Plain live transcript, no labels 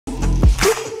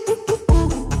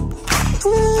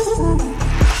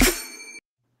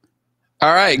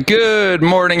All right, good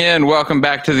morning and welcome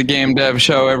back to the Game Dev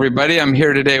Show, everybody. I'm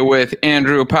here today with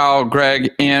Andrew, Powell,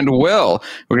 Greg, and Will.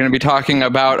 We're going to be talking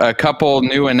about a couple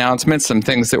new announcements, some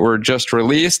things that were just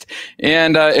released,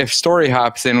 and if Story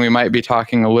hops in, we might be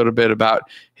talking a little bit about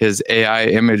his AI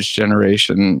image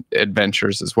generation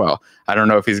adventures as well. I don't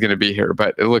know if he's going to be here,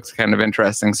 but it looks kind of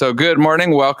interesting. So good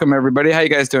morning, welcome everybody. How you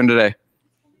guys doing today?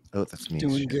 Oh, that's me.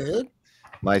 Doing good.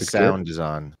 My sound is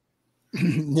on.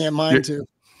 Yeah, mine too.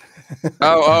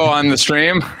 Oh, on the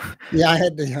stream? Yeah, I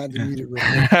had to mute it real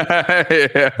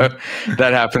quick. Yeah,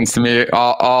 that happens to me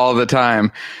all the time.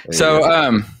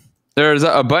 There's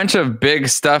a bunch of big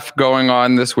stuff going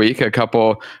on this week, a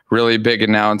couple really big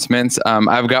announcements.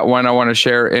 I've got one I want to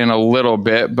share in a little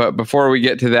bit, but before we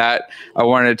get to that, I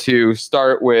wanted to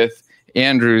start with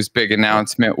Andrew's big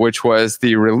announcement, which was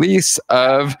the release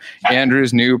of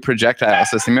Andrew's new projectile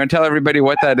system. You want to tell everybody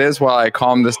what that is while I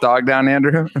calm this dog down,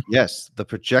 Andrew? Yes, the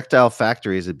Projectile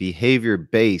Factory is a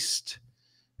behavior-based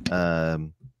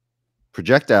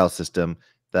projectile system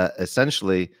that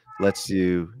essentially lets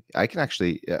you.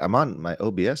 I'm on my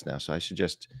OBS now, so I should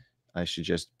just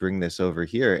bring this over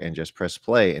here and just press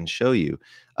play and show you.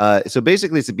 So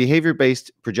basically, it's a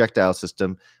behavior-based projectile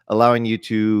system allowing you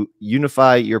to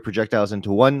unify your projectiles into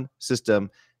one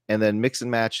system and then mix and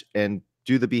match and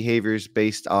do the behaviors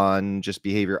based on just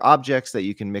behavior objects that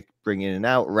you can bring in and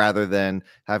out rather than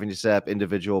having to set up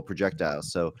individual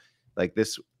projectiles. So like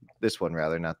this one,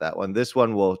 rather, not that one. This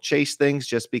one will chase things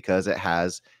just because it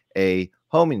has a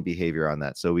homing behavior on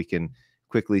that. So we can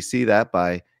quickly see that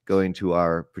by going to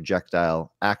our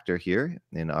projectile actor here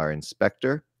in our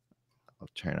inspector. I'll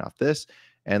turn off this,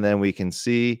 and then we can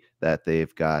see that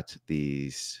they've got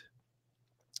these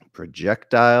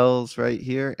projectiles right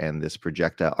here, and this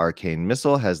projectile arcane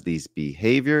missile has these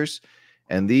behaviors,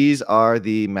 and these are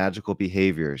the magical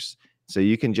behaviors. So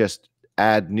you can just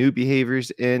add new behaviors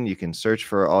in. You can search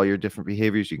for all your different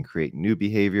behaviors. You can create new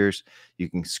behaviors. You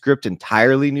can script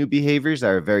entirely new behaviors that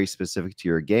are very specific to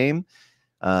your game,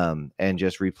 and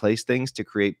just replace things to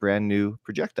create brand new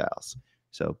projectiles.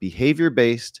 So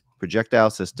behavior-based projectile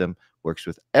system works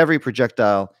with every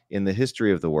projectile in the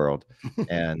history of the world.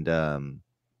 And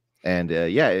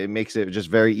yeah, it makes it just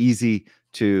very easy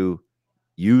to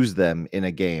use them in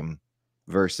a game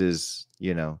versus,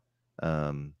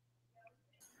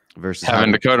 versus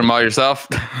having to code them all yourself.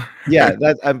 Yeah,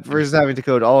 versus having to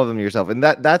code all of them yourself. And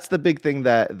that's the big thing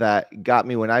that got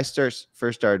me when I first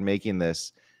started making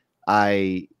this.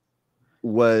 I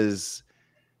was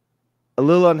a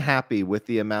little unhappy with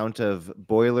the amount of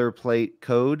boilerplate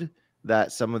code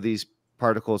that some of these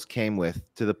particles came with,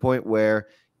 to the point where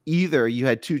either you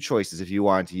had two choices if you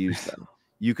wanted to use them.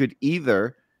 You could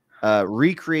either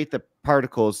recreate the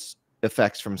particles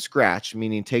effects from scratch,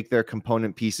 meaning take their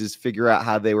component pieces, figure out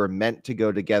how they were meant to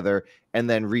go together, and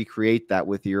then recreate that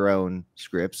with your own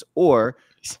scripts, or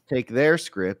take their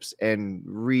scripts and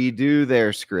redo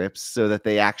their scripts so that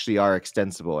they actually are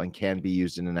extensible and can be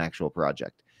used in an actual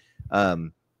project.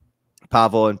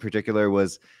 Pavel in particular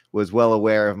was well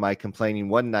aware of my complaining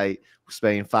one night,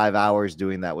 spending 5 hours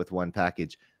doing that with one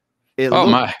package. It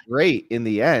looked great in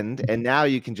the end, and now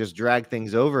you can just drag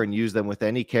things over and use them with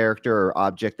any character or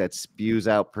object that spews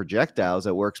out projectiles.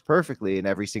 It works perfectly in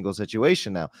every single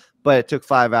situation now. But it took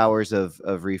 5 hours of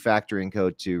refactoring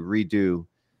code to redo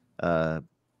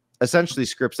essentially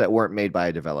scripts that weren't made by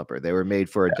a developer. They were made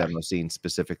for a demo scene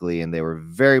specifically, and they were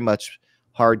very much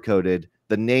hard-coded.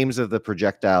 The names of the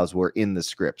projectiles were in the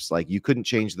scripts. Like, you couldn't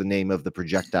change the name of the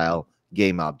projectile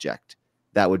game object.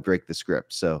 That would break the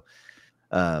script. So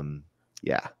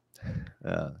yeah,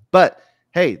 but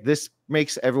hey, this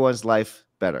makes everyone's life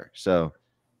better. So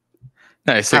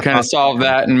nice. They kind of solved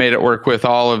that and made it work with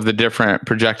all of the different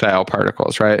projectile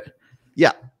particles, right?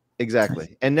 Yeah,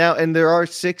 exactly. And there are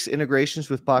 6 integrations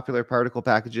with popular particle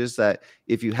packages that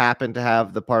if you happen to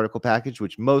have the particle package,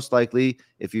 which most likely,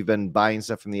 if you've been buying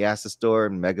stuff from the asset store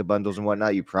and mega bundles and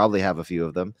whatnot, you probably have a few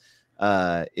of them.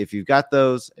 If you've got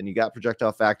those and you got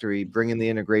Projectile Factory, bring in the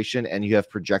integration, and you have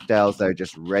projectiles that are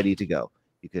just ready to go.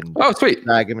 You can sweet,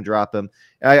 drag them and drop them.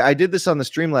 I did this on the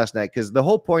stream last night because the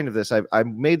whole point of this, I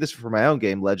made this for my own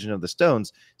game, Legend of the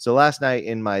Stones. So last night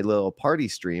in my little party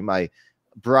stream, I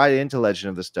brought into Legend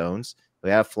of the Stones.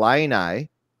 We have Flying Eye,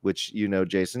 which,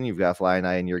 Jason, you've got Flying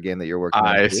Eye in your game that you're working on.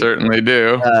 I certainly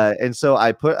do. And so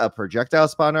I put a projectile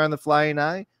spawner on the Flying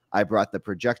Eye. I brought the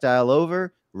projectile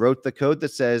over, wrote the code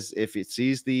that says if it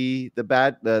sees the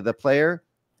player,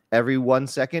 every 1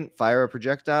 second fire a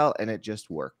projectile, and it just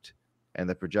worked. And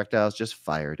the projectiles just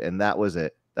fired, and that was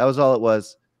it. That was all it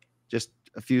was. Just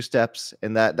a few steps,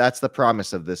 and that's the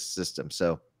promise of this system.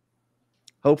 So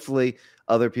hopefully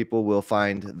other people will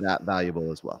find that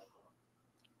valuable as well.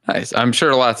 Nice. I'm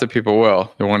sure lots of people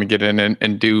will. They want to get in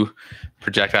and do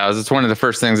projectiles. It's one of the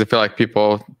first things I feel like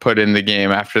people put in the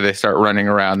game after they start running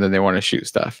around and they want to shoot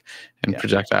stuff. And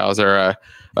projectiles are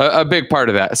a big part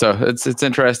of that. So it's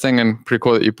interesting and pretty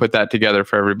cool that you put that together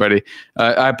for everybody.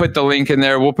 I put the link in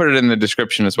there. We'll put it in the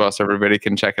description as well so everybody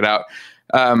can check it out.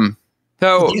 That's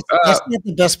not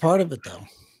the best part of it, though.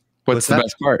 What's the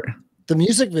best part? The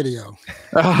music video.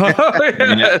 Oh,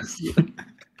 yes.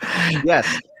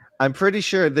 Yes. I'm pretty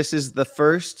sure this is the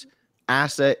first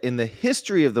asset in the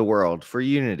history of the world for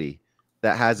Unity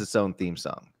that has its own theme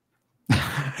song.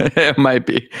 It might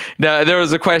be. Now, there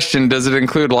was a question, does it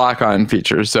include lock-on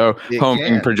features? So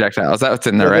homing projectiles, that's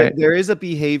in there, right? There is a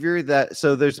behavior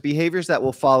there's behaviors that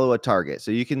will follow a target.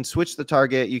 So you can switch the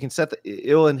target. You can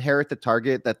it'll inherit the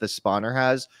target that the spawner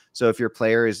has. So if your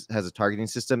player has a targeting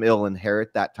system, it'll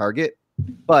inherit that target.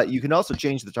 But you can also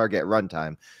change the target at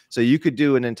runtime. So you could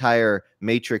do an entire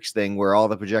matrix thing where all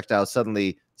the projectiles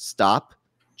suddenly stop,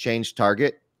 change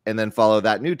target, and then follow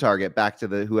that new target back to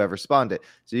whoever spawned it.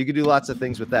 So you could do lots of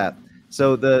things with that.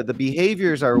 So the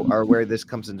behaviors are where this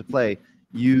comes into play.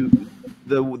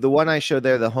 The one I showed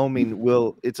there, the homing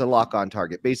it's a lock-on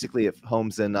target. Basically, it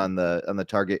homes in on the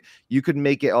target. You could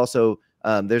make it also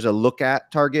there's a look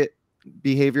at target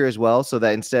behavior as well, so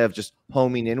that instead of just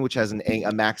homing in, which has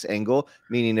a max angle,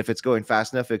 meaning if it's going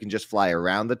fast enough, it can just fly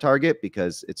around the target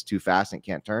because it's too fast and it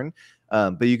can't turn.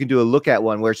 But you can do a look at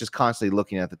one where it's just constantly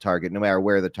looking at the target. No matter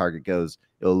where the target goes,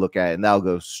 it'll look at it and that'll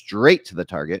go straight to the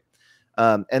target.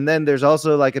 And then there's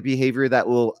also like a behavior that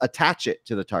will attach it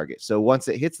to the target. So once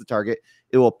it hits the target,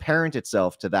 it will parent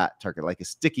itself to that target, like a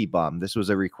sticky bomb. This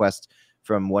was a request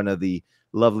from one of the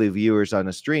lovely viewers on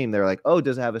a stream. They're like, oh,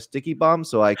 does it have a sticky bomb?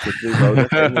 So I quickly wrote a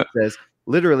thing that says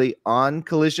literally on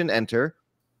collision enter,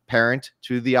 parent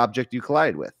to the object you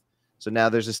collide with. So now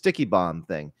there's a sticky bomb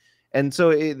thing. And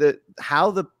so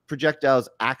how the projectiles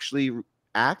actually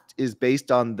act is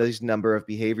based on this number of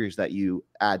behaviors that you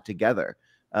add together.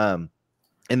 And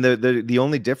the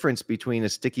only difference between a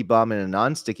sticky bomb and a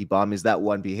non-sticky bomb is that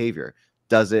one behavior.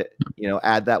 Does it,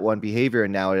 add that one behavior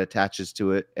and now it attaches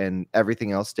to it and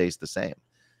everything else stays the same.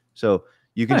 So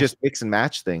you can just mix and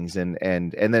match things and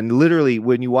then literally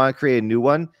when you want to create a new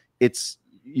one, it's,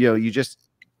 you just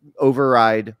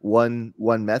override one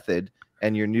method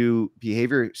and your new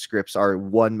behavior scripts are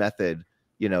one method.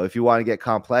 If you want to get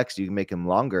complex, you can make them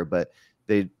longer, but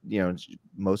they,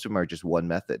 most of them are just one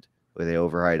method where they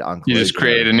override on. You just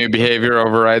create a new behavior,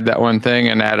 override that one thing,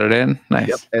 and add it in. Nice.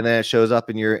 Yep. And then it shows up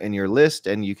in your list,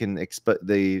 and you can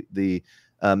the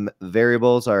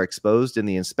variables are exposed in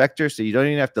the inspector, so you don't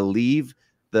even have to leave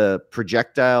the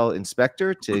projectile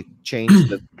inspector to change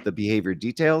the behavior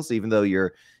details, even though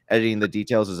you're editing the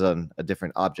details is on a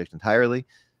different object entirely.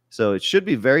 So it should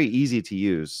be very easy to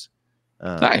use.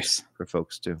 Nice for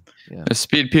folks too. Yeah,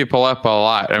 speed people up a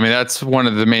lot. I mean, that's one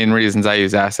of the main reasons I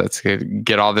use assets to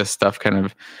get all this stuff kind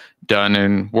of done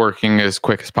and working as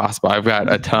quick as possible. I've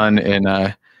got a ton in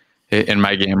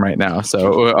my game right now,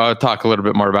 so I'll talk a little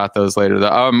bit more about those later.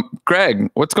 Greg,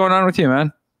 what's going on with you,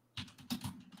 man?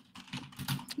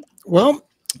 Well,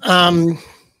 I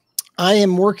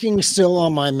am working still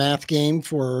on my math game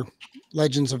for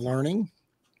Legends of Learning.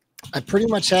 I pretty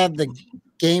much have the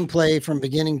gameplay from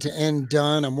beginning to end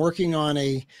done. I'm working on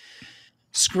a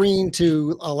screen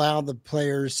to allow the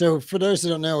players. So for those that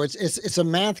don't know, it's a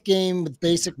math game with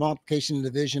basic multiplication and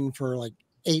division for like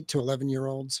 8 to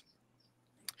 11-year-olds.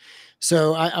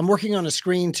 So I'm working on a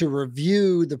screen to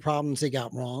review the problems they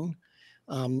got wrong.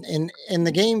 And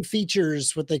the game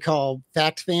features what they call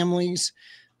fact families.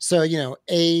 So,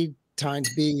 A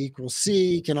times B equals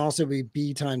C can also be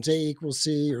B times A equals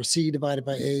C, or C divided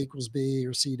by A equals B,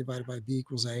 or C divided by B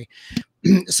equals A.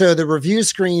 So the review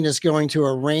screen is going to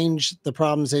arrange the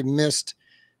problems they missed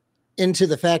into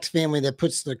the fact family that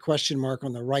puts the question mark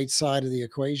on the right side of the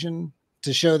equation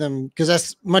to show them, because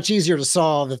that's much easier to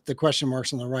solve if the question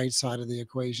mark's on the right side of the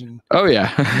equation. Oh, yeah.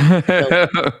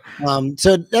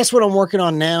 So that's what I'm working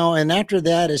on now. And after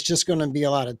that, it's just going to be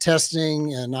a lot of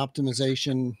testing and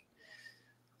optimization.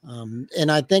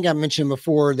 And I think I mentioned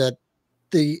before that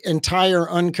the entire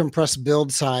uncompressed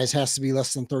build size has to be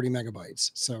less than 30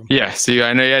 megabytes. So yeah, see,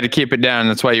 I know you had to keep it down.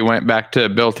 That's why you went back to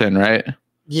built-in, right?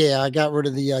 Yeah, I got rid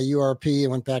of the URP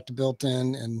and went back to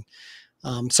built-in.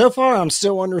 And so far, I'm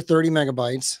still under 30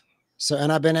 megabytes. So,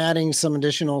 and I've been adding some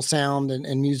additional sound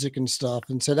and music and stuff.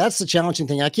 And so that's the challenging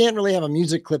thing. I can't really have a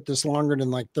music clip that's longer than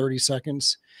like 30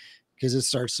 seconds because it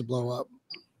starts to blow up.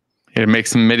 You make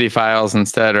some MIDI files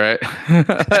instead, right?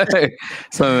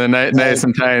 Something nice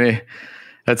and tiny.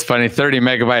 That's funny. 30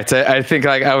 megabytes. I think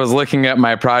like I was looking at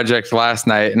my project last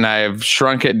night and I've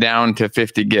shrunk it down to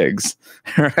 50 gigs.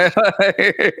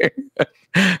 Right?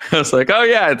 I was like, oh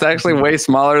yeah, it's actually way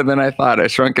smaller than I thought. I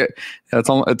shrunk it.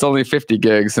 It's only 50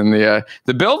 gigs, and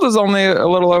the build is only a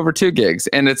little over 2 gigs,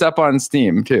 and it's up on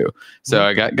Steam too. So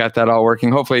I got that all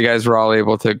working. Hopefully, you guys were all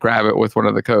able to grab it with one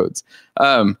of the codes.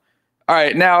 All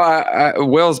right, now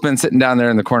Will's been sitting down there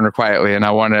in the corner quietly, and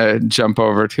I want to jump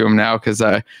over to him now because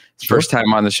it's first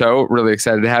time on the show. Really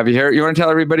excited to have you here. You want to tell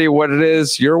everybody what it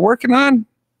is you're working on?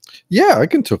 Yeah, I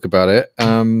can talk about it.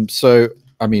 So,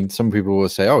 I mean, some people will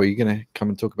say, "Oh, are you going to come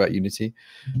and talk about Unity?"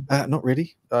 Not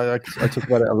really. I talk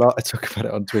about it a lot. I talk about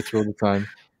it on Twitter all the time,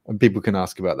 and people can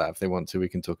ask about that if they want to. We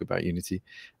can talk about Unity.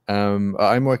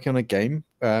 I'm working on a game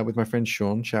with my friend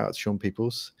Sean. Shout out to Sean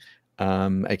Peoples,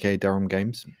 aka Durham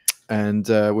Games. And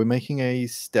we're making a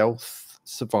stealth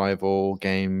survival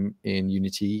game in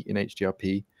Unity in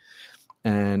HDRP.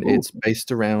 And it's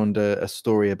based around a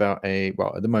story about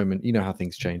well, at the moment, you know how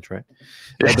things change, right?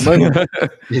 At the moment,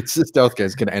 it's a stealth game.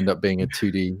 It's going to end up being a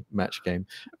 2D match game.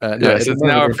 Yes, it's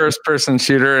now a first-person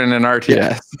shooter and an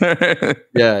RTS. Yeah.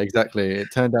 Yeah, exactly. It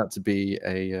turned out to be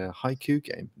a haiku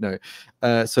game. No.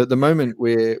 So at the moment,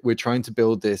 we're trying to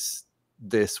build this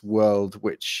world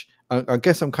which... I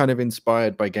guess I'm kind of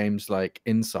inspired by games like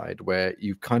Inside, where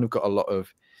you've kind of got a lot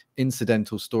of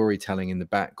incidental storytelling in the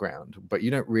background, but you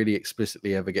don't really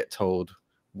explicitly ever get told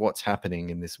what's happening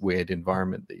in this weird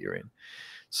environment that you're in.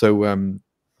 So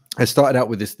I started out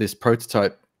with this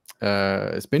prototype.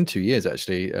 It's been 2 years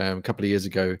actually, a couple of years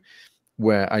ago,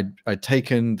 where I'd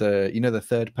taken the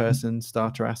third person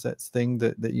starter assets thing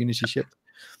that Unity shipped,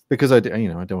 because I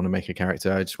don't want to make a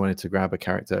character. I just wanted to grab a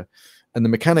character. And the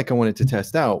mechanic I wanted to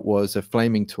test out was a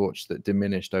flaming torch that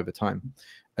diminished over time.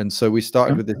 And so we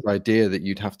started with this idea that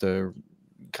you'd have to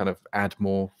kind of add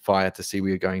more fire to see where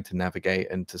you're going to navigate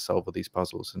and to solve all these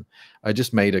puzzles. And I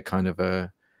just made a kind of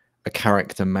a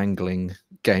character mangling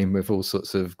game with all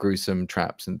sorts of gruesome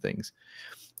traps and things.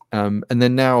 And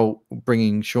then now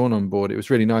bringing Sean on board, it was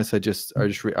really nice.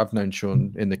 I've known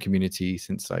Sean in the community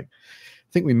since, like,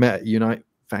 I think we met at Unite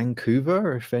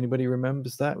Vancouver, if anybody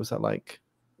remembers that. Was that like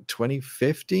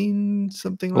 2015,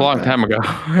 something like that? A long time ago.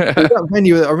 That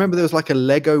venue, I remember there was like a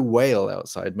Lego whale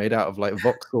outside made out of like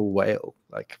voxel whale.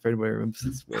 Like, if anybody remembers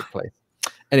this weird place.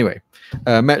 Anyway,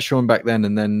 met Sean back then,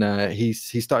 and then he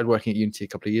started working at Unity a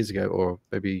couple of years ago, or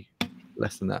maybe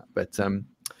less than that. But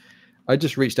I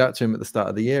just reached out to him at the start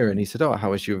of the year, and he said, "Oh,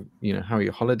 how are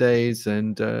your holidays?"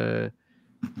 And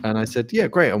I said, "Yeah,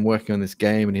 great. I'm working on this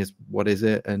game." And he's, "What is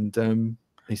it?" And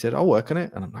he said, "I'll work on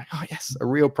it." And I'm like, "Oh yes, a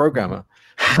real programmer."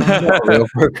 I'm not a real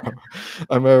programmer.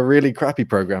 I'm a really crappy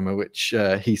programmer, which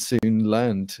he soon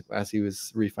learned as he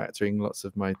was refactoring lots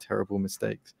of my terrible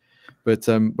mistakes. But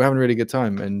we're having a really good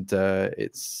time, and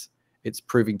it's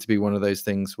proving to be one of those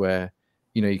things where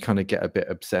you kind of get a bit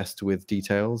obsessed with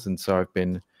details. And so I've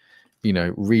been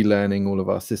relearning all of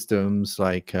our systems.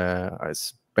 Like I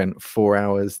spent 4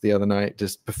 hours the other night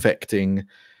just perfecting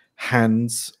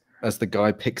hands as the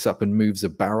guy picks up and moves a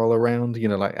barrel around,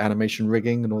 like animation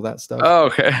rigging and all that stuff. Oh,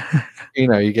 okay.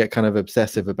 You get kind of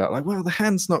obsessive about, like, well, the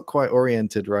hand's not quite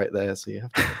oriented right there, so you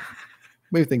have to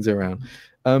move things around.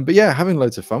 But yeah, having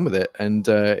loads of fun with it. And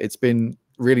it's been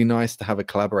really nice to have a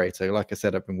collaborator. Like I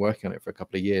said, I've been working on it for a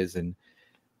couple of years. And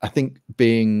I think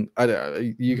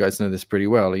you guys know this pretty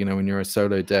well, when you're a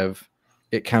solo dev,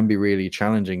 it can be really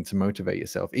challenging to motivate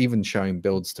yourself. Even showing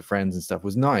builds to friends and stuff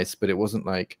was nice, but it wasn't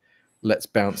like, let's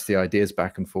bounce the ideas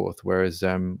back and forth. Whereas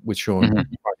with Sean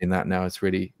in that now, it's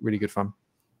really, really good fun.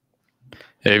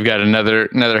 Yeah, you've got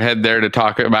another head there to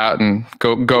talk about and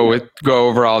go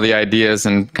over all the ideas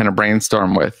and kind of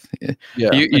brainstorm with.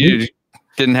 Yeah, you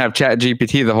didn't have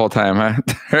ChatGPT the whole time, huh?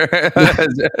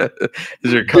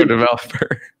 As your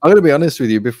co-developer. I'm going to be honest with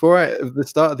you. Before the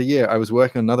start of the year, I was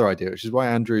working on another idea, which is why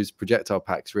Andrew's projectile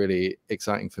pack's really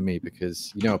exciting for me,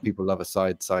 because people love a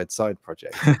side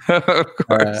project. Of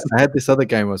course. I had this other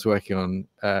game I was working on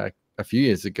a few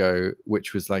years ago,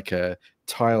 which was like a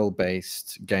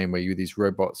tile-based game where you were these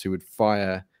robots who would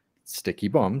fire sticky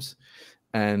bombs.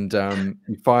 And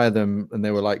you fire them, and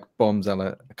they were like bombs a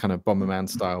la kind of Bomberman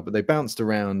style, but they bounced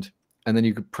around, and then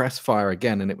you could press fire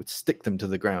again, and it would stick them to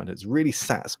the ground. It's a really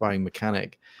satisfying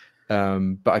mechanic,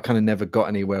 but I kind of never got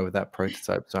anywhere with that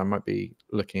prototype. So I might be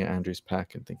looking at Andrew's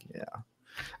pack and thinking, yeah,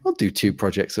 I'll do 2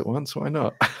 projects at once. Why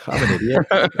not? I'm an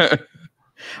idiot.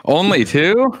 Only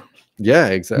 2? Yeah,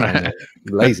 exactly.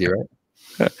 Lazy,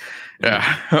 right?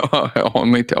 Yeah,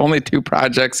 only 2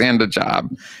 projects and a job.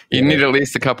 You need at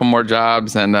least a couple more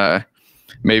jobs and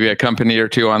maybe a company or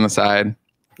 2 on the side.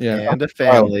 Yeah, and a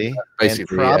family, and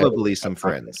probably some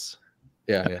friends.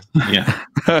 Yeah.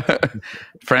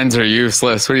 Friends are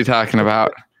useless. What are you talking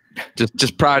about?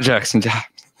 Just projects and jobs.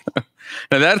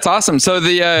 Now that's awesome. So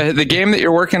the game that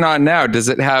you're working on now, does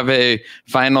it have a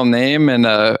final name and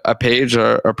a page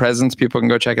or a presence people can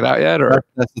go check it out yet? Or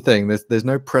that's the thing. There's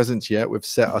no presence yet. We've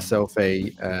set ourselves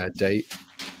a date,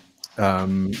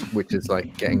 which is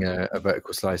like getting a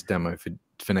vertical slice demo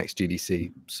for next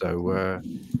GDC. So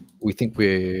we think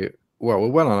we're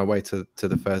well on our way to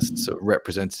the first sort of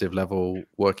representative level,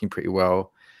 working pretty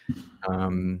well.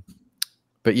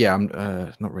 But yeah, I'm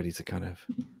not ready to kind of.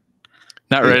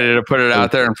 Not ready to put it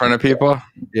out there in front of people?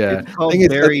 Yeah. It's called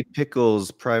Barry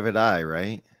Pickles Private Eye,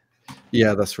 right?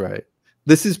 Yeah, that's right.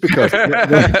 This is because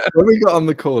when we got on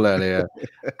the call earlier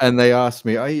and they asked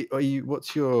me, are you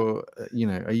what's your,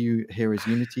 are you here as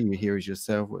Unity? Are you here as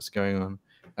yourself? What's going on?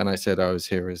 And I said I was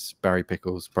here as Barry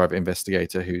Pickles, private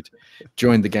investigator who'd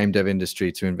joined the game dev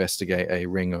industry to investigate a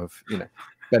ring of, But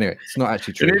anyway, it's not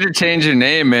actually true. You need to change your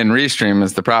name in Restream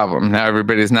is the problem. Now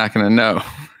everybody's not going to know.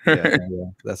 yeah,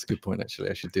 that's a good point. Actually,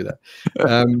 I should do that.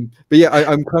 But yeah,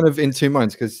 I'm kind of in two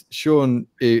minds because Sean,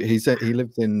 he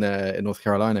lived in North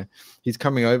Carolina. He's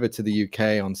coming over to the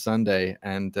UK on Sunday,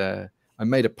 and I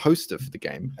made a poster for the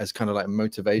game as kind of like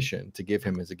motivation to give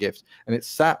him as a gift. And it's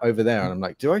sat over there, and I'm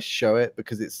like, do I show it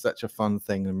because it's such a fun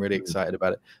thing? I'm really excited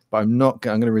about it, but I'm not.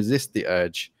 I'm going to resist the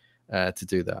urge to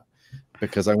do that.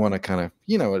 Because I want to kind of,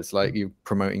 what it's like. You're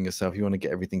promoting yourself. You want to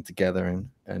get everything together,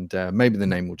 and maybe the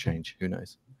name will change. Who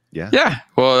knows? Yeah.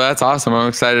 Well, that's awesome. I'm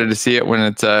excited to see it when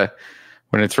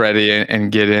it's ready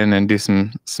and get in and do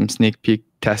some sneak peek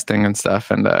testing and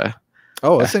stuff. And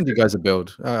I'll send you guys a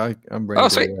build. I'm ready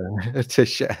to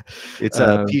share. It's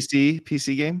a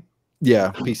PC game.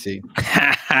 Yeah, PC.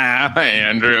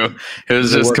 Andrew, it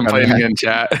was just complaining in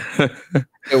chat.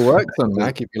 It works on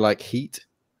Mac if you like heat.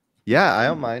 Yeah, I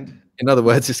don't mind. In other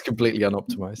words, it's completely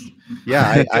unoptimized.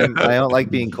 Yeah, I don't like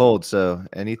being cold, so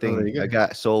anything. I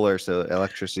got solar, so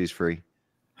electricity is free.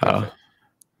 Oh,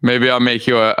 maybe I'll make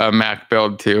you a Mac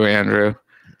build too, Andrew.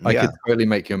 I could totally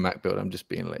make you a Mac build. I'm just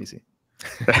being lazy.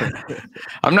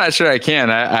 I'm not sure I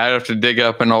can. I have to dig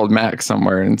up an old Mac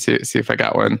somewhere and see if I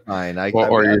got one. Fine.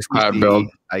 Or use cloud build.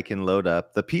 I can load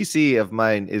up. The PC of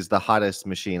mine is the hottest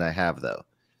machine I have, though.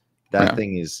 That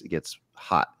thing gets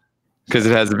hot. Because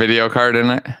it has a video card in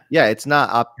it. Yeah, it's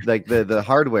not like the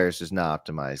hardware is just not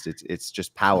optimized. It's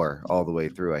just power all the way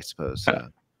through, I suppose. So.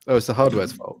 Oh, it's the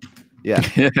hardware's fault. Yeah.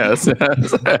 Yes.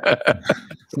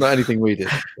 It's not anything we did.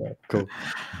 Yeah, cool.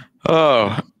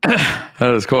 Oh,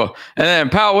 that is cool. And then,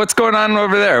 Pal, what's going on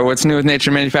over there? What's new with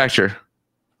Nature Manufacture?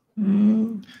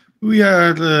 We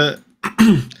are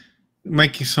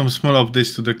making some small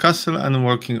updates to the castle and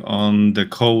working on the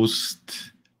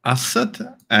coast asset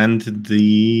and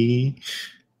the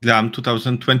RAM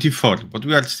 2024, but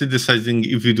we are still deciding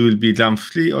if it will be RAM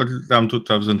 3 or RAM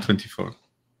 2024.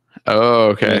 Oh,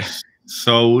 okay. Yes.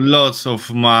 So lots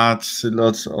of maths,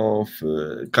 lots of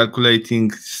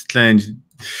calculating strange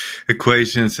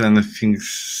equations and things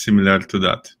similar to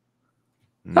that.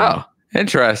 Oh,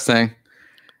 interesting.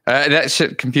 That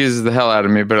shit confuses the hell out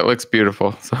of me, but it looks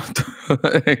beautiful. So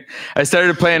I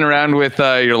started playing around with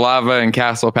your lava and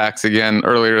castle packs again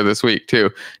earlier this week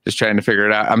too, just trying to figure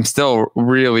it out. I'm still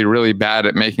really, really bad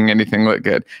at making anything look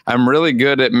good. I'm really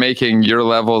good at making your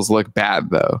levels look bad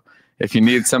though. If you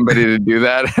need somebody to do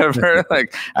that ever,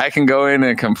 like I can go in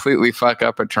and completely fuck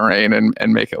up a terrain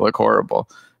and make it look horrible.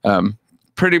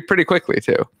 Pretty quickly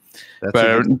too. But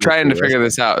I'm trying to figure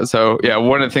this out. So yeah,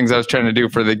 one of the things I was trying to do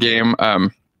for the game,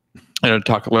 I'll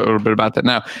talk a little bit about that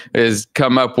now, is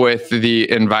come up with the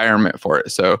environment for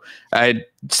it. So I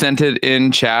sent it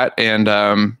in chat, and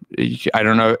I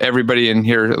don't know, everybody in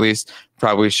here at least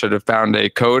probably should have found a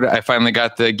code. I finally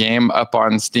got the game up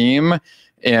on Steam,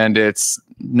 and it's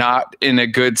not in a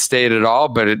good state at all,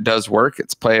 but it does work.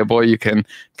 It's playable. You can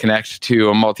connect to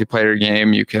a multiplayer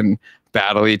game. You can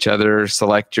battle each other,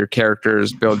 select your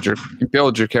characters, build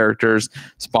your characters,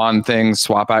 spawn things,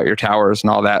 swap out your towers, and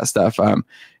all that stuff.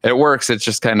 It works. It's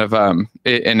just kind of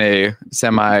in a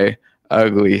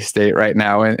semi-ugly state right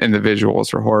now, and the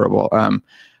visuals are horrible.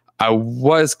 I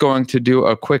was going to do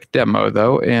a quick demo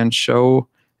though and show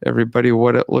everybody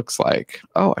what it looks like.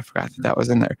 Oh, I forgot that was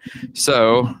in there.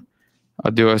 So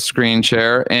I'll do a screen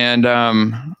share, and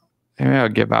maybe I'll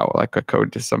give out like a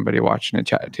code to somebody watching the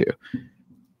chat too.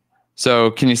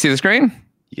 So can you see the screen?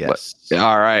 Yes.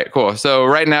 All right, cool. So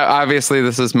right now, obviously,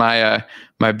 this is my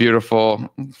my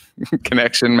beautiful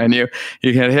connection menu.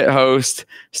 You can hit host,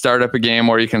 start up a game,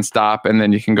 or you can stop, and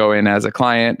then you can go in as a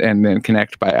client and then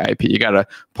connect by IP. You got to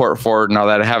port forward and all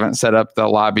that. I haven't set up the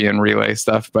lobby and relay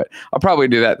stuff, but I'll probably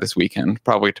do that this weekend,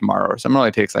 probably tomorrow or something. It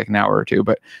only takes like an hour or two,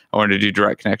 but I wanted to do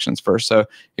direct connections first. So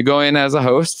you go in as a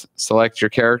host, select your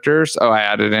characters. Oh, I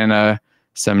added in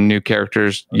some new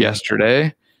characters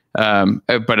yesterday.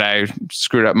 But I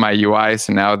screwed up my UI,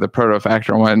 so now the proto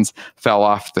factor ones fell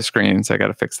off the screen, so I got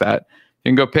to fix that. You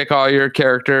can go pick all your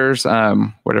characters,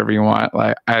 whatever you want.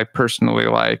 Like I personally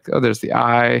like, oh, there's the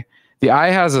eye. The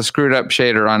eye has a screwed up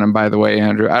shader on him, by the way,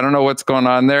 Andrew. I don't know what's going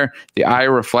on there. The eye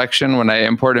reflection, when I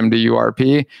import him to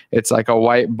URP, it's like a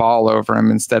white ball over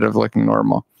him instead of looking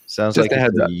normal. Sounds Just like a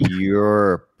heads up.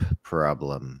 your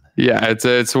problem. Yeah,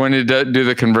 it's when you do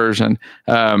the conversion.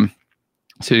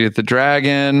 So you get the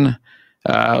dragon.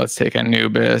 Let's take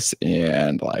Anubis,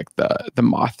 and like the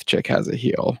moth chick has a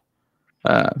heal.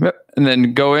 And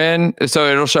then go in. So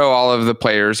it'll show all of the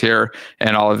players here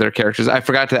and all of their characters. I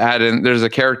forgot to add in, there's a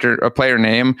player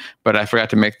name, but I forgot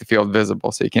to make the field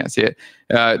visible so you can't see it.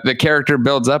 The character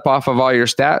builds up off of all your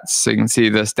stats. So you can see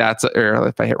the stats, or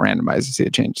if I hit randomize, you see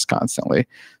it changes constantly.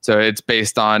 So it's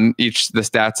based on the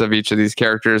stats of each of these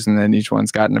characters, and then each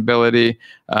one's got an ability.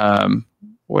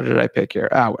 What did I pick here?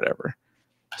 Whatever.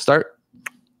 Start.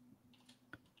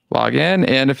 Log in,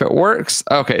 and if it works,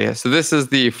 okay. So this is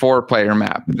the 4-player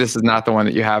map. This is not the one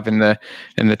that you have in the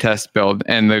test build.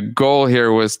 And the goal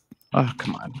here was, oh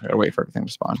come on, I gotta wait for everything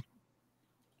to spawn.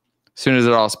 As soon as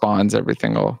it all spawns,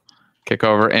 everything will kick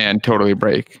over and totally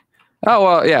break. Oh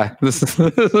well, yeah. This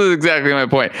is exactly my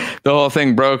point. The whole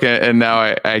thing broke, and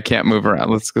now I can't move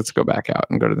around. Let's go back out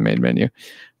and go to the main menu.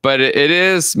 But it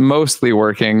is mostly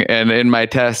working. And in my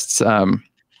tests,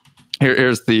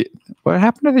 here's what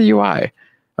happened to the UI?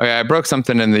 Okay, I broke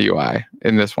something in the UI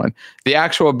in this one. The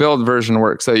actual build version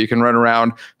works, so you can run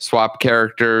around, swap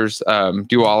characters,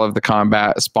 do all of the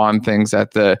combat, spawn things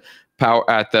at the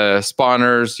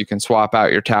spawners. You can swap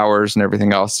out your towers and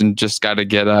everything else, and just got to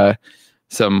get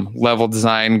some level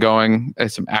design going,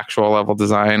 some actual level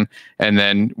design, and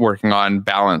then working on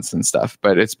balance and stuff.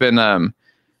 But it's been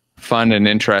fun and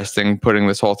interesting putting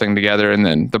this whole thing together, and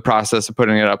then the process of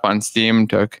putting it up on Steam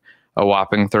took a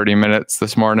whopping 30 minutes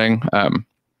this morning.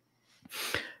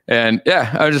 And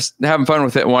yeah, I was just having fun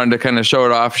with it. Wanted to kind of show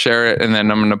it off, share it, and then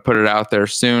I'm going to put it out there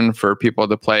soon for people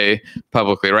to play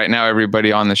publicly. Right now,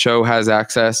 everybody on the show has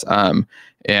access,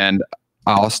 and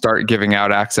I'll start giving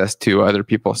out access to other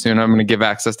people soon. I'm going to give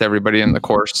access to everybody in the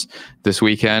course this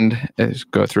weekend.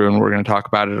 Go through, and we're going to talk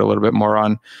about it a little bit more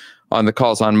on the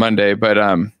calls on Monday. But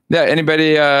yeah,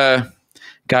 anybody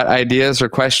got ideas or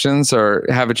questions, or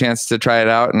have a chance to try it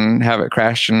out and have it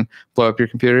crash and blow up your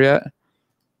computer yet?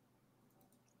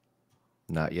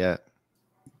 Not yet.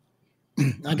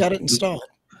 I got it installed.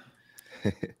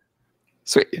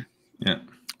 Sweet. Yeah.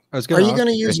 Are you going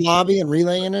to use lobby and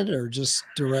relay in it, or just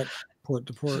direct port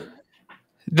to port?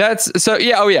 That's so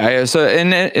yeah. Oh yeah. So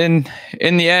in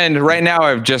the end, right now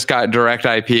I've just got direct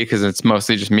IP because it's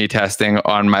mostly just me testing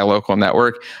on my local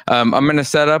network. I'm going to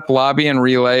set up lobby and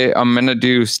relay. I'm going to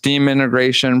do Steam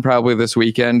integration probably this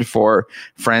weekend for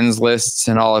friends lists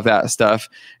and all of that stuff.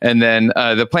 And then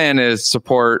the plan is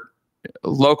support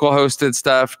local hosted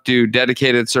stuff, do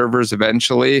dedicated servers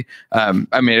eventually.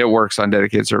 I mean, it works on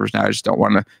dedicated servers now. I just don't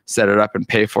want to set it up and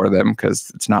pay for them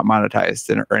because it's not monetized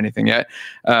or anything yet.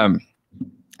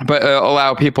 But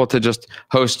allow people to just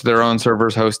host their own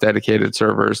servers, host dedicated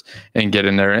servers, and get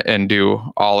in there and do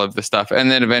all of the stuff.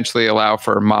 And then eventually allow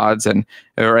for mods. And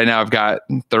right now I've got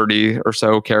 30 or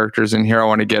so characters in here. I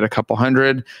want to get a couple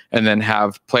hundred, and then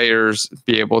have players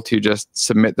be able to just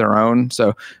submit their own.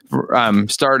 So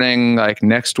starting like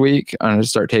next week, I'm going to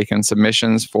start taking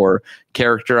submissions for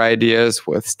character ideas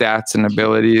with stats and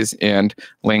abilities and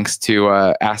links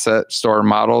to asset store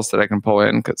models that I can pull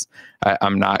in, because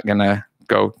I'm not going to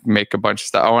go make a bunch of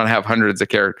stuff. I want to have hundreds of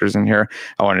characters in here.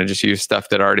 I want to just use stuff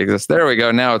that already exists. There we go.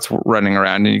 Now it's running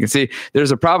around, and you can see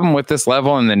there's a problem with this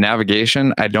level in the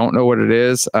navigation. I don't know what it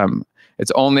is.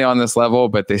 It's only on this level,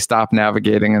 but they stop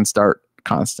navigating and start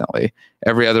constantly.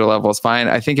 Every other level is fine.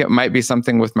 I think it might be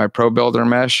something with my Pro Builder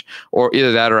mesh, or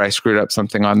either that or I screwed up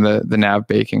something on the nav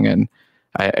baking, and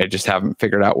I just haven't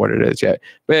figured out what it is yet.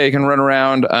 But yeah, you can run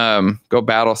around, go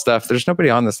battle stuff. There's nobody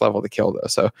on this level to kill, though,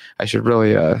 so I should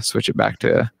really switch it back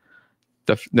to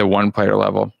the one-player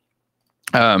level.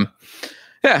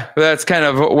 Yeah, that's kind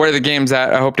of where the game's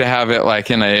at. I hope to have it like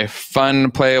in a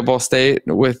fun, playable state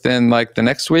within like the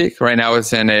next week. Right now,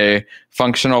 it's in a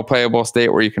functional, playable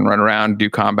state where you can run around, do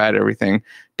combat, everything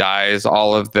dies,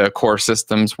 all of the core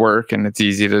systems work, and it's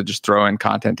easy to just throw in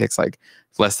content. It takes like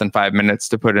less than 5 minutes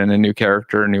to put in a new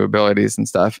character, new abilities and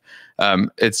stuff.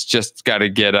 It's just got to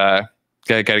get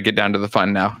down to the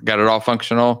fun now. Got it all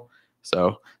functional.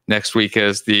 So next week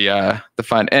is the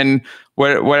fun. And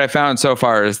what I found so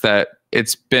far is that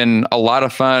it's been a lot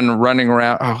of fun running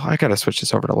around. Oh, I got to switch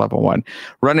this over to level 1.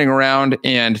 Running around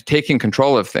and taking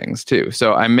control of things too.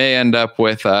 So I may end up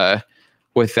with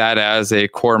that as a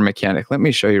core mechanic. Let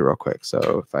me show you real quick.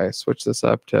 So if I switch this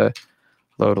up to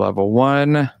load level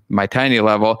 1, my tiny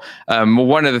level,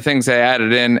 one of the things I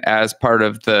added in as part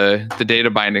of the data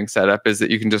binding setup is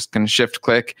that you can just shift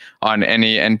click on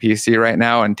any NPC right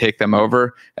now and take them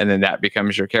over, and then that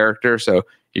becomes your character. So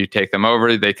you take them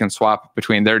over, they can swap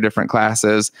between their different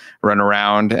classes, run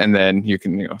around, and then you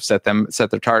can set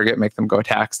their target, make them go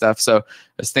attack stuff. So I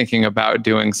was thinking about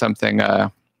doing something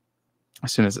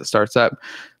as soon as it starts up,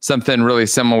 something really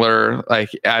similar,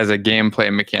 like as a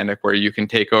gameplay mechanic where you can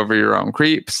take over your own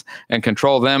creeps and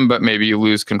control them, but maybe you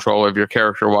lose control of your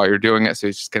character while you're doing it. So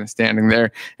he's just kind of standing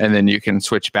there, and then you can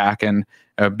switch back and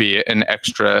be an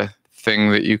extra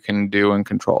thing that you can do and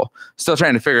control. Still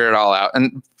trying to figure it all out.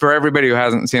 And for everybody who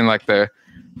hasn't seen like the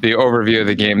overview of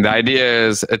the game, the idea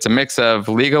is it's a mix of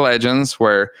League of Legends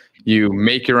where you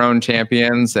make your own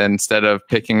champions instead of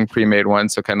picking pre-made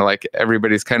ones. So kind of like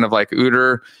everybody's kind of like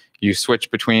Uter. You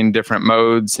switch between different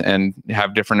modes and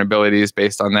have different abilities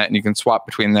based on that, and you can swap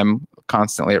between them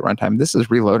constantly at runtime. This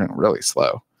is reloading really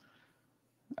slow.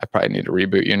 I probably need to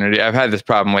reboot Unity. I've had this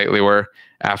problem lately where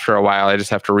after a while I just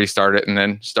have to restart it, and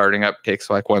then starting up takes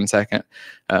like 1 second.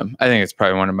 I think it's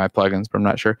probably one of my plugins, but I'm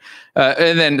not sure.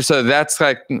 And then so that's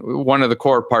like one of the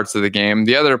core parts of the game.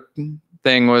 The other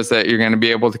thing was that you're going to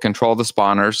be able to control the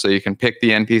spawners, so you can pick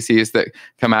the NPCs that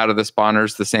come out of the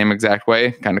spawners the same exact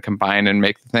way, kind of combine and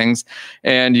make the things,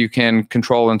 and you can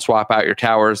control and swap out your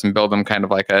towers and build them kind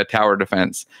of like a tower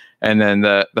defense. And then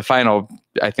the final,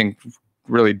 I think,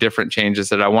 really different changes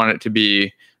that I want it to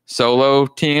be solo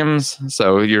teams,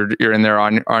 so you're in there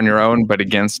on your own, but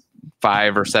against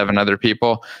 5 or 7 other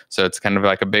people. So it's kind of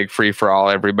like a big free for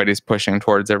all. Everybody's pushing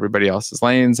towards everybody else's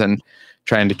lanes and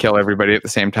trying to kill everybody at the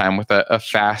same time with a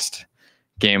fast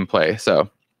gameplay. So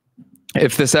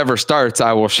if this ever starts,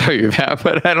 I will show you that,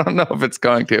 but I don't know if it's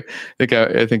going to.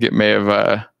 I think it may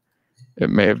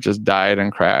have just died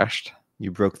and crashed.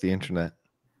 You broke the internet.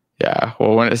 Yeah.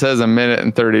 Well, when it says 1 minute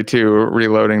and 32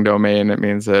 reloading domain, it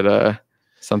means that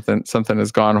something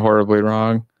has gone horribly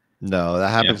wrong. No, that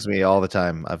happens to me all the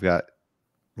time. I've got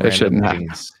it shouldn't happen.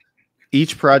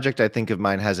 Each project I think of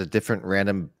mine has a different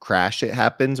random crash it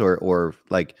happens, or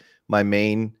like my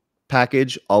main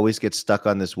package always gets stuck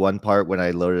on this one part when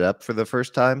I load it up for the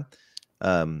first time.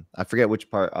 I forget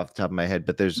which part off the top of my head,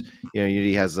 but there's,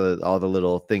 Unity has all the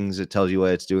little things that tells you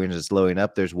what it's doing as it's loading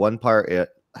up. There's one part,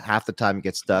 half the time it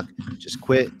gets stuck. Just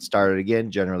quit, start it again.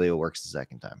 Generally, it works the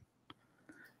second time.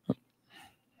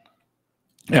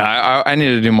 Yeah, I need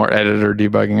to do more editor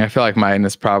debugging. I feel like mine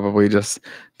is probably just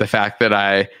the fact that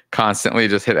I constantly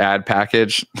just hit add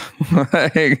package.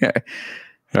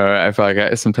 I feel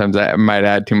like sometimes I might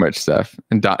add too much stuff.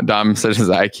 And Dom says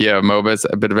IKEA MOBA is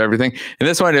a bit of everything. And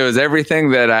this one, it was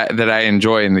everything that I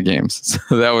enjoy in the games.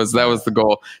 So that was the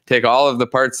goal. Take all of the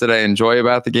parts that I enjoy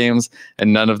about the games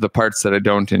and none of the parts that I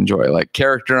don't enjoy, like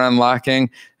character unlocking,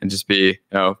 and just be,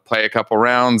 play a couple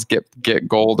rounds, get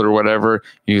gold or whatever,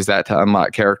 use that to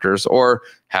unlock characters, or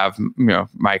have,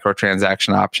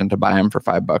 microtransaction option to buy them for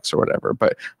 $5 or whatever.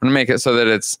 But I'm gonna make it so that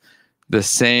it's the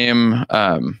same,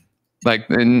 like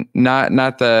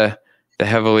not the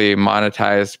heavily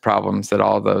monetized problems that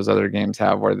all those other games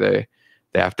have, where they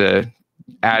have to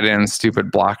add in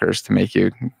stupid blockers to make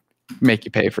you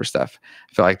pay for stuff.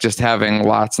 I feel like just having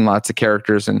lots and lots of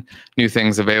characters and new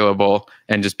things available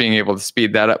and just being able to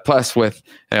speed that up. Plus with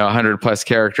 100 plus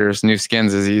characters, new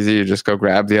skins is easy. You just go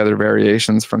grab the other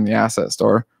variations from the asset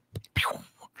store.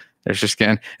 There's your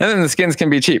skin. And then the skins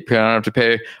can be cheap. You don't have to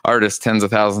pay artists tens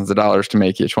of thousands of dollars to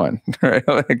make each one. Right?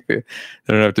 Like they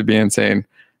don't have to be insane.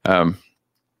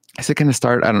 Is it going to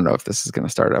start? I don't know if this is going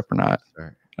to start up or not.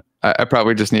 Sure. I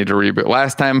probably just need to reboot.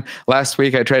 Last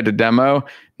week I tried to demo.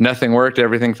 Nothing worked.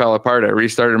 Everything fell apart. I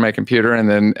restarted my computer and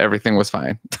then everything was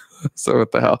fine. So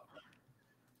what the hell?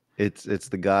 It's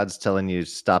the gods telling you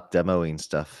stop demoing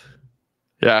stuff.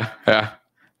 Yeah.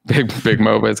 Big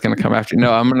MOBA is going to come after you.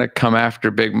 No, I'm going to come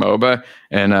after Big MOBA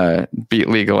and beat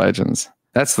League of Legends.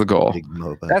 That's the goal. Big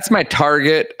MOBA. That's my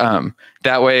target.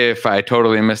 That way, if I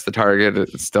totally miss the target,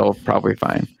 it's still probably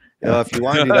fine. If you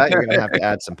want to do that, you're going to have to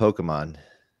add some Pokemon.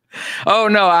 Oh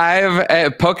no, I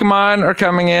have Pokemon are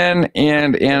coming in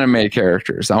and anime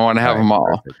characters. I want to have them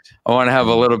all. Perfect. I want to have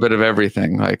a little bit of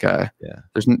everything. Like,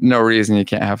 there's no reason you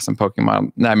can't have some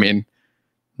Pokemon. I mean,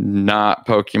 not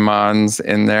Pokemons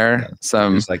in there. Yeah.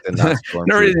 Some Just like the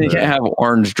no reason you can't have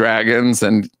orange dragons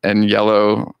and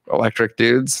yellow electric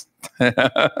dudes.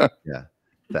 Yeah,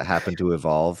 that happen to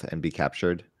evolve and be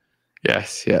captured.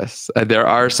 Yes. There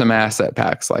are some asset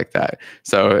packs like that.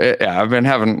 So I've been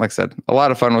having, like I said, a lot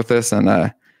of fun with this, and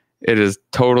it is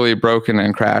totally broken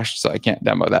and crashed, so I can't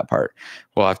demo that part.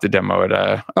 We'll have to demo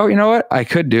it. Oh, you know what I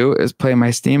could do is play my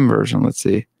Steam version. Let's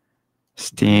see.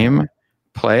 Steam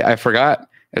play. I forgot.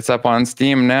 It's up on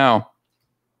Steam now.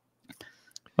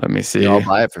 Let me see. I'll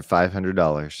buy it for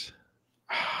 $500.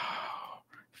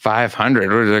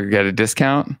 500. Would I get a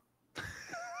discount?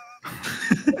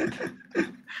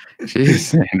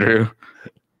 Jeez, Andrew.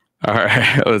 All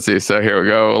right, let's see. So here we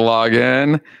go. Log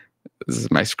in. This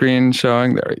is my screen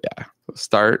showing. There we go.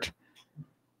 Start.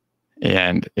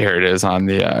 And here it is on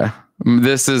the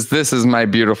this is my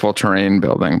beautiful terrain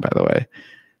building, by the way.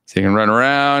 So you can run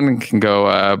around and can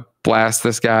go blast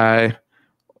this guy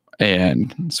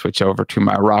and switch over to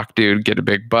my rock dude, get a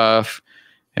big buff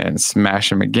and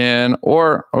smash him again.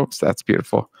 Or oops, that's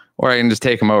beautiful. Or I can just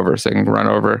take him over, so I can run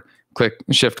over,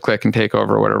 shift click and take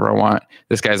over whatever I want.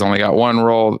 This guy's only got 1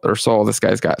 roll or soul. This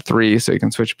guy's got 3, so you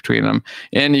can switch between them.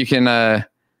 And you can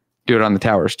do it on the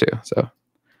towers too. So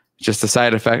just a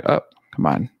side effect. Oh, come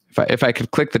on. If I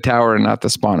could click the tower and not the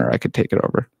spawner, I could take it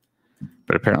over.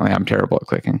 But apparently I'm terrible at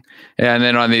clicking. And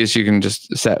then on these, you can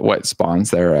just set what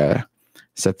spawns there,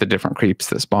 set the different creeps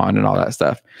that spawn and all that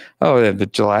stuff. Oh, the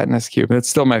gelatinous cube. It's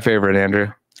still my favorite,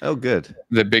 Andrew. Oh, good.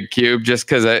 The big cube, just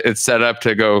because it's set up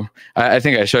to go. I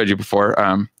think I showed you before.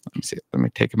 Let me see. Let me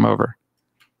take him over.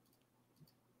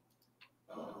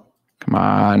 Come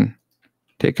on.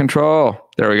 Take control.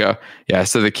 There we go. Yeah,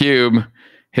 so the cube,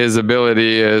 his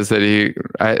ability is that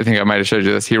I think I might have showed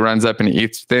you this. He runs up and he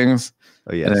eats things.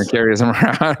 Oh, yes. And then carries them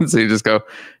around. So you just go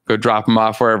drop them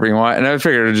off wherever you want. And I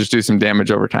figured it'd just do some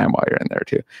damage over time while you're in there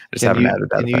too. I just haven't added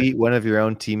that. Can you eat one of your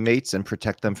own teammates and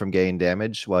protect them from getting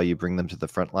damage while you bring them to the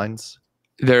front lines?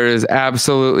 There is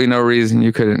absolutely no reason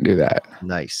you couldn't do that.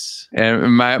 Nice.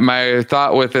 And my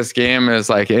thought with this game is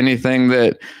like anything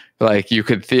that like you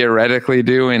could theoretically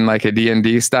do in like a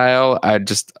D&D style, I'd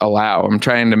just allow. I'm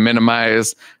trying to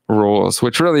minimize rules,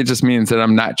 which really just means that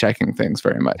I'm not checking things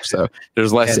very much. So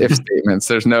there's less if statements.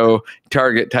 There's no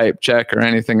target type check or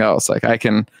anything else. Like I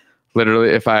can literally,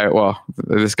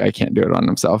 this guy can't do it on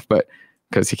himself, but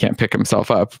because he can't pick himself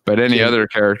up, but any other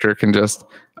character can just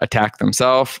attack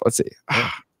themselves. Let's see.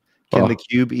 Can the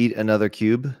cube eat another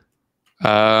cube?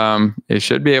 It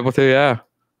should be able to. Yeah.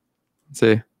 Let's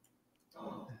see.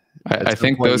 I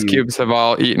think those cubes have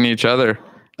all eaten each other.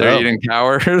 They're eating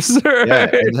towers. Right? Yeah,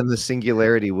 and then the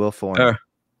singularity will form.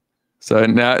 So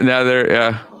now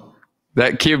they're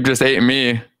that cube just ate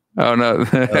me. Oh no.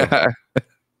 I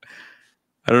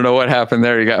don't know what happened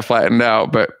there. You got flattened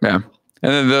out, but yeah.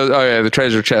 And then the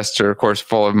treasure chests are of course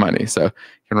full of money. So you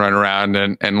can run around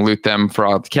and loot them for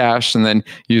all the cash and then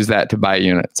use that to buy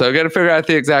units. So I got to figure out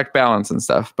the exact balance and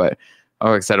stuff. But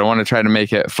like I said, I want to try to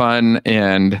make it fun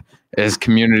and as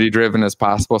community driven as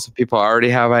possible. So people already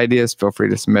have ideas, feel free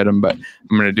to submit them, but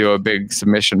I'm going to do a big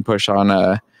submission push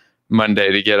on Monday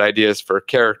to get ideas for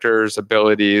characters,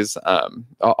 abilities,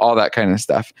 all that kind of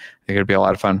stuff. I think it'd be a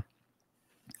lot of fun.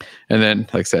 And then,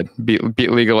 like I said, beat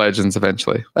League of Legends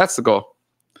eventually. That's the goal.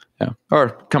 Yeah, or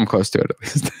come close to it at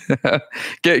least.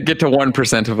 get to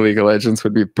 1% of League of Legends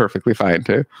would be perfectly fine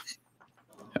too.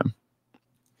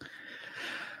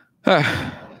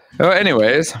 Yeah.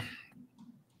 Anyways.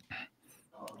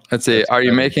 Let's see. Are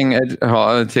you making?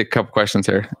 I'll take a couple questions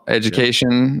here.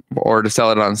 Education or to sell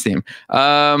it on Steam?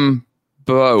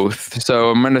 Both.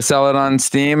 So I'm going to sell it on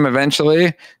Steam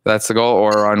eventually. That's the goal,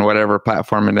 or on whatever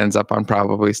platform it ends up on,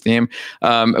 probably Steam.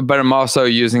 But I'm also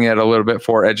using it a little bit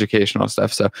for educational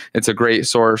stuff. So it's a great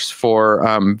source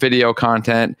for video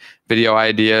content, video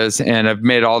ideas, and I've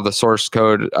made all the source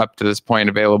code up to this point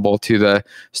available to the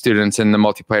students in the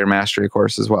multiplayer mastery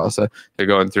course as well. So they're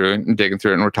going through and digging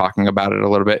through it, and we're talking about it a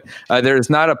little bit. There is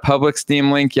not a public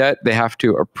Steam link yet. They have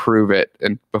to approve it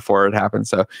before it happens.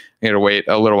 So you got to wait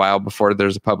a little while before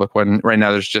there's a public one. Right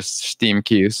now, there's just Steam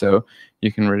queue, so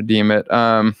you can redeem it.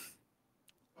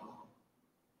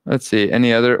 Let's see.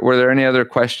 Were there any other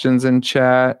questions in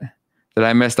chat that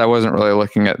I missed? I wasn't really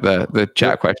looking at the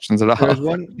chat questions at all. There was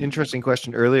one interesting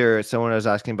question earlier. Someone was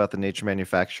asking about the Nature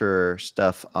Manufacturer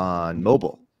stuff on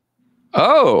mobile.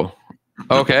 Oh,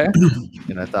 okay.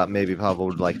 And I thought maybe Pavel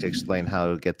would like to explain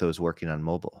how to get those working on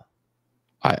mobile.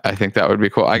 I think that would be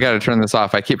cool. I got to turn this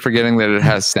off. I keep forgetting that it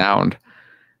has sound,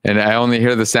 and I only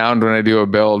hear the sound when I do a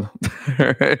build.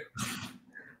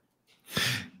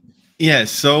 Yeah,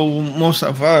 so most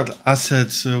of our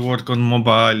assets work on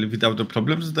mobile without the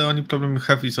problems. The only problem we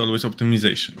have is always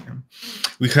optimization.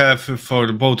 We have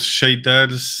for both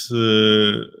shaders,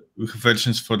 we have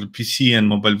versions for the PC and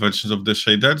mobile versions of the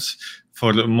shaders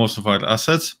for most of our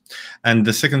assets. And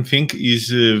the second thing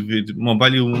is with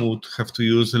mobile, you would have to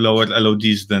use lower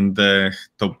LODs than the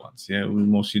top ones. Yeah, we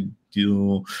mostly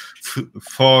do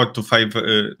 4 to 5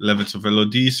 levels of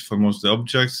LODs for most of the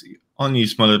objects. Only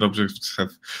smaller objects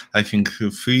have, I think,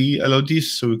 3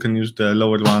 LODs, so we can use the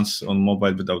lower ones on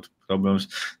mobile without problems.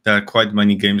 There are quite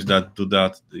many games that do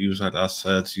that, use our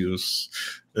assets, use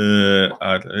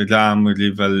our RAM,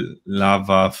 River,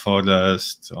 Lava,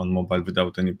 Forest on mobile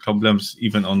without any problems,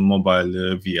 even on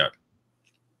mobile VR.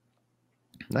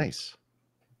 Nice.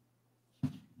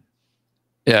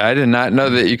 Yeah, I did not know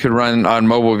that you could run on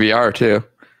mobile VR too.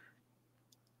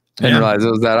 I didn't realize it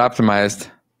was that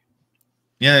optimized.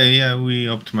 Yeah, we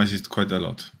optimize it quite a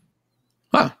lot.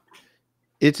 Huh.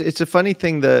 It's a funny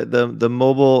thing, the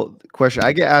mobile question.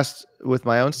 I get asked with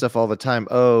my own stuff all the time,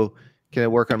 oh, can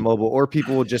it work on mobile? Or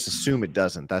people will just assume it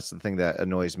doesn't. That's the thing that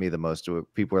annoys me the most.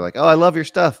 People are like, oh, I love your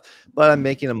stuff, but I'm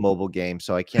making a mobile game,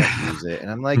 so I can't use it.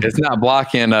 And I'm like, it's not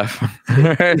blocky enough.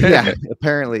 Yeah,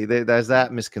 apparently there's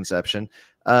that misconception.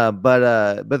 But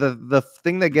the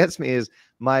thing that gets me is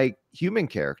my human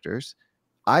characters.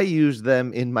 I used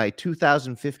them in my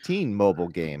 2015 mobile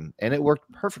game, and it worked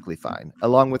perfectly fine,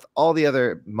 along with all the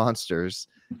other monsters,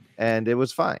 and it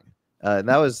was fine. And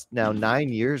that was now 9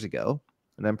 years ago,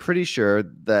 and I'm pretty sure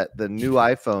that the new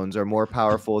iPhones are more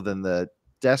powerful than the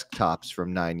desktops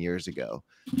from 9 years ago.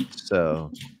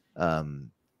 So,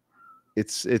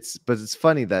 it's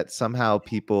funny that somehow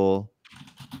people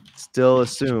still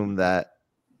assume that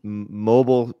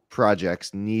mobile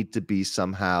projects need to be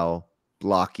somehow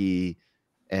blocky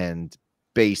and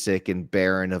basic and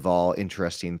barren of all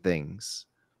interesting things.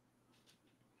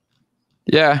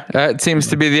 Yeah, that seems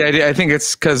to be the idea. I think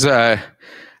it's because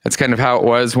that's kind of how it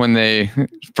was when they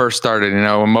first started. You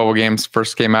know, when mobile games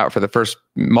first came out for the first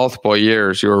multiple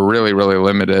years, you were really, really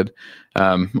limited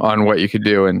on what you could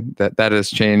do, and that has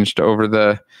changed over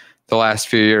the last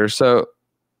few years. So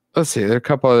let's see, there are a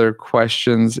couple other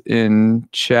questions in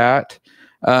chat.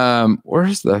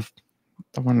 Where's the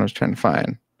one I was trying to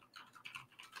find?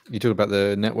 You talk about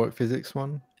the network physics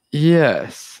one?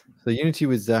 Yes. So Unity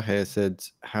with Zahir said,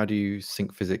 how do you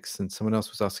sync physics? And someone else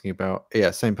was asking about,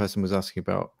 yeah, same person was asking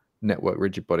about network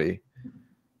rigid body.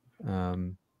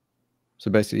 So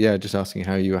basically, yeah, just asking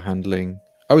how you were handling.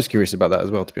 I was curious about that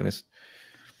as well, to be honest.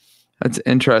 That's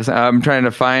interesting. I'm trying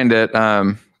to find it.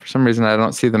 For some reason, I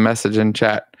don't see the message in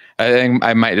chat. I think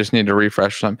I might just need to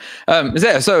refresh some. So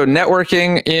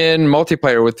networking in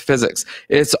multiplayer with physics.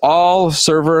 It's all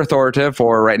server authoritative,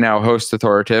 or right now host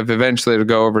authoritative. Eventually it'll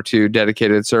go over to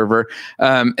dedicated server.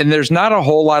 And there's not a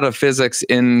whole lot of physics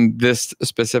in this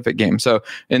specific game. So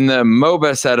in the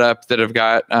MOBA setup that I've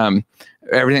got,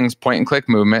 everything's point and click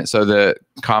movement. So the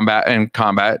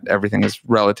combat, everything is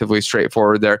relatively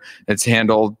straightforward there. It's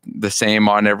handled the same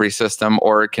on every system,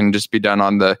 or it can just be done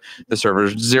on the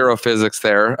servers. Zero physics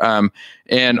there.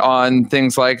 And on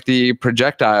things like the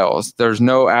projectiles, there's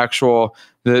no actual,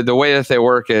 the way that they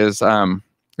work is, at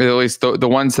least the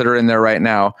ones that are in there right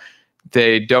now,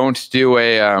 they don't do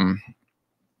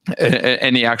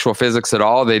any actual physics at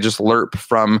all. They just lerp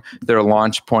from their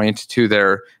launch point to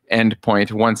their end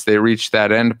point. Once they reach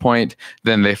that end point,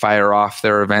 then they fire off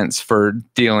their events for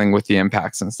dealing with the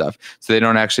impacts and stuff. So they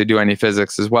don't actually do any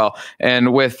physics as well.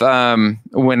 And with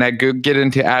when I get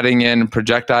into adding in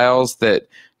projectiles that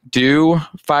do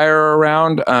fire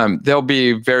around, they'll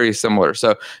be very similar.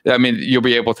 So I mean, you'll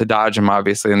be able to dodge them,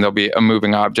 obviously, and they'll be a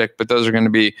moving object, but those are going to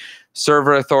be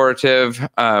server authoritative,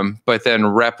 but then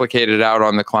replicated out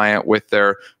on the client with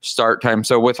their start time.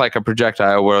 So with like a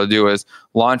projectile, what it'll do is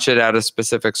launch it at a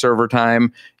specific server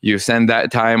time. You send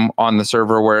that time on the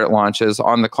server where it launches.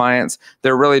 On the clients,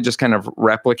 they're really just kind of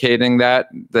replicating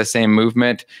the same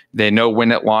movement. They know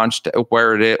when it launched,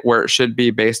 where it should be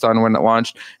based on when it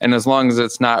launched. And as long as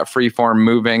it's not freeform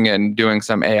moving and doing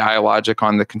some AI logic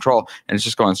on the control, and it's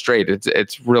just going straight,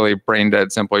 it's really brain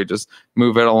dead simple. You just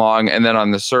move it along, and then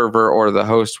on the server, server or the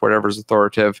host, whatever's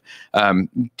authoritative,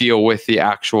 deal with the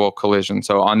actual collision.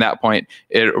 So on that point,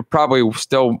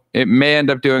 it may end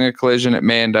up doing a collision. It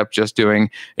may end up just doing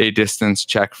a distance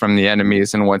check from the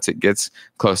enemies, and once it gets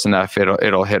close enough,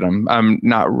 it'll hit them. I'm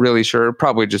not really sure. It'll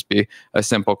probably just be a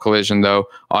simple collision though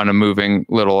on a moving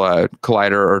little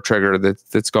collider or trigger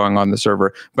that's going on the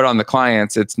server. But on the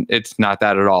clients, it's not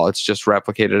that at all. It's just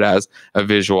replicated as a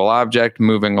visual object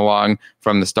moving along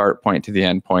from the start point to the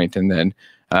end point, and then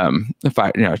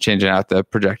changing out the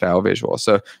projectile visual.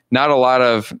 So not a lot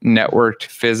of networked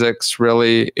physics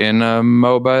really in a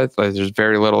MOBA. Like, there's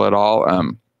very little at all.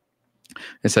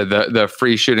 I said the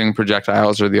free shooting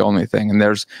projectiles are the only thing, and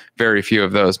there's very few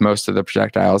of those. Most of the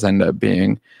projectiles end up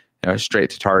being straight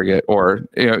to target, or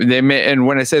they may. And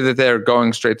when I say that they're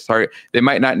going straight to target, they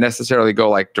might not necessarily go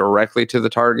like directly to the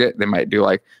target. They might do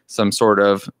like some sort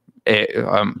of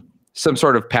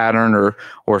pattern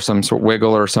or some sort of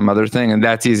wiggle or some other thing, and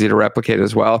that's easy to replicate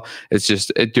as well. It's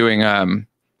just doing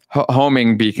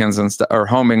homing beacons and or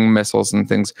homing missiles and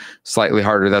things slightly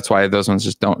harder. That's why those ones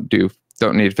just don't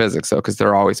need physics though, because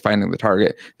they're always finding the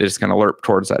target. They just kind of lerp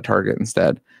towards that target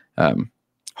instead.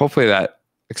 Hopefully that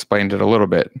explained it a little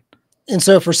bit. And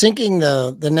so for syncing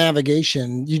the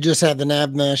navigation, you just have the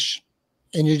nav mesh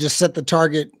and you just set the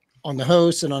target on the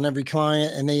host and on every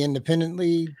client, and they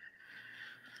independently.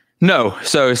 No,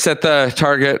 so set the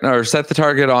target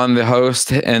on the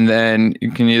host, and then you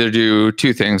can either do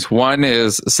two things. One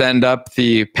is send up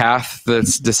the path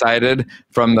that's decided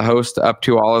from the host up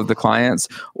to all of the clients,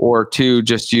 or two,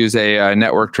 just use a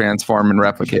network transform and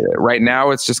replicate it. Right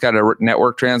now, it's just got a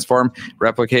network transform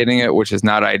replicating it, which is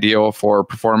not ideal for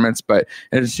performance, but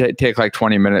it'll take like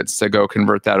 20 minutes to go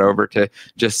convert that over to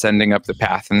just sending up the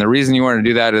path. And the reason you want to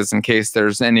do that is in case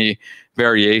there's any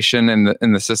variation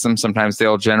in the system. Sometimes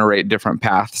they'll generate different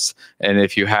paths, and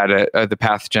if you had the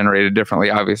path generated differently,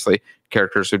 obviously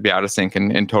characters would be out of sync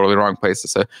in totally wrong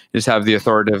places. So you just have the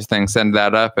authoritative thing send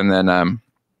that up, and then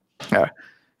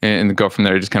and go from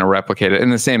there. You just kind of replicate it.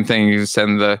 And the same thing, you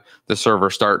send the server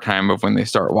start time of when they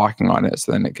start walking on it,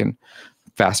 so then it can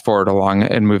fast forward along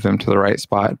and move them to the right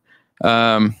spot.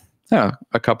 A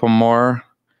couple more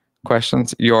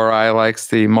questions. URI likes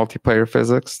the multiplayer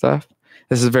physics stuff.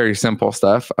 This is very simple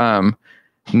stuff.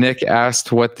 Nick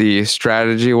asked what the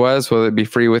strategy was. Will it be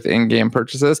free with in-game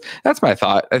purchases? That's my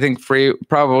thought. I think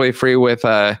probably free with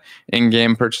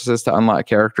in-game purchases to unlock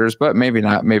characters, but maybe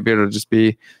not. Maybe it'll just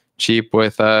be cheap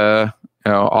with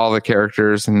all the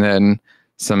characters and then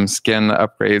some skin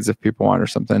upgrades if people want or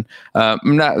something.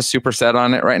 I'm not super set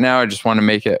on it right now. I just want to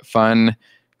make it fun,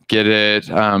 get it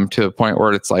to the point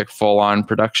where it's like full-on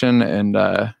production, and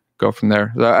go from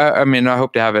there. I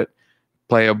hope to have it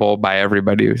playable by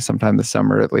everybody sometime this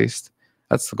summer at least.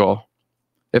 That's the goal.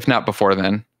 If not before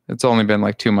then. It's only been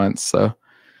like 2 months, so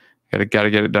gotta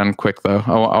get it done quick though.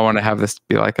 I want to have this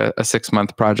be like a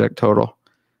 6-month project total.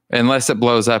 Unless it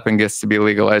blows up and gets to be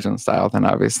League of Legends style, then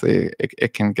obviously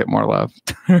it can get more love.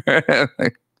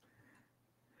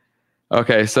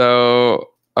 Okay, so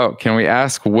can we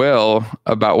ask Will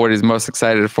about what he's most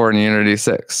excited for in Unity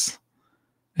 6?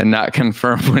 And not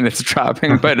confirm when it's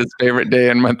dropping, but his favorite day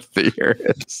and month of the year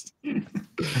is.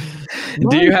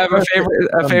 Do you have a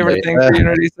favorite thing for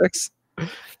Unity 6?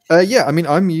 Yeah, I mean,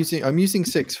 I'm using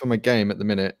 6 for my game at the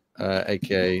minute,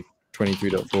 aka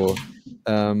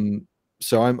 23.4.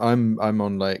 So I'm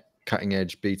on like cutting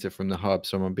edge beta from the hub,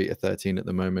 so I'm on beta 13 at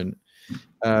the moment.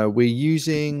 We're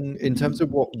using, in terms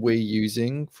of what we're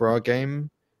using for our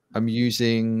game, I'm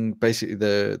using basically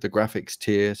the graphics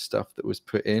tier stuff that was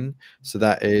put in. So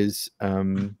that is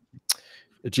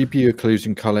GPU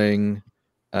occlusion culling,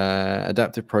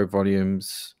 adaptive probe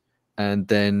volumes, and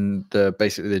then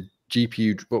basically the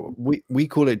GPU. Well, we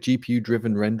call it GPU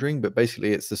driven rendering, but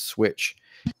basically it's the switch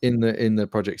in the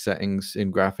project settings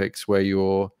in graphics where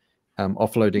you're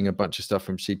offloading a bunch of stuff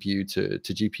from CPU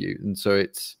to GPU, and so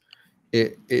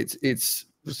it's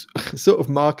sort of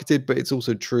marketed, but it's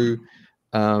also true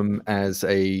as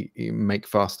a make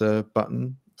faster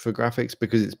button for graphics,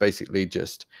 because it's basically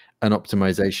just an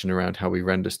optimization around how we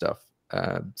render stuff.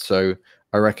 So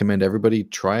I recommend everybody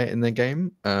try it in their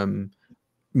game.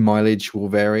 Mileage will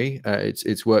vary.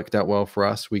 It's worked out well for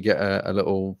us. We get a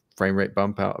little frame rate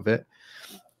bump out of it.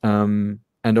 And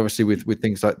obviously with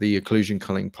things like the occlusion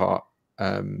culling part,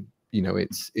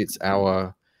 it's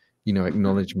our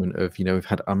acknowledgement of we've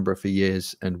had Umbra for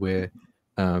years, and we're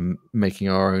making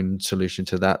our own solution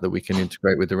to that we can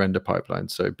integrate with the render pipeline.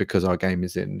 So because our game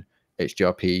is in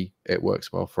HDRP, it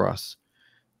works well for us.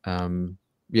 I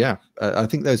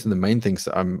think those are the main things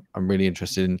that I'm really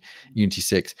interested in Unity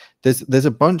 6. There's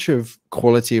a bunch of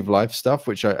quality of life stuff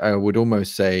which I would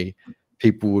almost say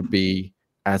people would be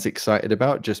as excited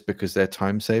about, just because they're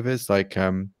time savers. Like I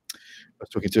was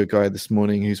talking to a guy this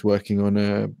morning who's working on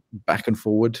a back and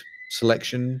forward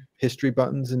selection history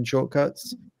buttons and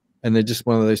shortcuts, and they're just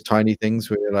one of those tiny things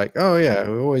where you're like, oh yeah,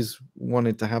 we always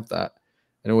wanted to have that,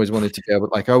 and always wanted to be able,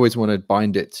 like I always want to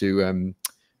bind it to a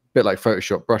bit like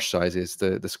Photoshop brush sizes,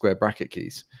 the square bracket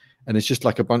keys. And it's just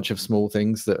like a bunch of small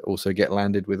things that also get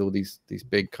landed with all these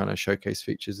big kind of showcase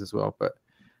features as well. But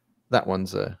that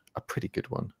one's a pretty good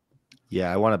one.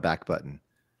 Yeah, I want a back button.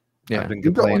 Yeah, I've been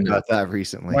complaining about that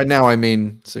recently. Right now, I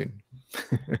mean soon.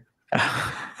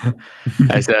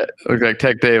 I said, look like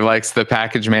Tech Dave likes the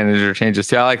package manager changes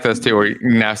too. I like those too, where you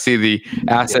can now see the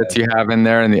assets you have in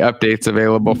there and the updates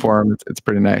available for them. It's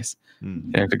pretty nice.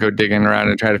 You have to go digging around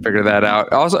and try to figure that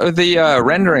out. Also, the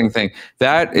rendering thing,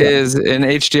 that is in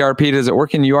HDRP. Does it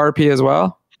work in URP as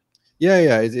well?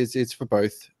 Yeah, it's for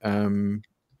both.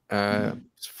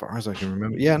 As far as I can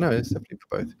remember. Yeah, no, it's definitely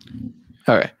for both.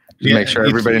 Okay. Just make sure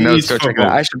everybody knows. Go check it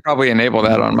out. I should probably enable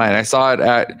that on mine. I saw it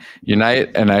at Unite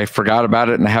and I forgot about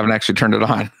it and I haven't actually turned it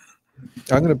on.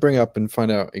 I'm going to bring up and find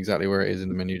out exactly where it is in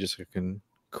the menu just so I can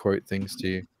quote things to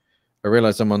you. I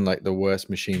realize I'm on like the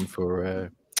worst machine for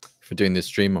doing this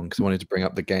stream on, because I wanted to bring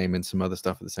up the game and some other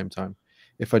stuff at the same time.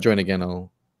 If I join again,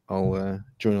 I'll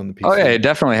join on the PC. Oh yeah, you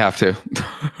definitely have to.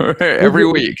 Every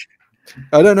week.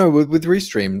 I don't know, with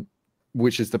Restream,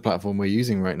 which is the platform we're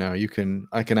using right now,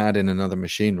 I can add in another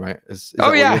machine, right?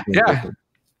 Oh yeah.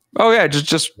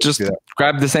 Just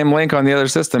grab the same link on the other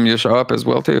system. You'll show up as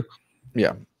well too.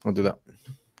 Yeah, I'll do that.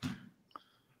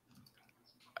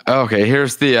 Okay,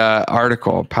 here's the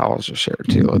article Powell's just shared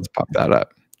too. Let's pop that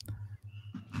up.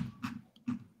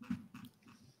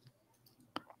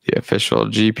 The official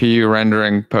GPU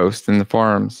rendering post in the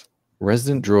forums.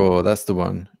 Resident Draw, that's the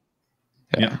one.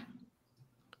 Yeah.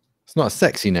 It's not a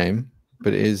sexy name,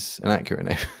 but it is an accurate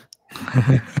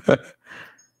name.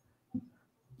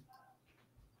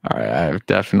 All right, I've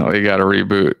definitely got to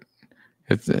reboot.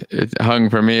 It's hung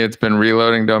for me. It's been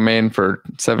reloading domain for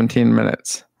 17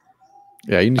 minutes.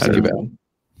 Yeah, you need to give it.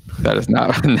 That is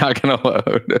not going to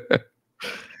load.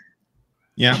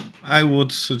 Yeah, I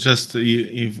would suggest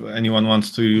if anyone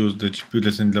wants to use the GPU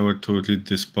lesson lower to read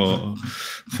this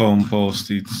forum post.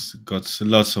 It's got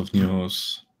lots of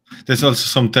news. There's also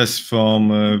some tests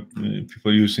from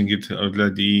people using it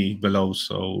already below,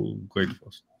 so great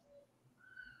post.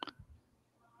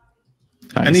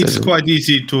 Nice. And it's quite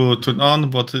easy to turn on,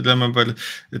 but remember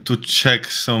to check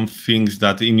some things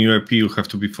that in URP you have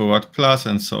to be forward plus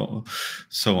and so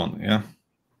on. Yeah.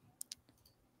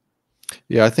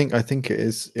 Yeah, I think it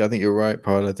is. Yeah, I think you're right,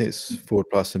 Paul. I think it's forward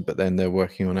plus, but then they're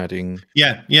working on adding.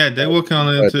 Yeah, they're working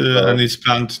on it, and it's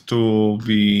planned to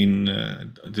be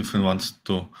in different ones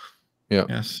too. Yeah.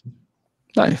 Yes.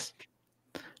 Nice.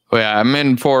 Well, yeah, I'm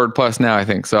in forward plus now, I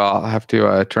think, so I'll have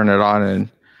to turn it on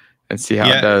and see how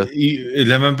it does.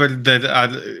 Remember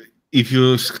that if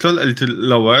you scroll a little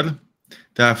lower,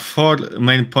 there are 4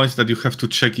 main points that you have to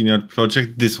check in your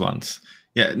project. These ones.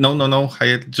 Yeah, no,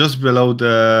 higher, just below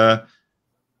the.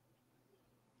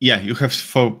 Yeah, you have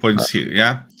 4 points here.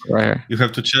 Yeah, right here. You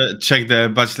have to check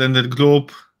the batch render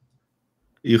group.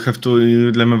 You have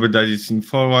to remember that it's in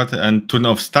forward and turn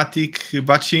off static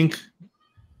batching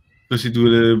because it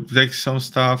will break some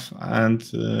stuff, and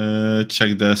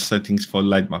check the settings for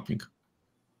light mapping.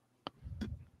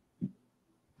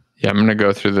 Yeah, I'm gonna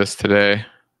go through this today,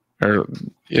 or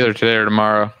either today or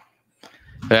tomorrow.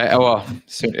 Yeah, well,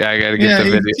 soon, I gotta get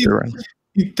the video.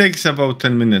 It takes about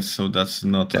 10 minutes, so that's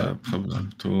not a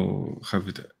problem to have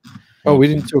it. Oh, we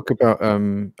didn't talk about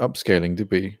upscaling, did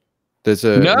we? There's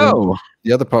a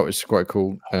the other part which is quite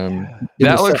cool. That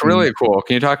looks really cool.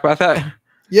 Can you talk about that?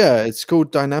 Yeah, it's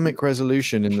called dynamic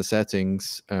resolution in the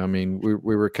settings. I mean,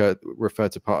 we refer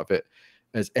to part of it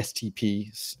as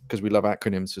STP because we love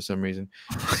acronyms for some reason.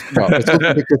 Well, it's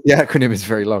also because the acronym is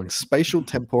very long. Spatial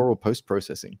temporal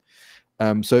post-processing.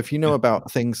 So if you know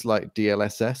about things like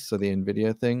DLSS, so the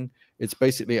NVIDIA thing, it's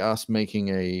basically us making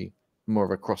a more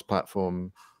of a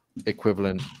cross-platform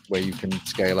equivalent where you can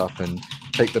scale up and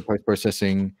take the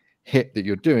post-processing hit that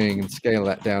you're doing and scale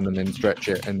that down and then stretch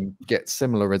it and get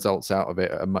similar results out of it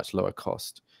at a much lower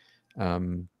cost.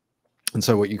 And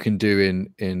so what you can do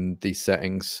in these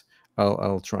settings,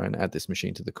 I'll try and add this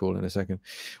machine to the call in a second.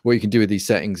 What you can do with these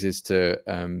settings is to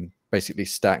basically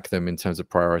stack them in terms of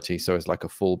priority. So it's like a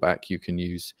fallback. You can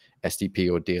use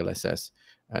SDP or DLSS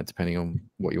depending on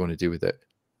what you want to do with it.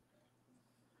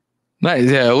 Nice.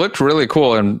 Yeah, it looked really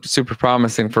cool and super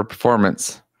promising for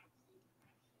performance.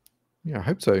 Yeah, I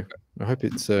hope so. I hope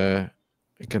it's going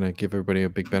to give everybody a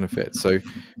big benefit. So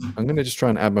I'm going to just try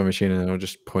and add my machine and I'll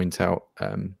just point out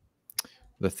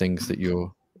the things that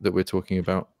we're talking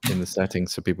about in the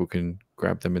settings, so people can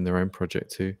grab them in their own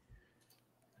project too.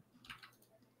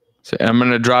 So I'm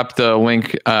going to drop the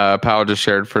link Powell just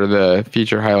shared for the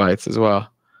feature highlights as well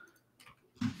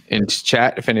in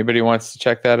chat if anybody wants to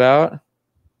check that out.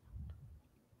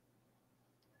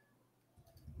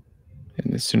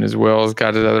 And as soon as Will's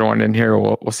got his other one in here,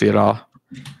 we'll see it all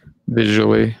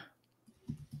visually.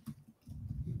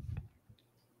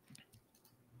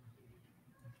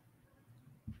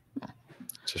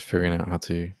 Just figuring out how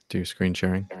to do screen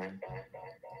sharing.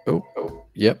 Oh,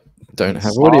 yep. Don't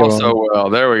have audio also on. well.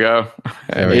 There we go.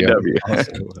 There we go.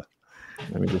 AW.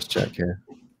 Let me just check here.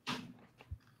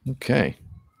 Okay.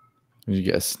 You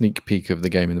get a sneak peek of the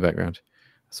game in the background.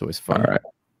 That's always fun. All right.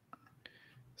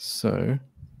 So,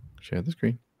 share the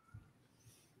screen.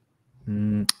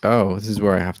 Oh, this is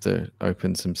where I have to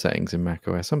open some settings in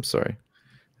macOS. I'm sorry.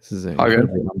 This is an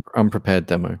unprepared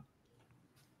demo.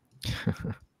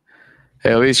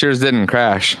 Hey, at least yours didn't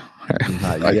crash.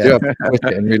 I do have to quit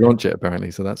it and relaunch it apparently,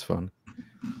 so that's fun.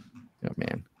 Oh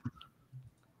man,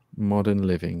 modern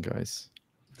living, guys.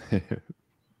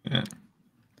 Yeah.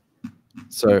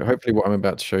 So hopefully, what I'm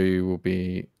about to show you will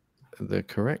be the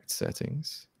correct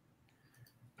settings.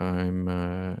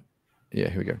 Yeah,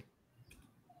 here we go.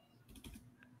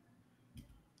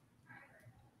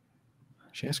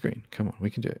 Share screen. Come on,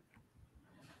 we can do it.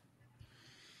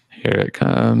 Here it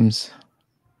comes.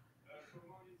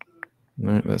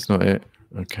 No, that's not it.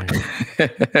 Okay.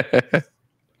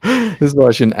 This is why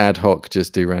I shouldn't ad hoc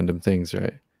just do random things,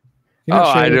 right?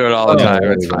 I do it all the time.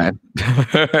 It's fine.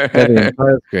 The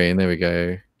entire screen. There we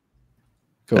go.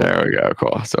 Cool. There we go.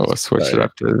 Cool. So we'll switch it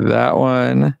up to that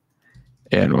one,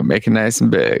 and we'll make it nice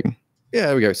and big. Yeah,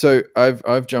 there we go. So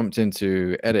I've jumped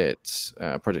into edit,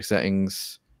 project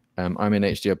settings. I'm in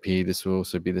HDRP. This will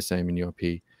also be the same in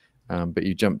URP. But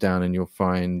you jump down and you'll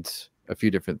find a few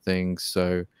different things.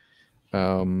 So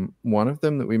one of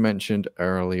them that we mentioned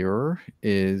earlier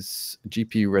is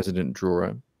GPU resident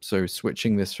drawer. So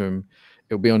switching this from,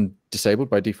 it'll be on disabled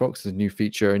by default. It's a new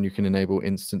feature, and you can enable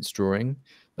instance drawing.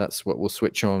 That's what will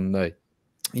switch on the,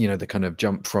 the kind of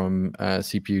jump from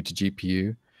CPU to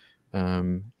GPU.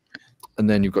 And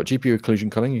then you've got GPU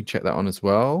occlusion culling. You can check that on as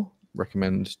well.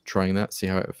 Recommend trying that, see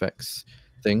how it affects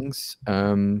things.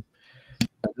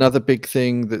 Another big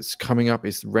thing that's coming up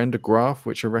is render graph,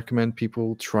 which I recommend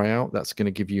people try out. That's going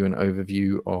to give you an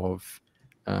overview of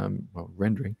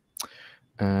rendering.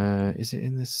 Is it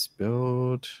in this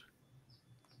build?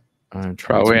 I'm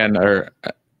trying Probably under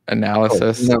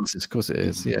analysis. Analysis, of course it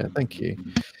is. Yeah, thank you.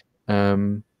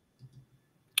 Render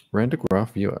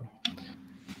graph viewer.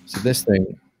 So this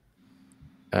thing,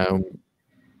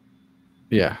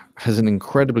 has an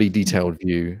incredibly detailed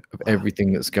view of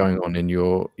everything that's going on in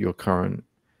your current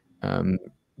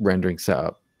rendering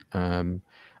setup. I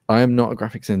am not a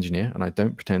graphics engineer, and I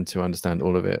don't pretend to understand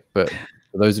all of it. But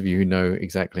for those of you who know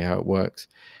exactly how it works,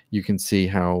 you can see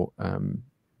how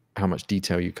much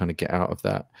detail you kind of get out of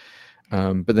that.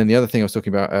 But then the other thing I was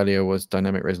talking about earlier was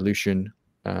dynamic resolution,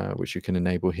 which you can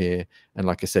enable here. And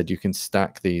like I said, you can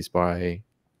stack these by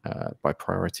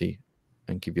priority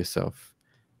and give yourself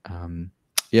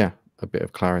a bit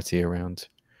of clarity around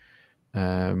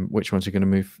which ones you're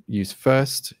going to use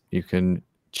first. You can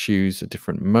choose a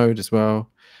different mode as well.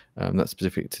 That's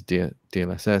specific to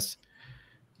DLSS.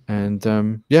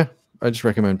 And I just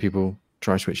recommend people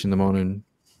try switching them on and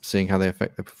seeing how they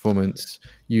affect the performance.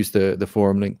 Use the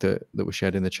forum link that was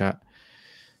shared in the chat.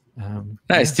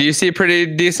 Nice. Do you see pretty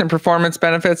decent performance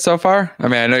benefits so far? I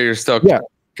mean, I know you're still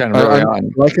kind of early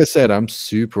on. Like I said, I'm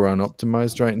super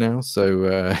unoptimized right now,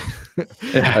 so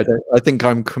I think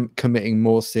I'm committing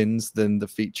more sins than the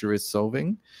feature is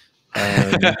solving,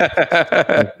 as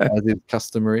is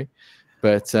customary.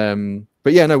 But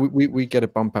yeah, no, we get a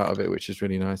bump out of it, which is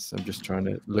really nice. I'm just trying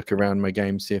to look around my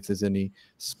game, see if there's any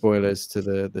spoilers to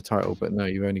the title. But no,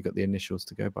 you've only got the initials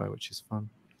to go by, which is fun.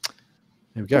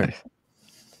 There we go.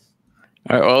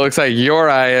 All right, well, it looks like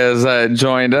Yorai has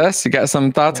joined us. You got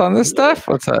some thoughts on this stuff?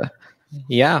 What's that?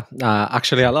 Yeah,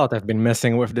 actually a lot. I've been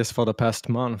messing with this for the past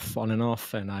month on and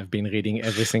off, and I've been reading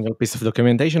every single piece of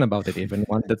documentation about it, even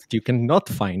one that you cannot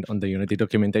find on the Unity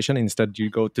documentation. Instead,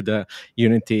 you go to the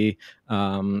Unity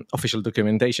official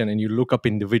documentation and you look up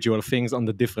individual things on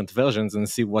the different versions and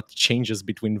see what changes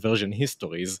between version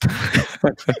histories.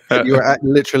 You're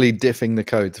literally diffing the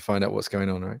code to find out what's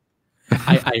going on, right?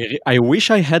 I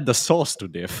wish I had the source to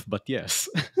diff, but yes,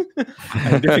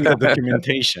 I'm diffing the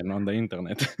documentation on the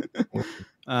internet.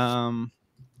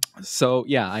 So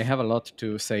yeah, I have a lot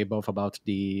to say both about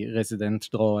the resident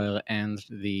drawer and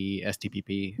the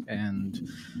STPP, and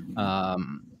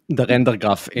the render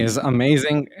graph is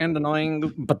amazing and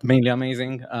annoying, but mainly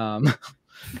amazing.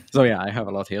 So yeah, I have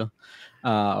a lot here.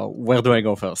 Where do I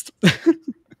go first?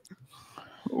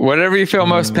 Whatever you feel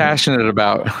most passionate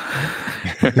about.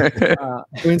 I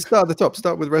mean, start at the top.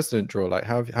 Start with resident drawer. Like,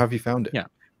 how have you found it? Yeah.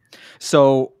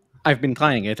 So I've been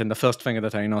trying it, and the first thing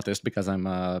that I noticed, because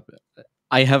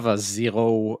I have a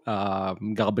zero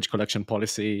garbage collection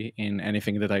policy in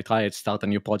anything that I try. I start a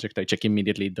new project, I check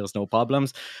immediately there's no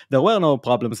problems. There were no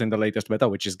problems in the latest beta,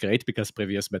 which is great because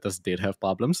previous betas did have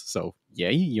problems. So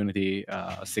yay, Unity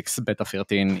 6 beta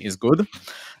 13 is good.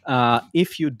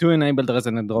 If you do enable the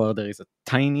resident drawer, there is a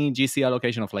tiny GC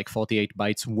allocation of like 48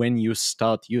 bytes when you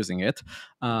start using it.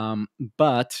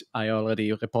 But I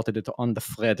already reported it on the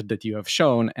thread that you have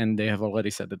shown, and they have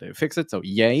already said that they fix it. So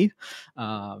yay,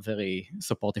 very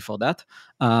supportive for that.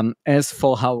 As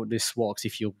for how this works,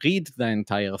 if you read the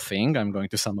entire thing, I'm going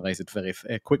to summarize it very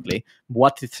quickly.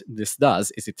 What this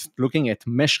does is it's looking at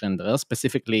mesh renderers,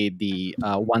 specifically the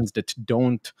ones that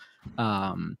don't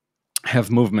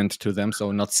have movement to them,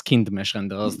 so not skinned mesh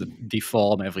renderers that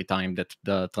deform every time that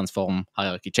the transform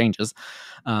hierarchy changes.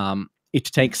 It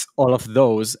takes all of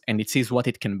those and it sees what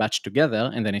it can batch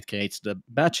together, and then it creates the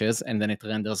batches, and then it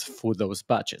renders through those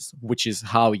batches, which is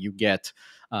how you get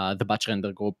the batch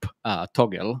render group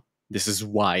toggle. This is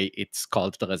why it's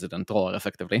called the resident drawer,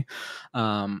 effectively.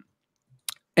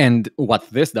 And what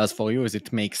this does for you is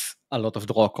it makes a lot of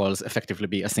draw calls effectively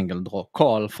be a single draw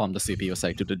call from the CPU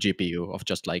side to the GPU of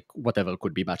just like whatever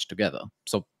could be batched together.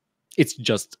 So it's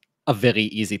just a very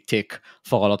easy tick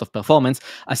for a lot of performance,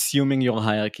 assuming your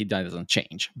hierarchy doesn't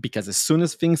change. Because as soon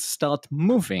as things start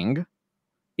moving,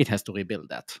 it has to rebuild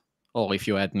that, or if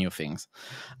you add new things.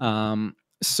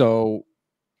 So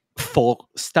for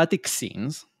static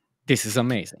scenes, this is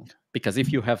amazing. Because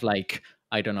if you have like,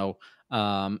 I don't know,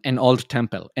 an old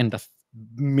temple and a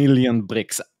million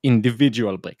bricks,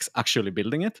 individual bricks, actually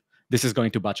building it, this is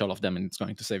going to batch all of them and it's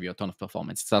going to save you a ton of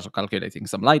performance. It's also calculating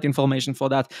some light information for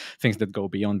that, things that go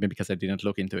beyond me because I didn't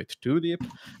look into it too deep,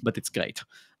 but it's great.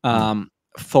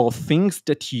 For things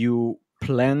that you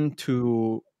plan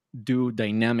to do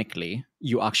dynamically,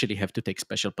 you actually have to take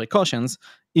special precautions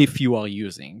if you are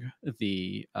using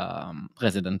the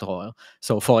resident drawer.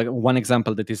 So for one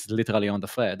example that is literally on the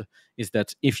thread is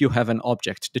that if you have an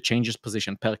object that changes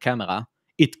position per camera,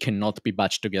 it cannot be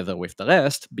batched together with the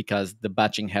rest because the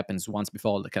batching happens once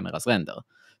before all the cameras render.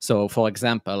 So for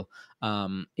example,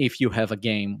 if you have a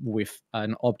game with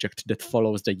an object that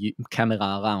follows the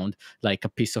camera around, like a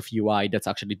piece of UI that's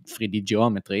actually 3D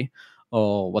geometry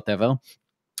or whatever,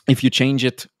 if you change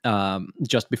it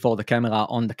just before the camera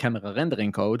on the camera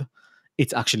rendering code,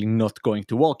 it's actually not going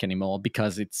to work anymore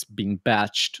because it's been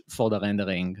batched for the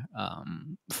rendering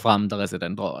from the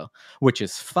resident drawer, which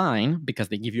is fine because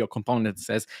they give you a component that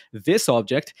says, this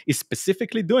object is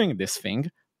specifically doing this thing.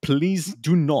 Please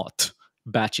do not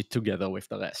batch it together with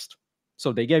the rest.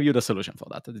 So they gave you the solution for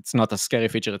that. It's not a scary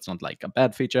feature. It's not like a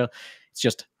bad feature. It's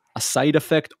just a side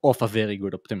effect of a very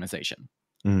good optimization.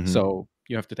 Mm-hmm. So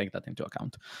you have to take that into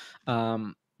account.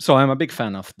 So I'm a big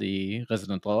fan of the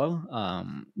resident drawer.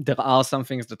 There are some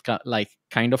things that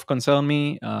kind of concern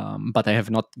me, but I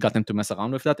have not gotten to mess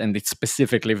around with that. And it's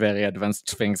specifically very advanced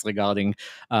things regarding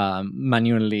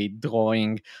manually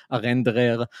drawing a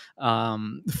renderer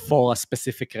for a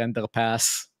specific render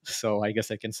pass. So I guess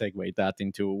I can segue that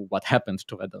into what happened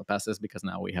to render passes because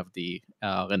now we have the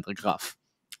render graph.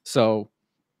 So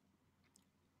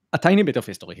a tiny bit of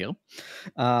history here.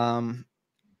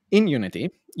 In Unity,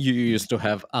 you used to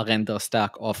have a render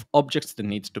stack of objects that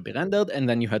needs to be rendered, and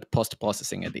then you had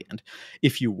post-processing at the end.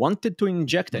 If you wanted to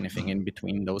inject anything in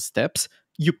between those steps,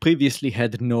 you previously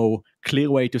had no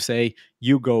clear way to say,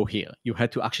 you go here. You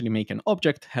had to actually make an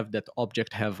object, have that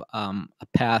object have a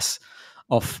pass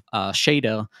of a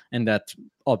shader, and that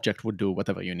object would do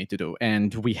whatever you need to do.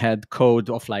 And we had code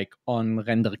of like on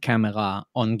render camera,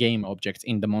 on game objects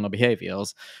in the mono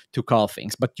behaviors to call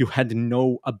things, but you had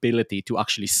no ability to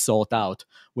actually sort out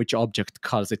which object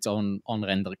calls its own on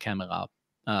render camera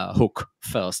hook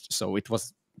first. So it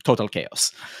was total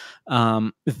chaos.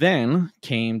 Then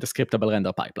came the scriptable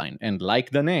render pipeline. And like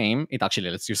the name, it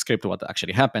actually lets you script what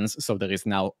actually happens. So there is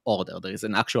now order. There is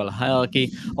an actual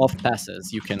hierarchy of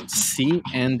passes you can see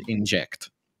and inject.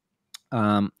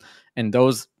 And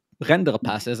those render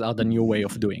passes are the new way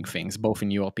of doing things, both in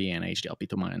URP and HDRP,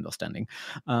 to my understanding.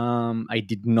 I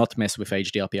did not mess with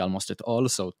HDRP almost at all,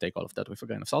 so take all of that with a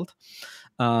grain of salt.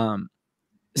 No,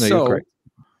 you're correct.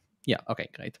 Yeah, okay,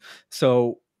 great.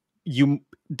 So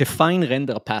define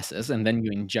render passes, and then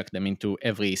you inject them into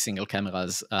every single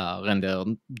camera's render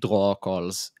draw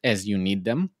calls as you need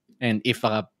them. And if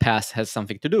a pass has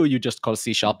something to do, you just call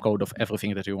C# code of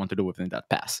everything that you want to do within that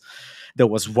pass. There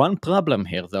was one problem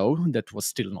here, though, that was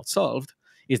still not solved,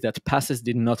 is that passes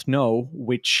did not know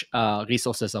which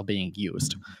resources are being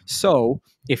used. So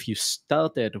if you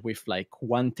started with like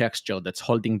one texture that's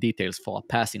holding details for a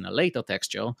pass in a later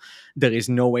texture, there is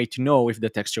no way to know if the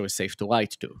texture is safe to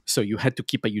write to. So you had to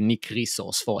keep a unique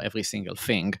resource for every single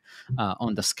thing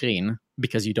on the screen,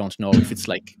 because you don't know if it's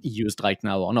like used right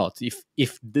now or not.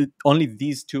 If only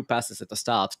these two passes at the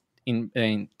start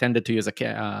intended to use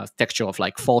a texture of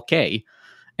like 4K,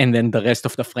 and then the rest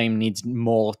of the frame needs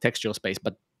more texture space,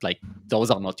 but like those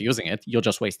are not using it, you're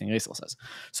just wasting resources.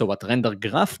 So what render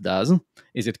graph does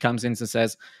is it comes in and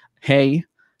says, hey,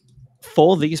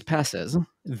 for these passes,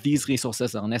 these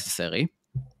resources are necessary.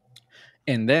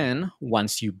 And then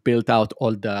once you build out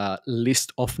all the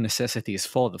list of necessities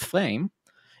for the frame,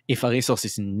 if a resource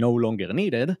is no longer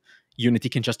needed, Unity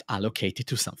can just allocate it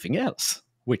to something else,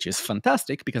 which is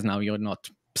fantastic because now you're not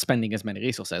spending as many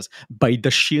resources. By the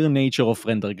sheer nature of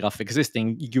render graph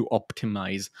existing, you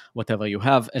optimize whatever you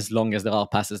have as long as there are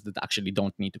passes that actually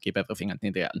don't need to keep everything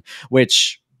until the end,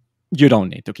 which you don't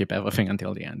need to keep everything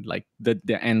until the end. Like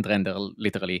the end render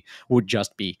literally would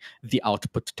just be the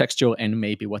output texture and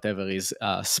maybe whatever is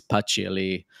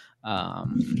spatially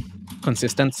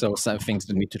consistent. So some things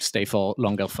that need to stay for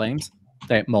longer frames,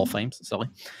 more frames, sorry.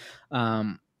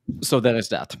 So there is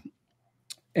that.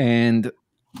 And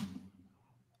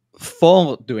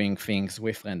for doing things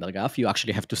with render graph, you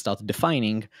actually have to start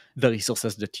defining the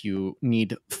resources that you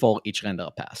need for each render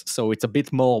pass. So it's a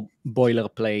bit more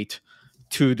boilerplate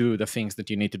to do the things that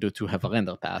you need to do to have a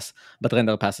render pass. But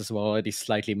render passes were already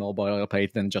slightly more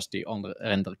boilerplate than just the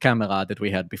on-render camera that we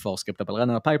had before scriptable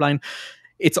render pipeline.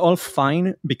 It's all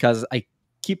fine because I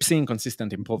keep seeing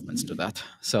consistent improvements to that.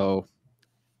 So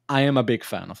I am a big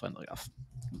fan of render graph.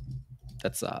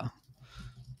 That's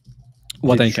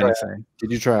what I can say.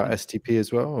 Did you try out STP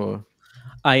as well? Or?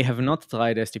 I have not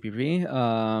tried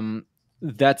STPP.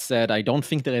 That said, I don't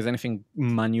think there is anything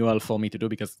manual for me to do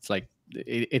because it's like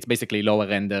it's basically lower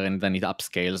render and then it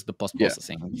upscales the post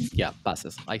processing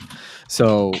passes, right?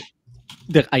 So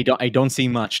I don't see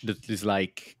much that is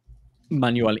like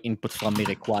manual input from me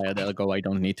required. Ergo, I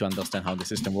don't need to understand how the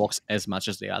system works as much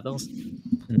as the others.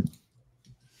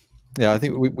 Yeah, I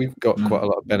think we've got quite a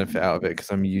lot of benefit out of it because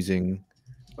I'm using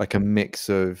like a mix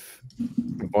of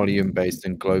volume-based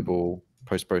and global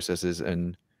post-processors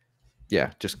and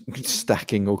just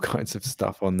stacking all kinds of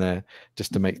stuff on there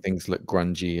just to make things look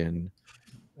grungy and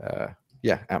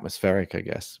atmospheric, I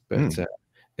guess. But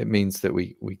it means that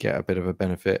we get a bit of a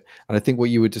benefit. And I think what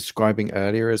you were describing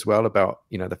earlier as well about,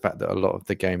 the fact that a lot of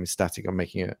the game is static on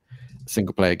making it a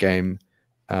single player game.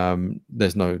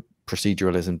 There's no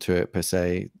proceduralism to it per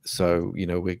se. So,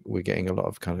 we're getting a lot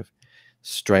of kind of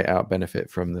straight out benefit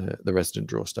from the resident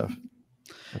draw stuff.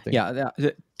 I think. Yeah,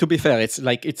 to be fair,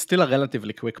 it's still a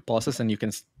relatively quick process and you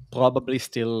can probably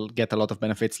still get a lot of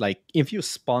benefits. Like if you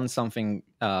spawn something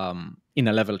in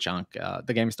a level chunk,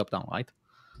 the game is top down, right?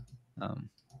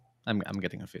 I'm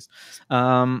getting a fist.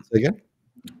 Again?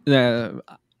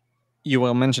 You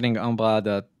were mentioning Umbra,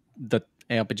 the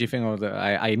ARPG thing, or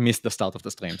I missed the start of the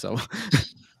stream, so.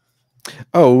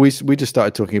 Oh, we just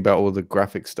started talking about all the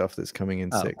graphic stuff that's coming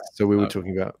in 6. So we were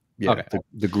talking about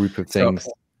the group of things.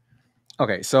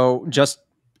 So just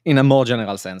in a more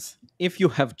general sense, if you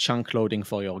have chunk loading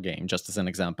for your game, just as an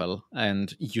example,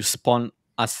 and you spawn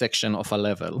a section of a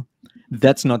level,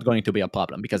 that's not going to be a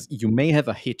problem because you may have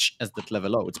a hitch as that level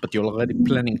loads, but you're already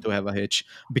planning to have a hitch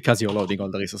because you're loading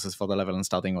all the resources for the level and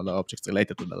starting all the objects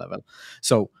related to the level.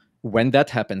 So when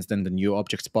that happens, then the new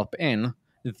objects pop in,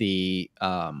 the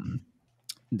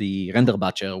render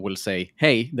batcher will say,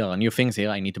 hey, there are new things here,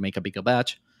 I need to make a bigger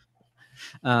batch.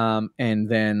 And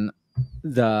then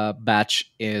the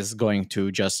batch is going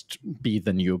to just be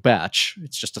the new batch.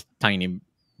 It's just a tiny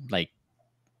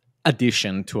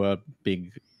addition to a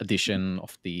big addition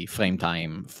of the frame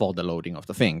time for the loading of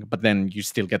the thing, but then you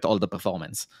still get all the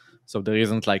performance. So there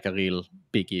isn't like a real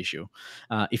big issue.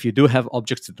 If you do have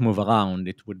objects that move around,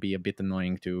 it would be a bit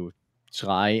annoying to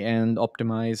try and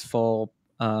optimize for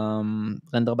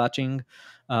render batching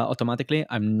automatically.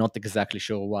 I'm not exactly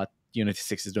sure what Unity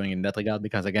 6 is doing in that regard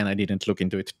because, again, I didn't look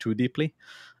into it too deeply.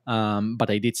 But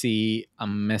I did see a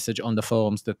message on the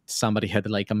forums that somebody had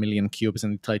like 1 million cubes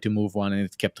and tried to move one and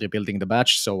it kept rebuilding the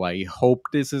batch. So I hope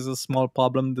this is a small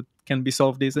problem that can be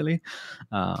solved easily.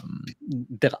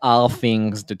 There are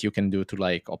things that you can do to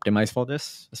like optimize for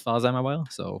this, as far as I'm aware.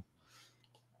 So,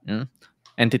 yeah.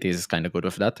 Entities is kind of good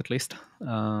with that, at least.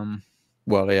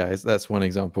 Well, yeah, that's one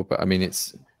example. But I mean,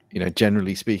 it's,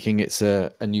 generally speaking, it's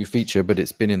a new feature, but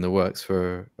it's been in the works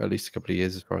for at least a couple of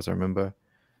years, as far as I remember.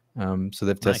 So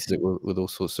they've tested it with all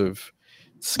sorts of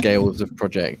scales of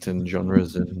project and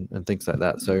genres and things like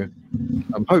that. So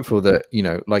I'm hopeful that,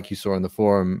 like you saw on the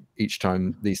forum, each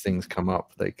time these things come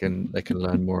up, they can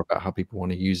learn more about how people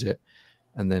want to use it,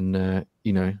 and then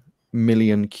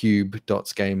million cube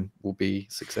dots game will be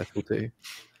successful too.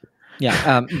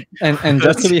 Yeah, and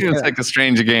just to be fair, like a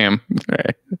strange game.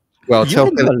 Right. Well,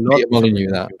 tell Peter Molyneux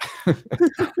that.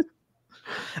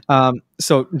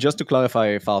 So just to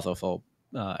clarify further for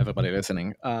everybody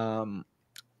listening,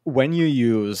 when you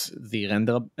use the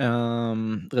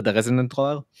the resident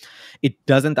drawer, it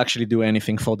doesn't actually do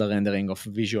anything for the rendering of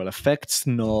visual effects,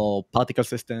 no particle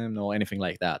system, nor anything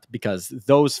like that, because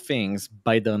those things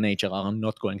by their nature are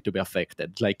not going to be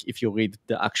affected. Like if you read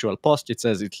the actual post, it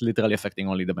says it's literally affecting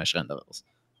only the mesh renderers,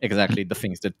 exactly the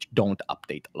things that don't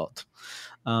update a lot.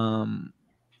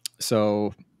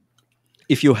 So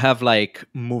if you have like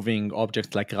moving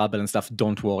objects like rubble and stuff,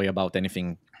 don't worry about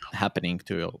anything happening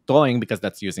to your drawing, because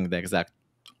that's using the exact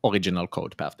original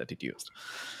code path that it used.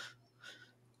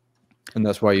 And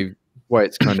that's why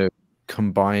it's kind of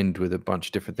combined with a bunch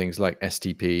of different things like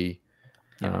STP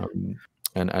and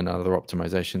other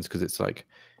optimizations, because it's like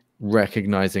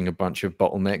recognizing a bunch of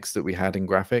bottlenecks that we had in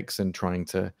graphics and trying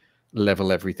to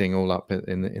level everything all up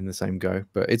in the same go.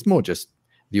 But it's more just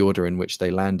the order in which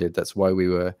they landed. That's why we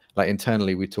were like,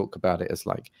 internally we talk about it as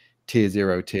like tier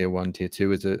 0, tier 1, tier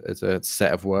 2 as a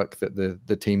set of work that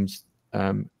the teams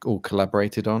all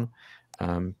collaborated on,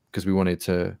 because we wanted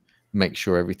to make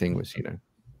sure everything was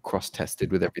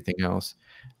cross-tested with everything else.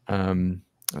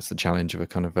 That's the challenge of a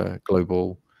kind of a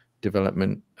global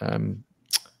development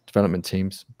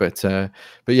teams. But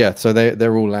yeah, so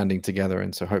they're all landing together,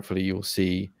 and so hopefully you'll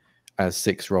see, as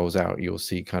 6 rolls out, you'll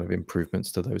see kind of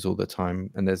improvements to those all the time.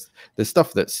 And there's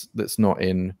stuff that's not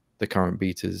in the current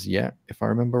betas yet, if I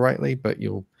remember rightly, but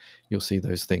you'll see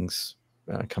those things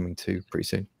coming too pretty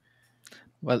soon.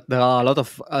 Well, there are a lot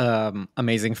of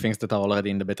amazing things that are already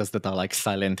in the betas that are like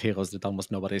silent heroes that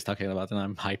almost nobody's talking about, and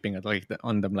I'm hyping it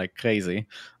on them like crazy.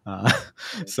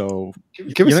 So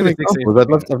give us some examples.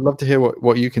 I'd love to hear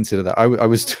what you consider that. I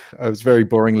was very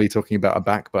boringly talking about a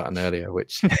back button earlier,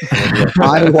 which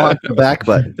I want the back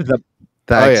button.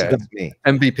 That's me.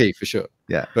 MVP for sure.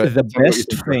 Yeah, but the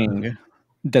best thing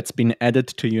that's been added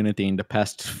to Unity in the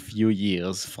past few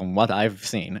years, from what I've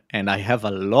seen, and I have a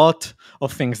lot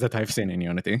of things that I've seen in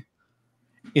Unity,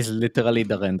 is literally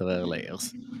the renderer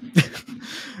layers.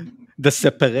 The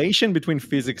separation between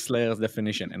physics layers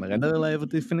definition and renderer layer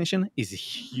definition is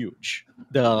huge.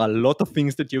 There are a lot of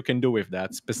things that you can do with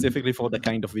that, specifically for the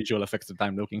kind of visual effects that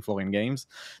I'm looking for in games,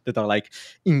 that are like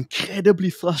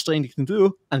incredibly frustrating to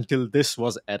do until this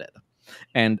was added.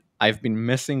 And I've been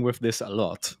messing with this a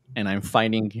lot, and I'm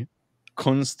finding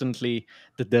constantly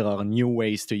that there are new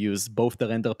ways to use both the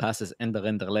render passes and the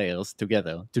render layers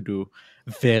together to do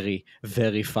very,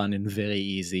 very fun and very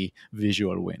easy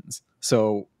visual wins.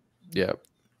 So yeah.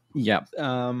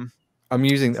 I'm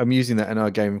using that in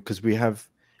our game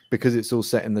because it's all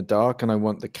set in the dark, and I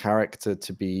want the character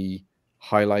to be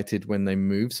highlighted when they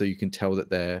move, so you can tell that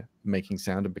they're making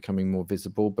sound and becoming more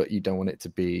visible, but you don't want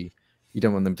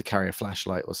them to carry a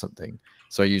flashlight or something.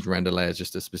 So I used render layers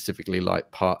just to specifically light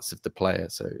parts of the player,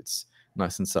 so it's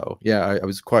nice and subtle. Yeah, I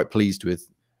was quite pleased with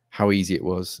how easy it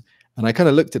was. And I kind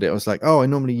of looked at it, I was like, oh, I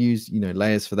normally use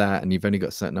layers for that, and you've only got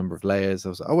a certain number of layers. I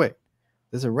was like, oh wait,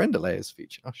 there's a render layers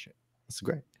feature. Oh shit, that's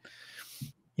great.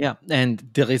 Yeah, and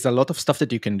there is a lot of stuff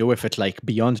that you can do with it, like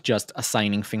beyond just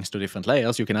assigning things to different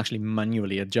layers. You can actually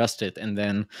manually adjust it, and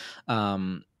then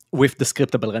with the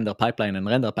scriptable render pipeline and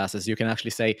render passes, you can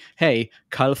actually say, hey,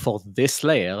 call for this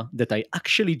layer that I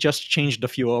actually just changed a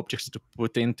few objects to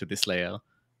put into this layer,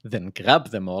 then grab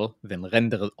them all, then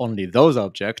render only those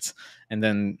objects, and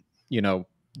then,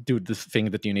 do the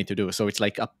thing that you need to do. So it's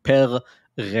like a per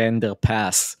render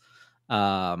pass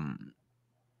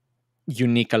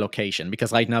unique allocation,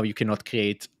 because right now you cannot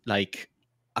create like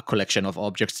a collection of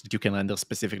objects that you can render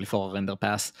specifically for a render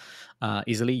pass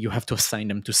easily. You have to assign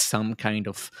them to some kind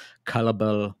of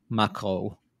callable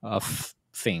macro of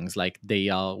things, like they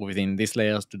are within this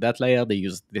layers to that layer. They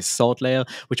use this sort layer,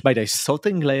 which by the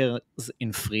sorting layers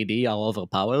in 3D are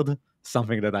overpowered,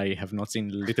 something that I have not seen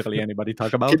literally anybody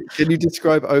talk about. Can you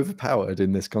describe overpowered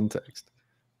in this context?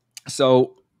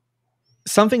 So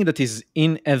something that is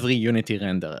in every Unity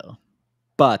renderer,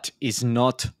 but is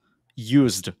not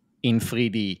used in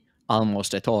 3D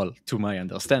almost at all, to my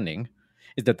understanding,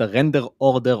 is that the render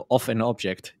order of an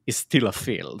object is still a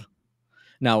field.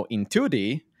 Now, in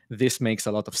 2D, this makes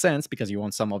a lot of sense because you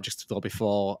want some objects to draw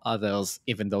before others,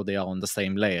 even though they are on the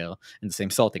same layer, in the same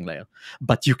sorting layer.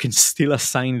 But you can still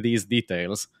assign these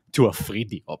details to a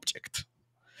 3D object.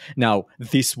 Now,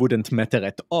 this wouldn't matter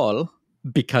at all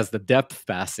because the depth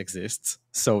pass exists.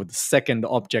 So the second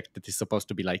object that is supposed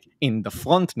to be like in the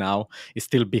front now is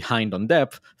still behind on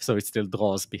depth, so it still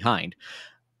draws behind.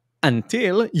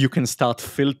 Until you can start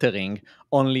filtering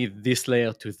only this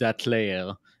layer to that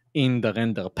layer in the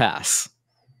render pass,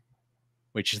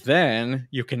 which then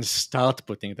you can start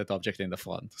putting that object in the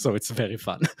front. So it's very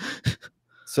fun.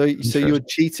 So you're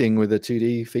cheating with a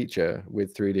 2D feature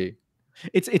with 3D.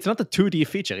 It's not a 2D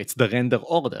feature. It's the render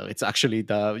order. It's actually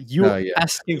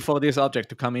asking for this object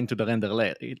to come into the render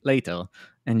later,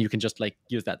 and you can just like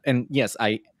use that. And yes,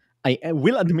 I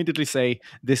will admittedly say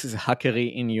this is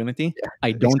hackery in Unity. Yeah,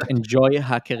 I don't enjoy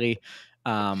hackery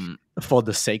for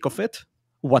the sake of it.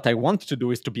 What I want to do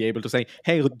is to be able to say,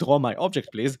 hey, draw my object,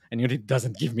 please. And Unity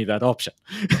doesn't give me that option.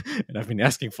 And I've been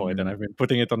asking for it, and I've been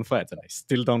putting it on threads, and I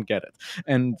still don't get it.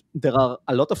 And there are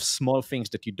a lot of small things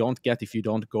that you don't get if you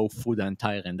don't go through the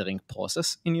entire rendering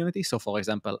process in Unity. So, for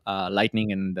example,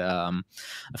 lightning and I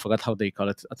forgot how they call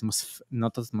it.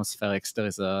 Not atmospherics.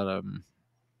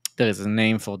 There is a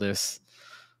name for this,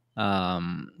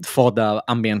 for the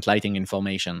ambient lighting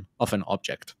information of an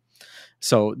object.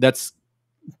 So that's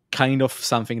kind of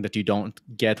something that you don't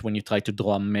get when you try to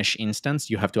draw a mesh instance.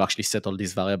 You have to actually set all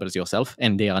these variables yourself,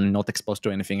 and they are not exposed to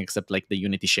anything except like the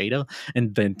Unity shader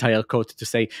and the entire code to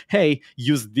say, hey,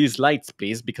 use these lights,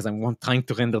 please, because I'm trying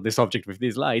to render this object with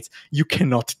these lights. You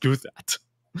cannot do that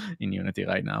in Unity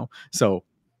right now. So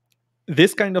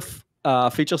this kind of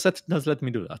feature set does let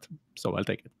me do that. So I'll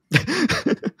take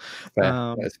it.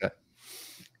 That's fair.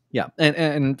 Yeah,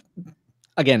 and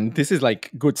again, this is like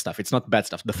good stuff. It's not bad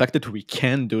stuff. The fact that we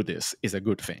can do this is a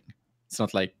good thing. It's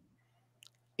not like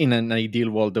in an ideal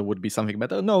world there would be something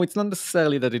better. No, it's not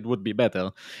necessarily that it would be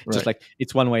better. It's just like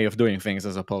it's one way of doing things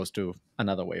as opposed to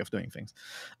another way of doing things.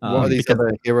 What are these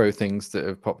other hero things that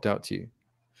have popped out to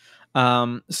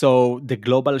you? So the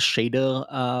global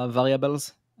shader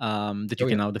variables that you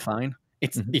can now define.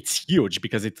 It's huge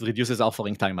because it reduces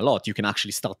authoring time a lot. You can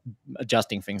actually start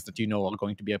adjusting things that you know are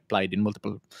going to be applied in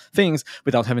multiple things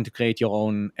without having to create your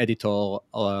own editor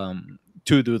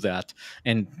to do that,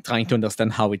 and trying to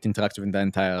understand how it interacts with the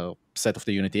entire set of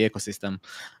the Unity ecosystem.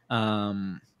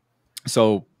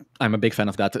 So I'm a big fan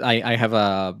of that. I have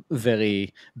a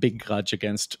very big grudge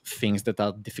against things that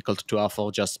are difficult to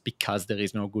author just because there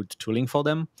is no good tooling for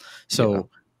them. So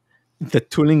the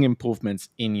tooling improvements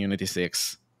in Unity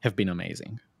 6 have been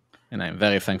amazing, and I'm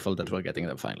very thankful that we're getting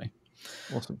them finally.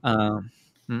 Awesome.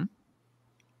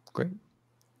 Great.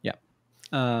 Yeah.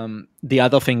 The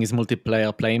other thing is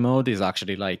multiplayer play mode is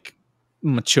actually like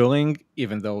maturing,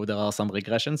 even though there are some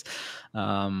regressions.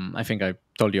 I think I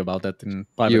told you about that in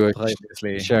private. You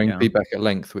were sharing feedback at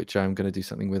length, which I'm going to do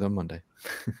something with on Monday.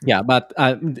 Yeah, but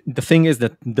the thing is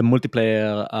that the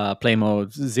multiplayer play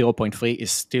mode 0.3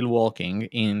 is still working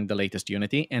in the latest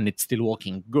Unity, and it's still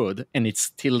working good, and it's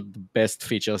still the best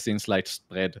feature since light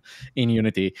spread in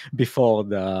Unity before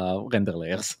the render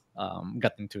layers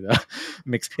got into the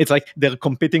mix. It's like they're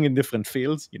competing in different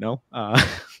fields, you know?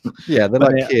 Yeah, they're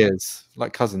like peers,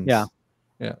 like cousins.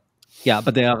 Yeah,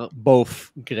 but they are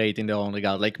both great in their own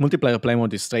regard. Like multiplayer play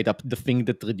mode is straight up the thing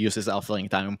that reduces authoring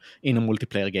time in a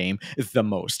multiplayer game the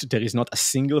most. There is not a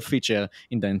single feature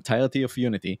in the entirety of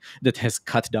Unity that has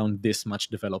cut down this much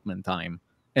development time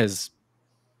as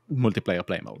multiplayer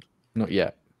play mode. Not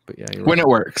yet, but yeah, you're when right. it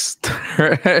works.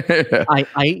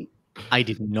 I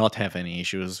did not have any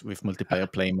issues with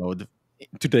multiplayer play mode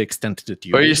to the extent that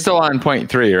you. But you're still on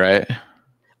 0.3, right?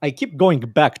 I keep going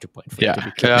back to 0.3.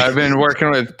 Yeah, I've been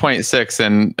working with 0.6,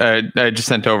 and I just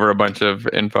sent over a bunch of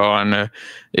info on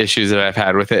issues that I've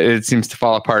had with it. It seems to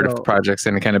fall apart if the project's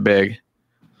any kind of big.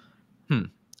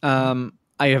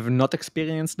 I have not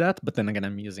experienced that, but then again,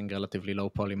 I'm using relatively low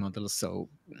poly models, so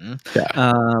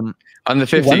yeah. On the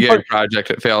 50 gig project,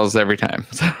 it fails every time.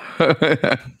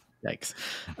 Yikes.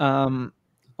 On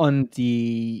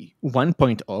the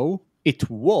 1.0, it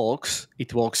works.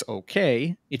 It works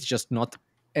okay. It's just not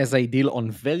as ideal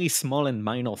on very small and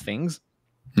minor things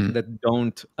that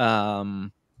don't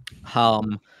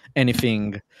harm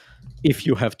anything if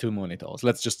you have two monitors.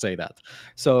 Let's just say that.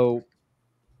 So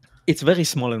it's very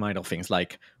small and minor things,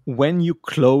 like when you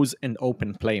close and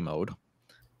open play mode,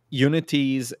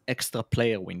 Unity's extra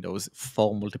player windows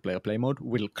for multiplayer play mode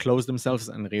will close themselves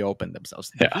and reopen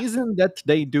themselves. The reason that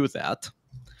they do that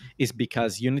is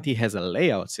because Unity has a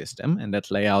layout system, and that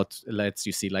layout lets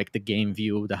you see like the game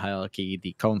view, the hierarchy,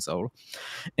 the console.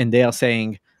 And they are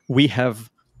saying, we have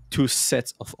two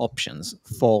sets of options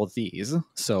for these.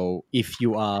 So if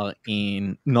you are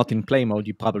not in play mode,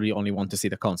 you probably only want to see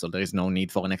the console. There is no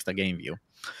need for an extra game view.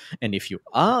 And if you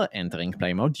are entering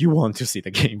play mode, you want to see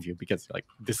the game view because like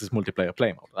this is multiplayer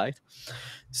play mode, right?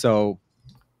 So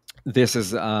this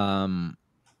is the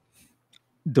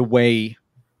way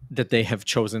that they have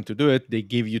chosen to do it. They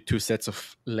give you two sets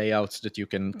of layouts that you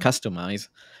can customize,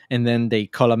 and then they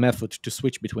call a method to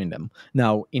switch between them.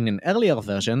 Now, in an earlier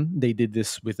version, they did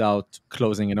this without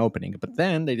closing and opening, but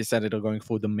then they decided they're going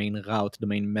through the main route, the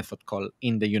main method call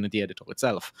in the Unity editor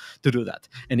itself to do that.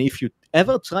 And if you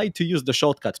ever try to use the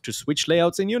shortcut to switch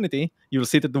layouts in Unity, you'll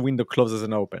see that the window closes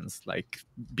and opens, like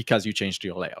because you changed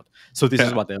your layout. So this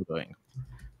is what they're doing,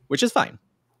 which is fine.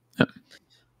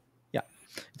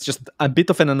 It's just a bit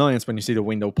of an annoyance when you see the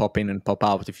window pop in and pop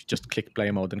out if you just click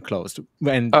play mode and close.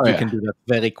 And you can do that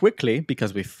very quickly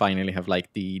because we finally have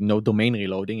like the no domain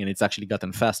reloading, and it's actually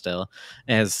gotten faster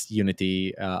as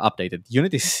Unity updated.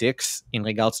 Unity 6 in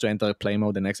regards to enter play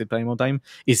mode and exit play mode time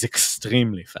is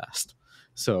extremely fast.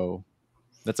 So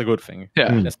that's a good thing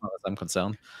as far as I'm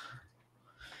concerned.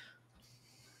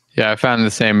 Yeah, I found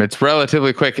the same. It's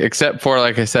relatively quick, except for,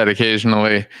 like I said,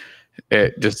 occasionally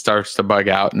it just starts to bug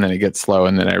out and then it gets slow,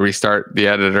 and then I restart the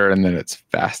editor and then it's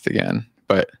fast again.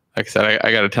 But like I said,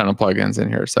 I got a ton of plugins in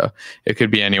here, so it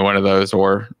could be any one of those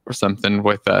or something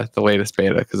with the latest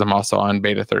beta, because I'm also on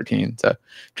beta 13. So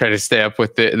try to stay up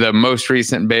with the most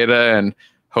recent beta and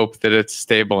hope that it's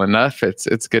stable enough.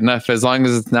 It's good enough as long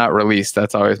as it's not released.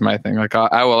 That's always my thing. Like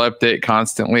I will update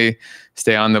constantly,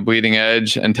 stay on the bleeding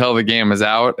edge until the game is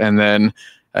out, and then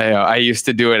I used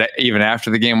to do it even after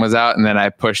the game was out, and then I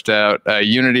pushed out a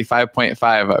Unity 5.5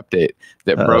 update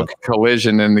that broke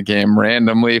collision in the game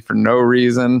randomly for no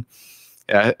reason.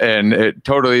 Yeah, and it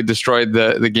totally destroyed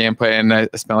the gameplay, and I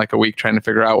spent like a week trying to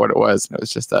figure out what it was. And it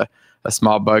was just a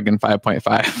small bug in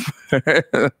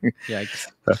 5.5. Yikes.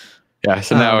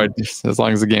 So now as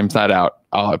long as the game's not out,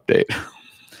 I'll update.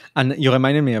 And you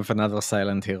reminded me of another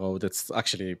silent hero that's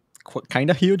actually kind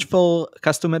of huge for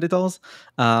custom editors.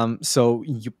 So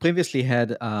you previously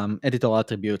had editor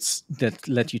attributes that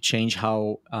let you change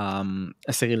how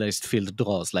a serialized field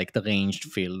draws, like the ranged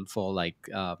field for like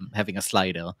having a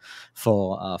slider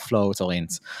for floats or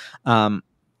ints.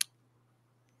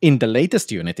 In the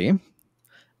latest Unity,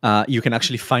 you can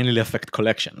actually finally affect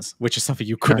collections, which is something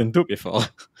you couldn't do before.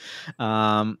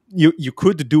 You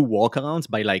could do workarounds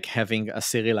by like having a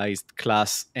serialized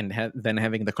class and then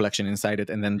having the collection inside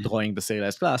it and then drawing the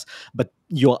serialized class, but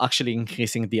you're actually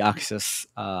increasing the access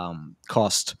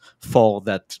cost for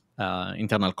that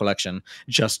internal collection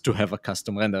just to have a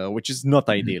custom renderer, which is not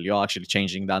ideal. You're actually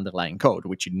changing the underlying code,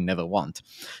 which you never want.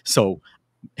 So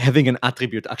having an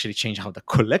attribute actually change how the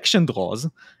collection draws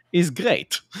is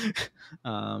great.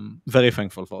 Very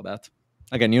thankful for that.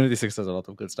 Again, Unity 6 does a lot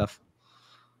of good stuff.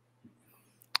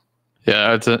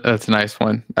 Yeah, that's a nice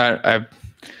one. I've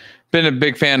been a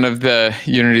big fan of the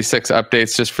Unity 6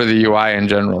 updates just for the UI in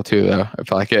general too, though. I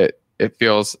feel like it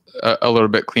feels a little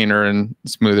bit cleaner and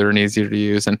smoother and easier to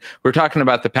use. And we're talking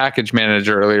about the package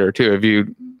manager earlier too. Have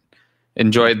you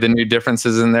enjoyed the new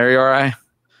differences in there, URI?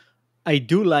 I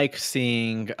do like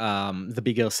seeing the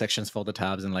bigger sections for the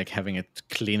tabs and like having it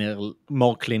cleaner,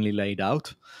 more cleanly laid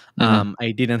out.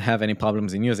 I didn't have any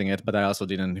problems in using it, but I also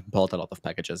didn't import a lot of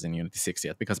packages in Unity 6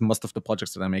 yet, because most of the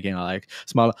projects that I'm making are like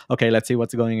small. Okay, let's see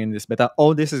what's going in this beta.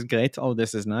 Oh, this is great. Oh,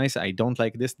 this is nice. I don't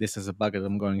like this. This is a bug that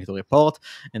I'm going to report.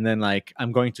 And then like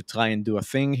I'm going to try and do a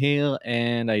thing here,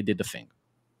 and I did the thing.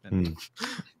 And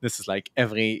this is like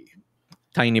every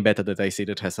tiny beta that I see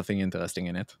that has something interesting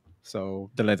in it. So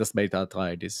the latest beta I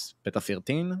tried is beta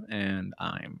 13, and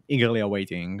I'm eagerly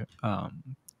awaiting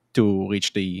to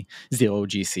reach the 0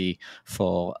 GC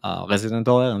for Resident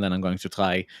Order, and then I'm going to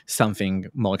try something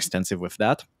more extensive with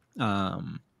that.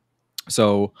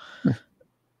 So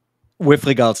with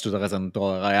regards to the Resident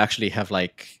Order, I actually have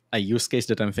like a use case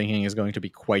that I'm thinking is going to be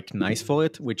quite nice for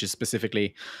it, which is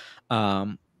specifically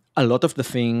a lot of the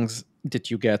things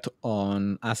that you get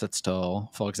on Asset Store,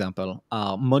 for example,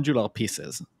 are modular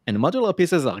pieces. And modular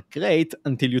pieces are great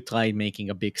until you try making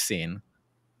a big scene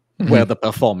where the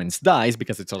performance dies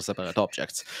because it's all separate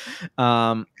objects.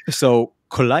 So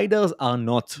colliders are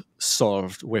not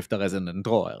solved with the Resident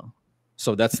Drawer.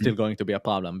 So that's still going to be a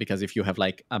problem, because if you have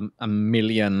like a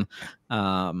million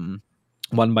 1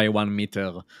 by 1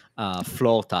 meter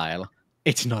floor tile,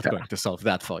 it's not going to solve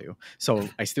that for you. So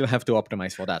I still have to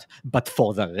optimize for that. But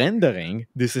for the rendering,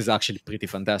 this is actually pretty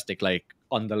fantastic. Like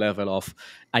on the level of,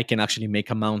 I can actually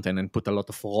make a mountain and put a lot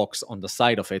of rocks on the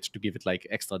side of it to give it like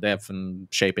extra depth and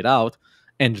shape it out,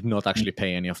 and not actually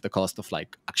pay any of the cost of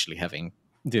like actually having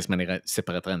this many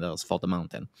separate renders for the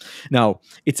mountain. Now,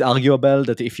 it's arguable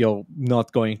that if you're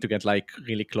not going to get like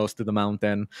really close to the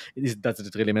mountain, does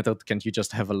it really matter? Can't you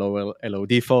just have a lower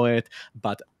LOD for it?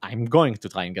 But I'm going to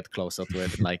try and get closer to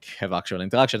it and like have actual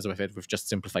interactions with it with just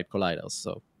simplified colliders.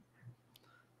 So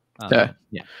yeah,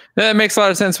 that makes a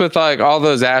lot of sense with like all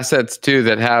those assets too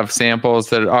that have samples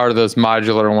that are those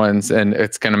modular ones, and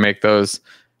it's going to make those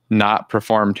not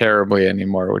perform terribly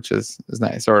anymore, which is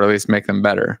nice, or at least make them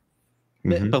better.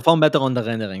 Perform better on the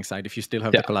rendering side. If you still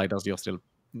have the colliders, you're still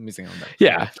missing on that.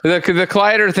 Yeah, the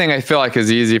collider thing I feel like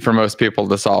is easy for most people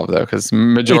to solve though, because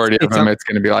majority of them it's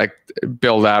going to be like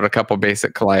build out a couple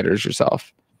basic colliders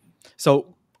yourself.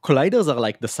 So colliders are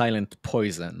like the silent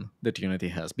poison that Unity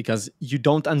has, because you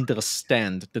don't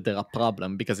understand that they're a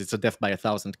problem because it's a death by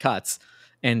 1,000 cuts,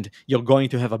 and you're going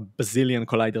to have a bazillion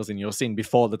colliders in your scene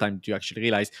before the time that you actually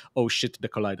realize, oh shit, the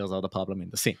colliders are the problem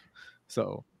in the scene.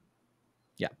 So,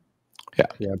 yeah.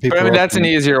 But I mean, that's an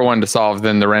easier one to solve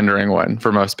than the rendering one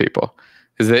for most people,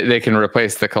 because they can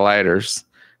replace the colliders,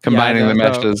 combining the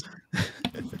meshes.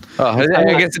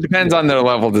 I guess it depends on their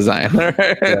level design.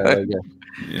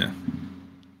 Yeah.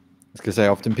 Because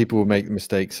often people will make the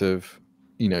mistakes of,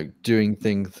 doing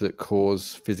things that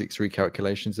cause physics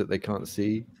recalculations that they can't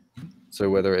see. So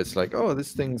whether it's like, oh,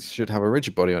 this thing should have a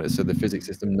rigid body on it, so the physics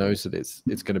system knows that it's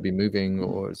going to be moving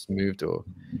or it's moved or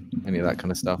any of that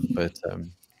kind of stuff. But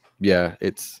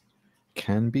it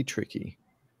can be tricky.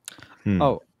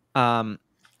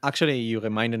 Actually, you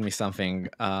reminded me something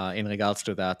in regards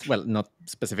to that. Well, not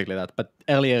specifically that, but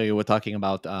earlier you were talking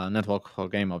about network for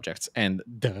game objects, and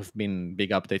there have been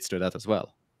big updates to that as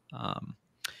well.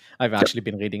 I've actually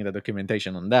been reading the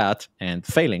documentation on that and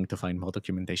failing to find more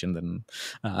documentation than...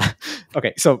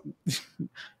 okay, so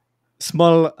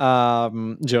small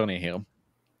journey here.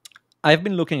 I've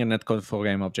been looking at netcode for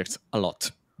game objects a lot,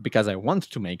 because I want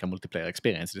to make a multiplayer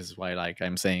experience. This is why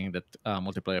I'm saying that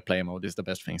multiplayer play mode is the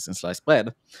best thing since sliced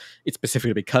bread. It's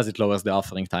specifically because it lowers the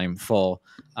offering time for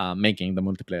making the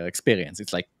multiplayer experience.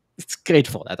 It's great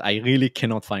for that. I really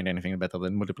cannot find anything better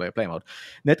than multiplayer play mode.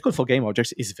 Netcode for game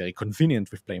objects is very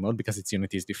convenient with play mode because it's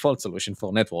Unity's default solution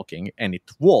for networking, and it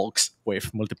works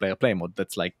with multiplayer play mode.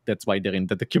 That's why they're in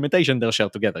the documentation. They're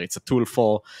shared together. It's a tool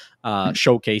for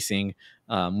showcasing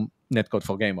netcode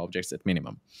for game objects at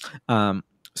minimum.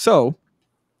 So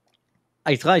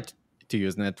I tried to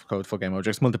use netcode for game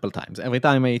objects multiple times. Every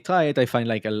time I try it, I find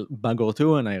like a bug or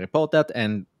two and I report that.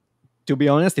 And to be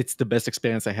honest, it's the best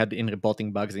experience I had in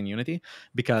reporting bugs in Unity,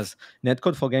 because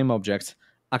netcode for game objects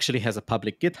actually has a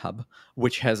public GitHub,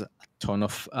 which has a ton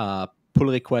of pull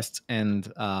requests and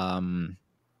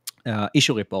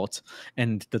issue reports,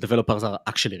 and the developers are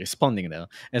actually responding there,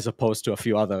 as opposed to a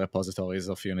few other repositories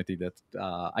of Unity that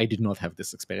I did not have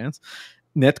this experience.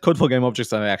 Netcode for game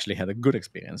objects, I actually had a good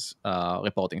experience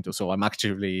reporting to, so I'm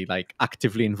actually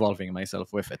actively involving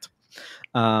myself with it.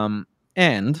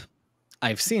 And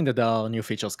I've seen that there are new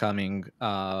features coming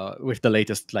with the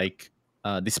latest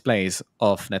displays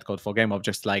of netcode for game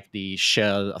objects, like the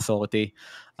shared authority,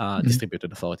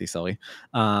 distributed authority, sorry.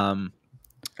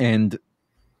 And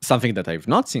something that I've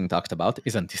not seen talked about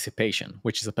is anticipation,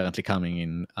 which is apparently coming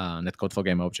in netcode for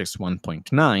game objects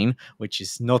 1.9, which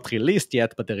is not released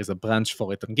yet, but there is a branch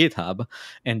for it on GitHub,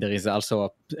 and there is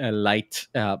also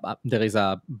there is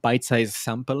a bite-sized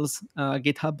samples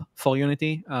GitHub for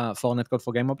Unity for netcode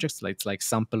for game objects. It's like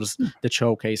samples that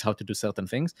showcase how to do certain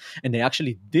things, and they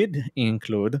actually did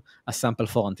include a sample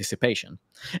for anticipation,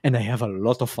 and I have a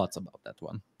lot of thoughts about that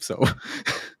one. So,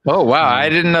 oh wow, I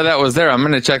didn't know that was there. I'm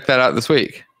going to check that out this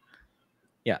week.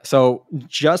 Yeah, so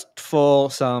just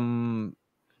for some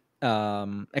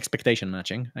expectation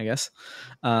matching, I guess,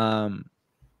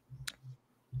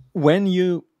 when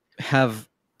you have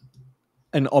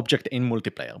an object in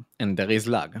multiplayer and there is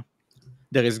lag,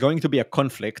 there is going to be a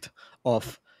conflict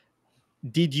of,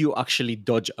 did you actually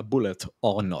dodge a bullet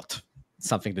or not?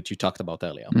 Something that you talked about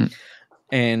earlier.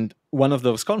 And one of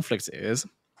those conflicts is,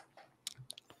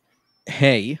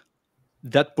 hey,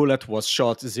 that bullet was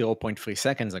shot 0.3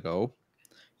 seconds ago.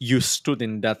 You stood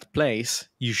in that place,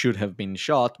 you should have been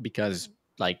shot because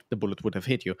the bullet would have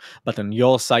hit you. But on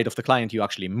your side of the client, you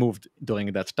actually moved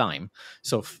during that time.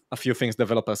 So a few things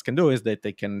developers can do is that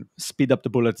they can speed up the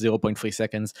bullet 0.3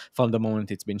 seconds from the moment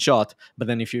it's been shot. But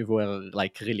then if you were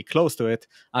really close to it,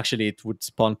 actually it would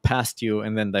spawn past you,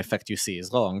 and then the effect you see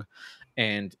is wrong.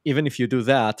 And even if you do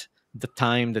that, the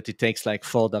time that it takes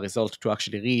for the result to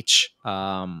actually reach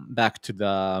back to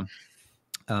the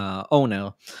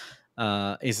owner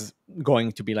is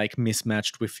going to be like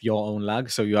mismatched with your own lag.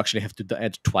 So you actually have to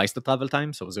add twice the travel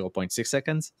time, so 0.6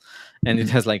 seconds. And it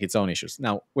has like its own issues.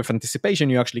 Now, with anticipation,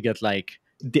 you actually get like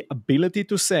the ability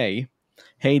to say,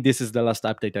 hey, this is the last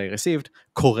update I received,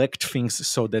 correct things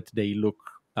so that they look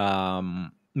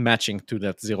matching to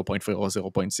that 0.3 or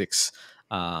 0.6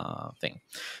 thing.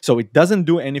 So it doesn't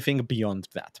do anything beyond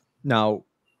that. Now,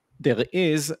 there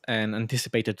is an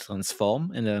anticipated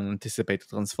transform and an anticipated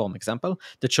transform example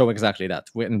that show exactly that.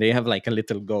 When they have like a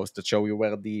little ghost that show you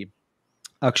where the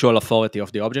actual authority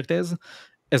of the object is,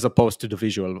 as opposed to the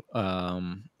visual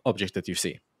object that you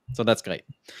see. So that's great.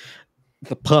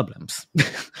 The problems.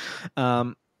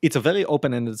 It's a very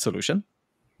open-ended solution.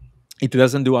 It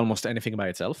doesn't do almost anything by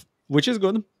itself, which is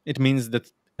good. It means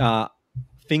that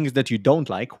things that you don't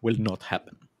like will not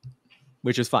happen,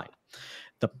 which is fine.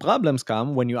 The problems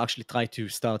come when you actually try to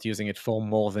start using it for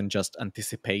more than just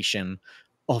anticipation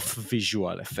of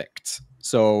visual effects.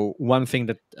 So one thing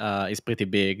that is pretty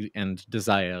big and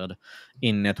desired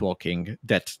in networking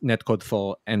that netcode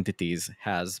for entities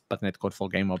has, but netcode for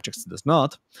game objects does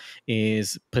not,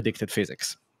 is predicted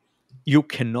physics. You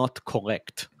cannot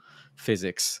correct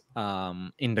physics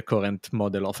in the current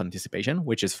model of anticipation,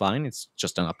 which is fine. It's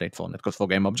just an update for netcode for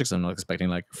game objects. I'm not expecting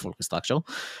like full restructure.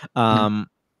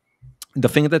 The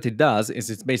thing that it does is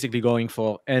it's basically going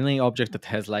for any object that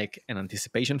has like an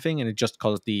anticipation thing, and it just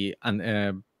calls the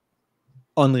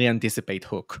on-re-anticipate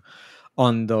hook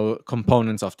on the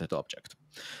components of that object.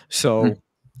 So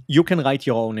you can write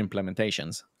your own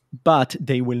implementations, but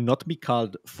they will not be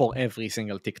called for every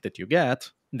single tick that you get.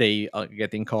 They are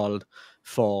getting called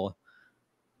for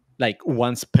like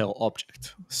once per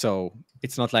object. So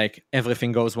it's not like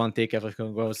everything goes one tick,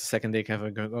 everything goes second tick,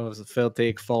 everything goes third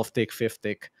tick, fourth tick, fifth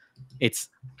tick. It's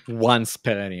once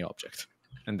per any object,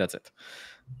 and that's it.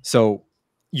 So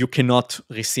you cannot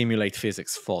resimulate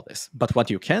physics for this. But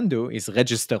what you can do is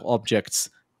register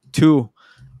objects to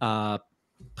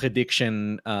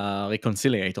prediction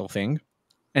reconciliator thing,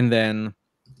 and then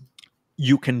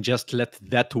you can just let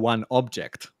that one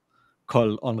object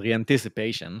call on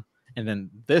re-anticipation, and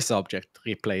then this object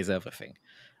replays everything.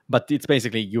 But it's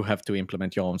basically you have to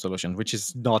implement your own solution, which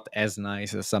is not as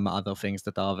nice as some other things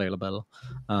that are available.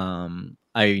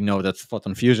 I know that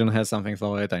Photon Fusion has something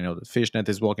for it. I know that Fishnet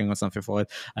is working on something for it.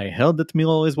 I heard that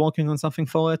Mirror is working on something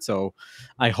for it. So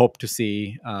I hope to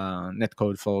see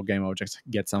netcode for game objects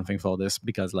get something for this,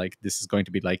 because like this is going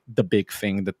to be like the big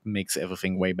thing that makes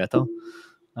everything way better.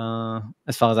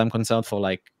 As far as I'm concerned, for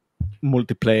like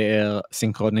multiplayer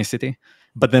synchronicity.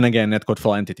 But then again, netcode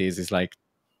for entities is like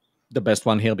the best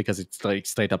one here because it's like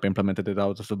straight up implemented it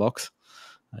out of the box.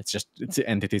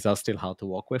 Entities are still hard to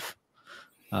work with.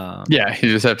 Yeah, you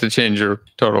just have to change your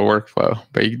total workflow,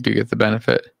 but you do get the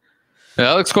benefit. Yeah,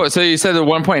 that looks cool. So you said the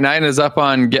 1.9 is up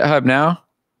on GitHub now?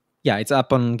 Yeah, it's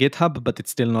up on GitHub, but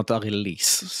it's still not a release.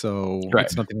 So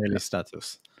it's not in release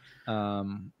status.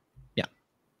 Yeah.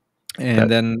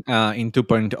 And then in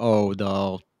 2.0, there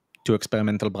are 2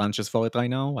 experimental branches for it right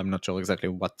now. I'm not sure exactly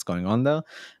what's going on there,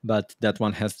 but that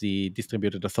one has the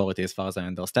distributed authority as far as I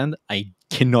understand. I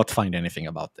cannot find anything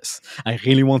about this. I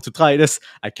really want to try this.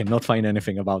 I cannot find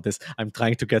anything about this. I'm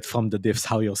trying to get from the diffs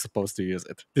how you're supposed to use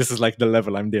it. This is like the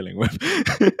level I'm dealing with.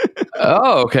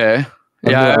 Oh, okay.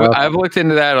 Yeah, I've looked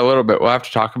into that a little bit. We'll have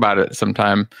to talk about it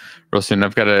sometime real soon.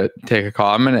 I've got to take a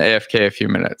call. I'm going to AFK a few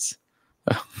minutes.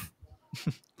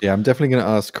 Yeah, I'm definitely going to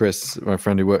ask Chris, my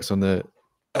friend who works on the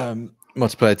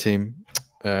multiplayer team,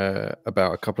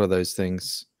 about a couple of those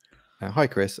things. Hi,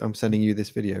 Chris. I'm sending you this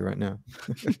video right now.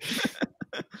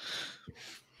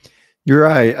 You're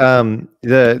right.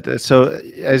 So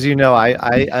as you know,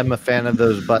 I'm a fan of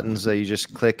those buttons that you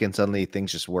just click and suddenly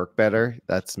things just work better.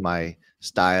 That's my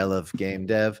style of game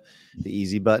dev, the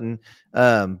easy button.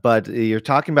 But you're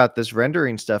talking about this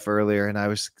rendering stuff earlier, and I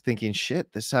was thinking,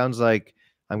 shit, this sounds like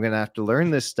I'm gonna have to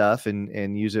learn this stuff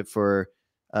and use it for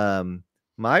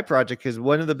my project, because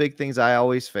one of the big things I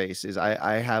always face is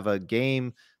I have a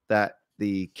game that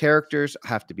the characters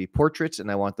have to be portraits, and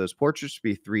I want those portraits to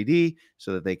be 3D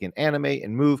so that they can animate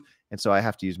and move. And so I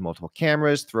have to use multiple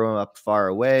cameras, throw them up far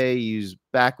away, use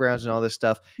backgrounds and all this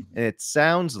stuff. And it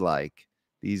sounds like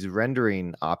these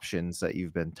rendering options that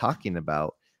you've been talking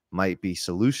about might be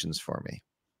solutions for me.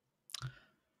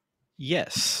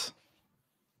 Yes,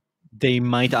 they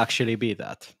might actually be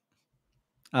that.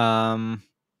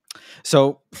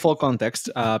 So, for context,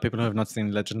 people who have not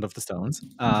seen Legend of the Stones,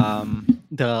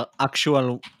 the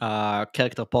actual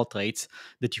character portraits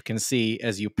that you can see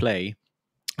as you play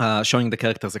showing the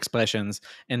characters' expressions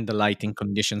and the lighting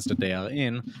conditions that they are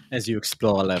in as you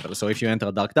explore a level. So if you enter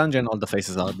a dark dungeon, all the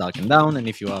faces are darkened down, and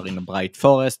if you are in a bright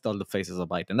forest, all the faces are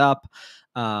brightened up.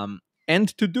 And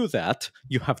to do that,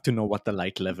 you have to know what the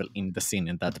light level in the scene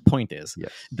at that point is.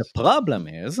 Yes. The problem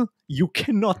is you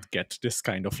cannot get this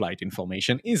kind of light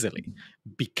information easily,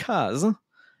 because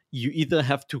you either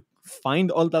have to find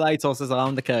all the light sources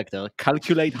around the character,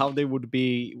 calculate how they would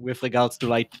be with regards to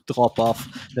light drop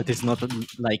off that is not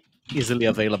like easily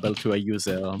available to a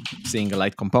user seeing a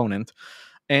light component.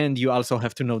 And you also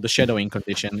have to know the shadowing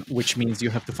condition, which means you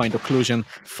have to find occlusion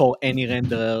for any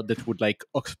renderer that would like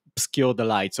obscure the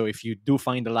light. So if you do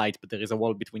find the light, but there is a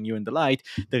wall between you and the light,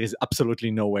 there is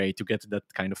absolutely no way to get that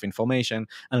kind of information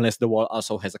unless the wall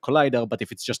also has a collider. But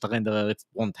if it's just a renderer, it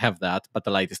won't have that, but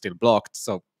the light is still blocked.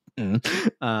 So, and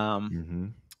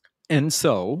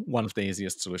so one of the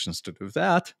easiest solutions to do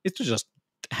that is to just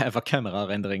have a camera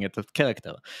rendering it a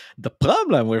character. The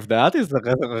problem with that is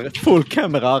the full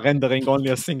camera rendering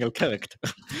only a single character.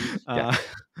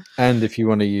 And if you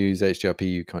want to use HDRP,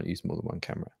 you can't use more than one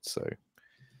camera, so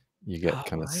you get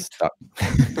kind of stuck.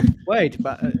 Wait,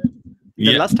 but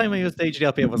the last time I used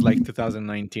HDRP was like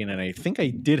 2019, and I think I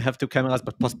did have 2 cameras,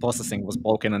 but post-processing was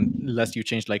broken unless you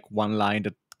changed like one line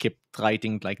that kept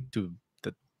writing like to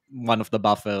the one of the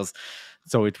buffers,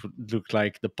 so it would look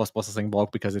like the post-processing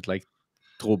broke because it like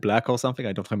drew black or something.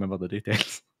 I don't remember the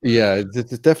details. Yeah, there's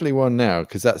definitely one now,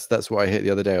 because that's what I hit the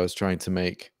other day. I was trying to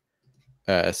make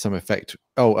some effect.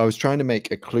 Oh, I was trying to make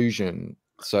occlusion.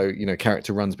 So, you know,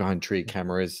 character runs behind tree,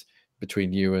 camera is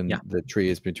between you, and the tree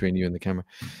is between you and the camera.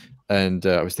 And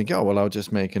I was thinking, oh, well, I'll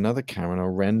just make another camera and I'll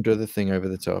render the thing over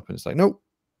the top. And it's like, nope,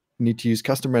 you need to use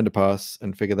custom render paths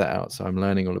and figure that out. So I'm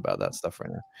learning all about that stuff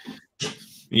right now.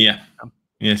 Yeah.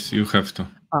 Yes, you have to.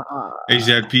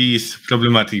 HDRP is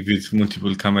problematic with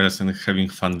multiple cameras and having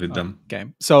fun with them. Okay.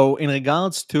 So in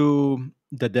regards to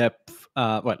the depth,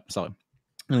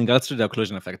 in regards to the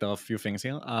occlusion effect, there are a few things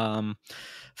here.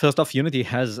 First off, Unity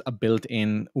has a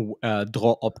built-in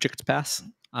draw object pass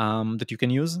that you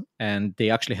can use, and they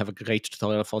actually have a great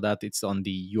tutorial for that. It's on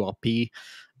the URP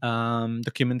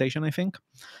documentation, I think,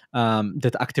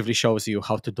 that actively shows you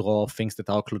how to draw things that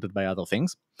are occluded by other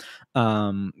things.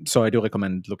 So I do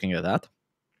recommend looking at that.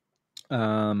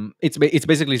 It's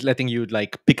basically letting you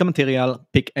like pick a material,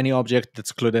 pick any object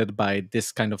that's occluded by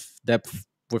this kind of depth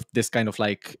with this kind of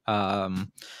like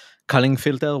culling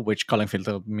filter, which culling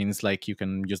filter means like you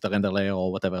can use the render layer or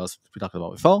whatever else we talked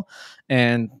about before,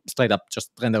 and straight up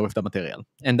just render with the material.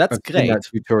 And that's great. In that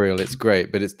tutorial, it's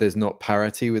great, but there's not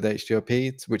parity with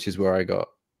HDRP, which is where I got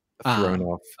thrown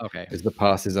off. Okay. Because the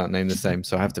passes aren't named the same,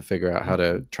 so I have to figure out how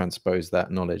to transpose that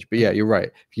knowledge. But yeah, you're right.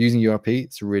 If you're using URP,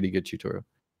 it's a really good tutorial.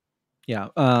 Yeah.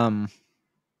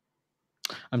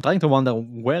 I'm trying to wonder,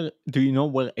 where do you know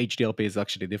where HDRP is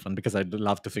actually different? Because I'd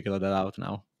love to figure that out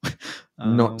now.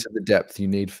 Not to the depth you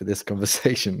need for this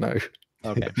conversation, no.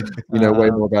 Okay. You know way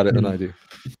more about it than I do.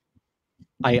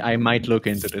 I might look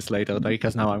into this later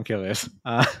because now I'm curious.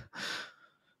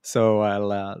 So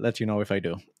I'll let you know if I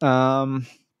do.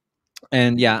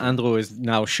 And yeah, Andrew is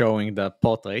now showing the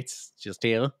portraits just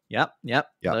here. Yep. There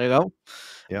you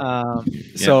go.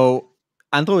 So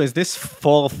Andrew, is this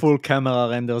 4 full camera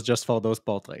renders just for those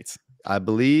portraits? I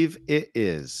believe it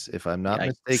is. If I'm not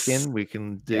mistaken, we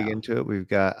can dig into it. We've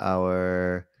got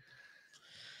our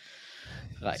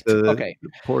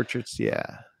portraits.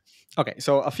 Yeah. Okay,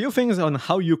 so a few things on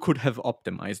how you could have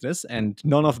optimized this, and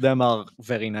none of them are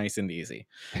very nice and easy.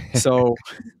 So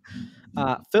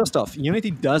first off,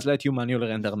 Unity does let you manually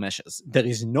render meshes. There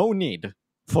is no need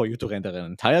for you to render an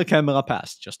entire camera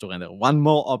pass just to render one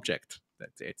more object.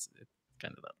 It's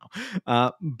kind of don't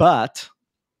know. But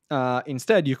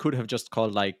instead, you could have just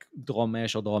called like draw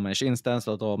mesh or draw mesh instance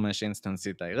or draw mesh instance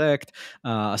direct,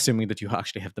 assuming that you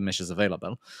actually have the meshes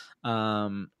available.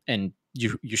 And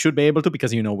you should be able to,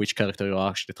 because you know which character you're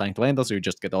actually trying to render. So you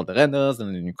just get all the renders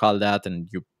and then you call that and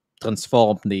you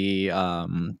transform the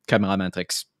camera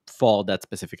metrics for that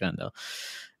specific render.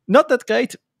 Not that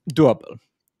great, doable.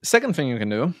 Second thing you can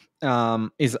do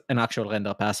is an actual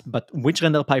render pass, but which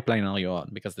render pipeline are you on?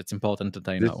 Because it's important that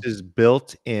I know. This is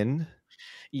built in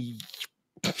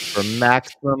for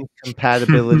maximum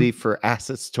compatibility for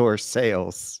asset store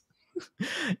sales.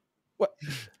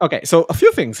 Okay, so a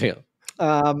few things here.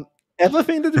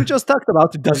 Everything that we just talked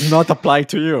about does not apply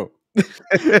to you.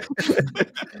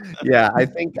 Yeah, I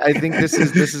think this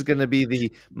is going to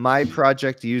be my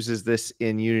project uses this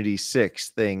in Unity 6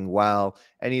 thing, while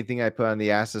anything I put on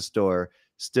the asset store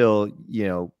still, you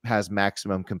know, has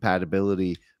maximum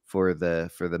compatibility for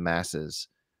the masses.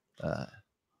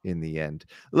 in the end.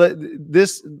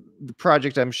 The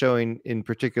project I'm showing in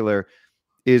particular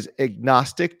is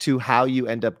agnostic to how you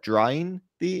end up drawing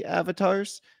the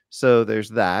avatars. So there's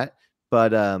that.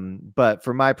 But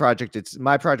for my project,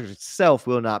 my project itself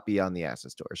will not be on the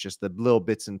asset store. It's just the little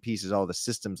bits and pieces, all the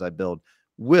systems I build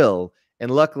will. And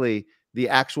luckily, the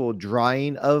actual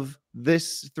drawing of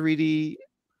this 3D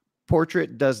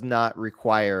portrait does not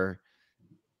require,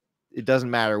 it doesn't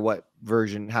matter what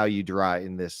version, how you draw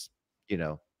in this,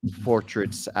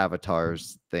 portraits,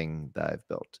 avatars thing that I've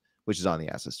built, which is on the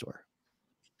asset store.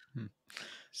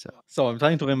 So I'm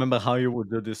trying to remember how you would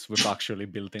do this with actually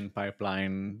built-in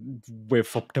pipeline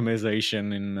with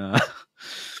optimization in.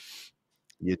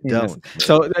 You don't.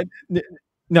 So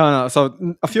no.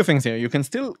 So a few things here. You can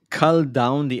still cull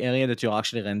down the area that you're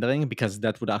actually rendering, because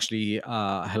that would actually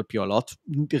help you a lot.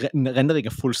 Rendering a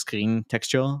full screen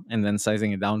texture and then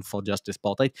sizing it down for just this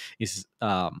portrait is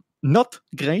not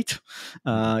great.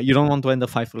 You don't want to render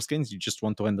 5 full screens. You just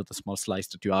want to render the small slice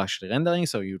that you're actually rendering.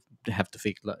 So you have to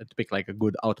pick like a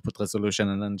good output resolution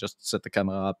and then just set the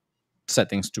camera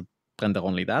settings to render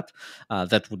only that.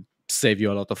 That would save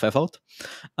you a lot of effort.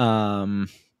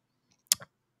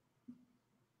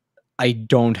 I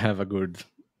don't have a good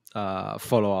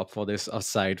follow-up for this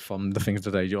aside from the things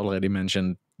that I already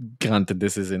mentioned. Granted,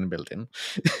 this is in built-in.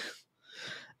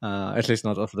 At least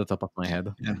not off the top of my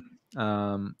head. Yeah.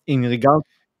 In regard,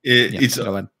 it's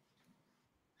go ahead.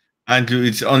 Andrew,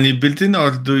 it's only built-in,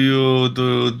 or do you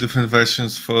do different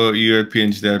versions for ERP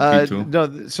and HDRP too?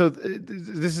 No, so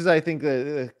this is, I think,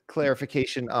 the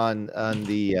clarification on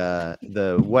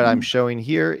the what I'm showing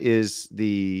here is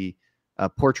the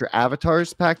portrait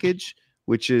avatars package,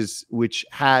 which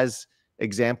has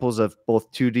examples of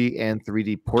both 2D and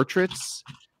 3D portraits.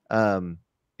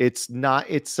 It's not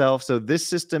itself. So this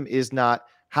system is not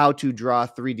how to draw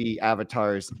 3D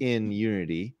avatars in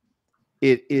Unity.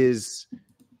 It is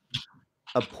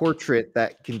a portrait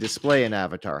that can display an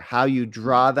avatar. How you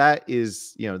draw that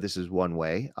is, this is one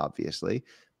way, obviously,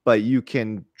 but you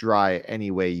can draw it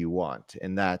any way you want.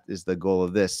 And that is the goal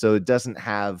of this. So it doesn't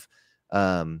have,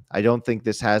 I don't think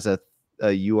this has a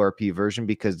URP version,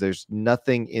 because there's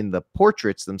nothing in the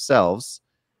portraits themselves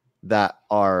that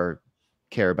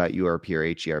care about URP or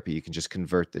HERP. You can just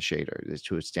convert the shader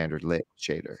to a standard lit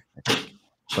shader, I think,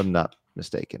 if I'm not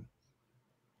mistaken,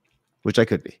 which I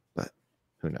could be, but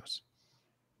who knows?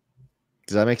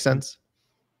 Does that make sense?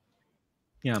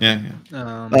 Yeah.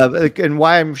 And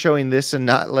why I'm showing this and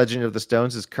not Legend of the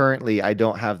Stones is currently I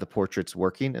don't have the portraits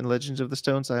working in Legends of the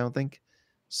Stones, I don't think.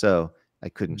 So I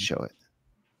couldn't show it.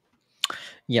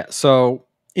 Yeah, so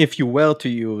if you were to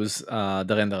use the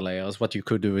render layers, what you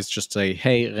could do is just say,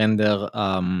 hey, render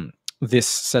this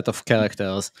set of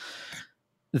characters.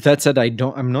 That said,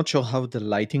 I'm not sure how the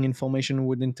lighting information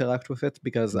would interact with it,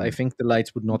 because I think the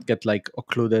lights would not get like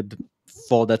occluded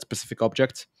for that specific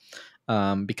object,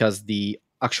 because the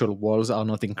actual walls are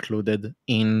not included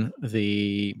in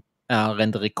the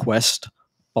render request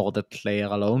for that layer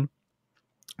alone.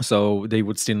 So they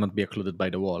would still not be occluded by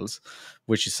the walls,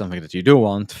 which is something that you do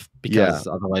want, because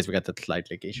otherwise we get that light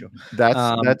leak issue.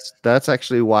 That's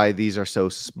actually why these are so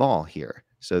small here.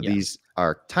 So these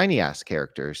are tiny ass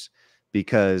characters,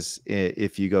 because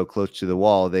if you go close to the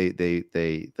wall, they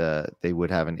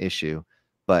would have an issue.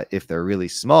 But if they're really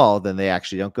small, then they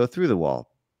actually don't go through the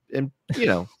wall. And you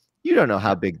don't know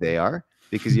how big they are,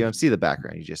 because you don't see the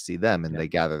background. You just see them, and they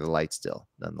gather the light still,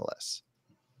 nonetheless.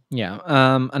 Yeah.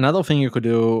 Another thing you could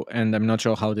do, and I'm not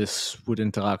sure how this would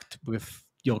interact with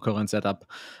your current setup,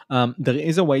 there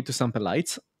is a way to sample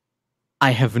lights.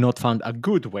 I have not found a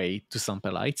good way to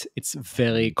sample lights. It's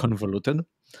very convoluted.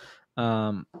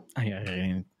 Nor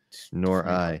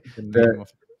I.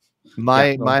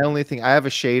 My only thing, I have a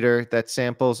shader that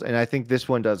samples, and I think this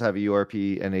one does have a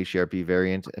URP and HERP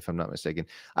variant, if I'm not mistaken.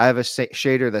 I have a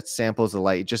shader that samples the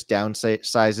light. It just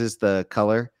downsizes the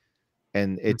color,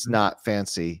 and it's not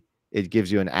fancy. It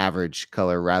gives you an average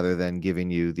color rather than giving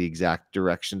you the exact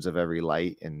directions of every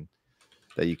light, and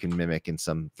that you can mimic in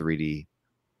some 3D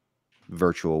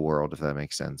virtual world, if that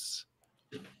makes sense.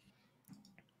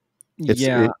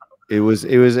 It was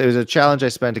a challenge I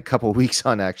spent a couple weeks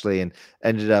on, actually, and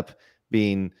ended up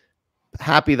being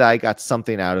happy that I got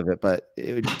something out of it, but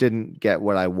it didn't get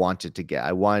what I wanted to get.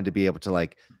 I wanted to be able to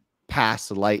like pass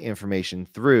the light information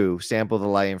through, sample the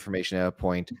light information at a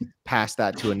point, pass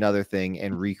that to another thing,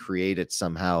 and recreate it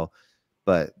somehow.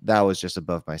 But that was just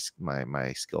above my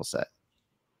skill set.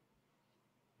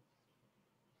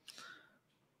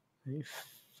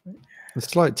 A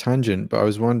slight tangent, but I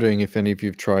was wondering if any of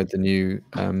you've tried the new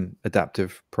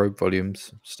adaptive probe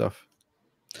volumes stuff,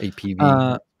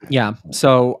 APV. Yeah,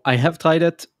 so I have tried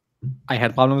it. I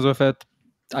had problems with it.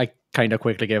 I kind of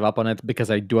quickly gave up on it because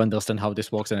I do understand how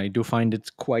this works and I do find it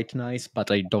quite nice,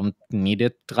 but I don't need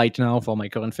it right now for my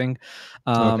current thing.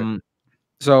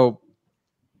 So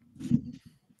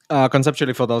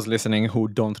conceptually, for those listening who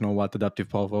don't know what adaptive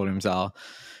power volumes are,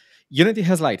 Unity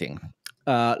has lighting.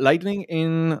 Lighting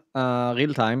in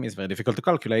real time is very difficult to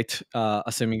calculate,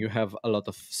 assuming you have a lot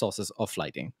of sources of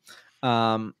lighting.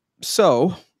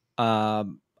 So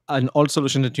an old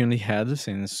solution that Unity had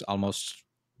since almost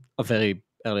a very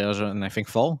early version, I think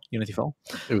Unity 4.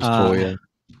 It was 4, yeah.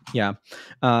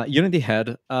 Yeah. Unity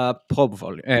had probes,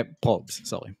 light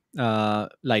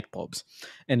probes.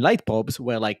 And light probes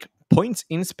were like points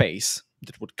in space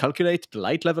that would calculate the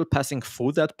light level passing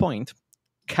through that point,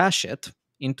 cache it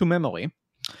into memory,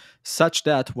 such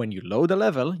that when you load a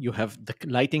level, you have the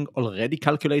lighting already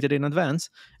calculated in advance,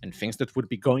 and things that would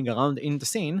be going around in the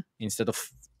scene, instead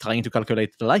of trying to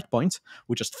calculate the light points,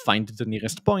 we just find the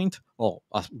nearest point or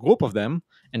a group of them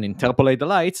and interpolate the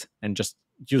lights and just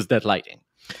use that lighting.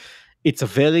 It's a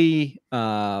very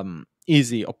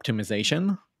easy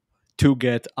optimization to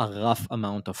get a rough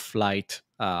amount of light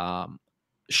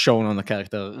shown on the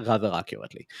character rather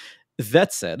accurately.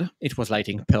 That said, it was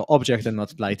lighting per object and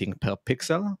not lighting per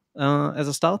pixel as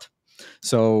a start.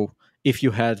 So if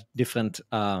you had different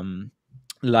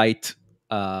light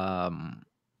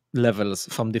levels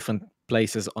from different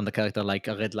places on the character, like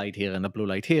a red light here and a blue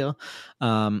light here,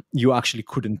 you actually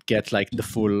couldn't get like the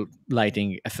full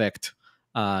lighting effect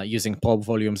using probe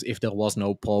volumes if there was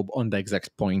no probe on the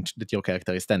exact point that your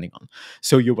character is standing on.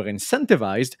 So you were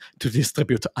incentivized to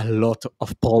distribute a lot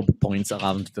of probe points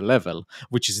around the level,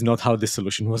 which is not how this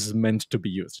solution was meant to be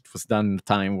used. It was done in a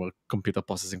time where computer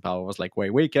processing power was like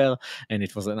way weaker, and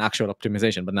it was an actual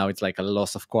optimization, but now it's like a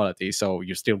loss of quality. So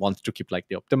you still want to keep like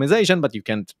the optimization, but you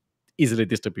can't easily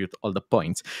distribute all the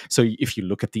points. So if you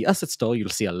look at the asset store, you'll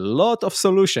see a lot of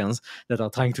solutions that are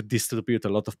trying to distribute a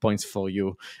lot of points for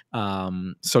you,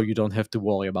 so you don't have to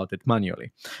worry about it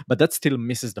manually. But that still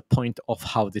misses the point of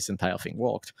how this entire thing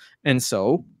worked. And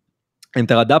so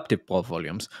enter adaptive probe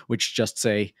volumes, which just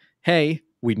say, hey,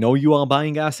 we know you are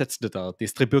buying assets that are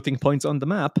distributing points on the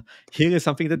map. Here is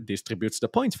something that distributes the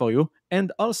points for you.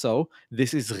 And also,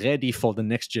 this is ready for the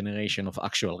next generation of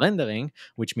actual rendering,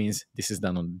 which means this is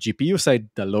done on the GPU side,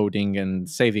 the loading and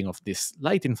saving of this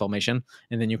light information.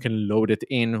 And then you can load it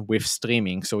in with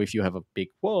streaming. So if you have a big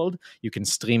world, you can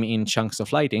stream in chunks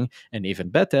of lighting. And even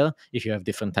better, if you have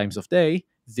different times of day,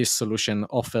 this solution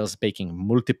offers baking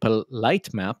multiple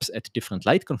light maps at different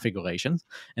light configurations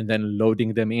and then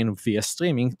loading them in via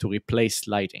streaming to replace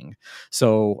lighting.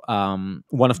 So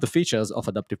one of the features of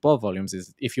adaptive probe volumes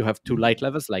is if you have two light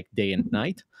levels like day and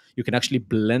night, you can actually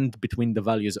blend between the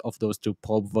values of those two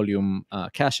probe volume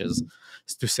caches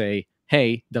to say,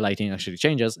 hey, the lighting actually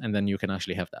changes, and then you can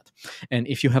actually have that. And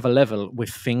if you have a level with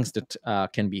things that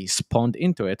can be spawned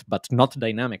into it, but not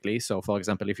dynamically, so for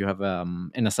example, if you have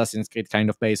an Assassin's Creed kind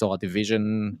of base or a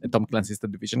Tom Clancy's The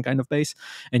Division kind of base,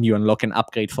 and you unlock an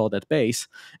upgrade for that base,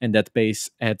 and that base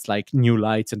adds like new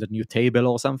lights and a new table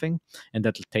or something, and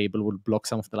that table will block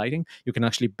some of the lighting, you can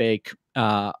actually bake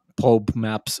probe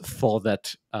maps for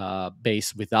that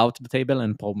base without the table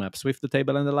and probe maps with the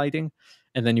table and the lighting,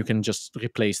 and then you can just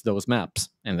replace those maps,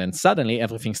 and then suddenly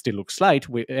everything still looks right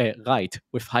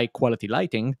with high quality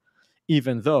lighting,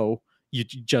 even though you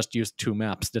just use two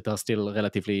maps that are still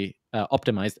relatively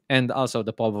optimized. And also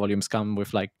the probe volumes come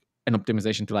with like an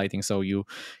optimization to lighting, so you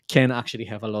can actually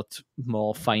have a lot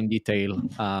more fine detail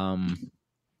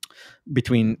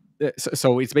between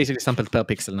so it's basically sampled per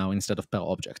pixel now instead of per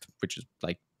object, which is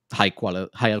like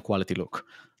higher quality look.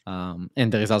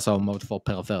 And there is also a mode for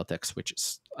per vertex, which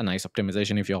is a nice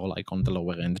optimization if you're like on the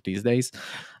lower end these days.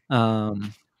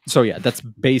 So yeah, that's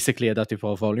basically adaptive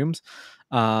probe volumes.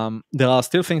 There are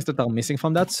still things that are missing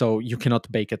from that, so you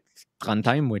cannot bake at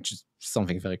runtime, which is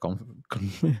something very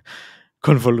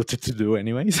convoluted to do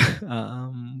anyways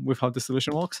with how the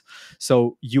solution works.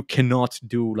 So you cannot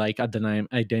do like a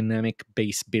dynamic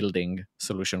base building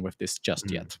solution with this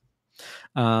just yet.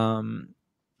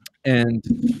 And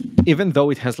even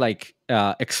though it has like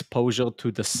exposure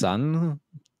to the sun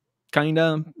kind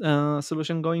of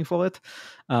solution going for it,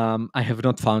 I have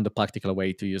not found a practical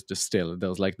way to use this still.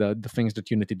 There's like the things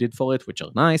that Unity did for it, which are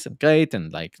nice and great,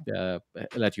 and like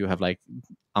let you have like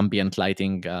ambient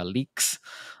lighting leaks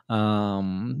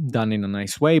done in a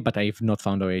nice way, but I've not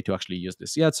found a way to actually use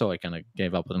this yet, so I kind of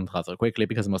gave up on it rather quickly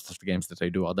because most of the games that I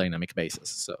do are dynamic basis.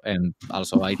 So, and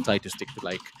also I try to stick to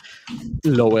like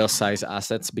lower size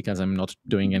assets because I'm not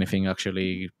doing anything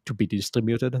actually to be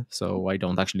distributed. So I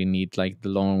don't actually need like the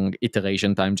long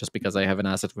iteration time just because I have an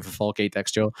asset with a 4K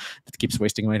texture that keeps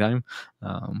wasting my time.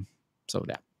 So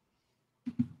yeah.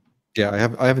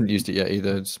 Yeah, I haven't used it yet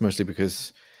either. It's mostly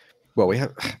because, well, we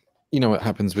have, you know, what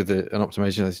happens with an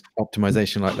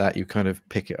optimization like that. You kind of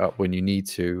pick it up when you need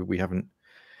to. We haven't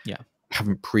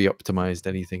pre-optimized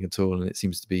anything at all, and it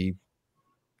seems to be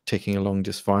ticking along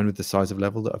just fine with the size of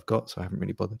level that I've got. So I haven't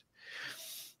really bothered.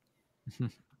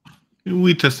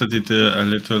 We tested it a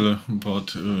little,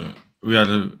 but we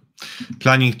are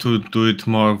planning to do it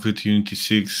more with Unity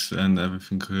 6 and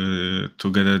everything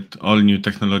to get it all new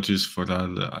technologies for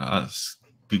us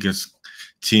biggest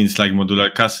scenes like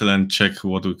modular castle and check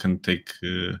what we can take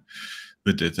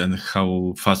with it and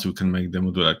how fast we can make the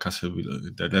modular castle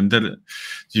with that. And then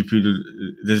GPU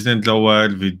resident lower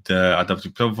with the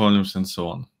adaptive probe volumes and so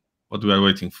on. But we are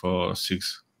waiting for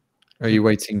 6. Are you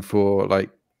waiting for like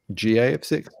GA of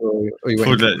 6, or are you waiting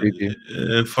for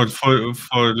preview? For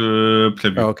the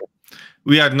preview. Oh, okay.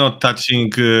 We are not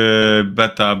touching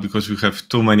beta because we have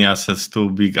too many assets, too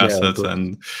big assets,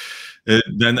 and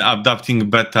then adapting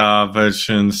beta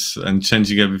versions and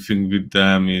changing everything with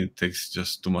them, it takes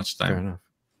just too much time.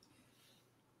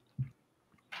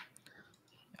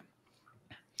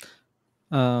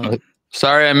 Fair enough.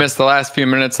 Sorry, I missed the last few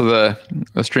minutes of the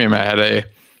stream. I had a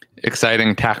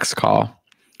exciting tax call.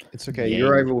 It's okay.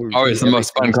 You're able to always the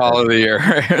most fun call of the year.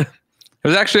 It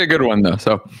was actually a good one though.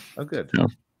 So good. You know.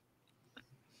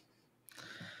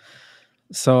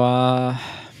 So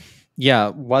yeah,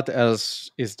 what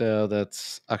else is there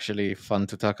that's actually fun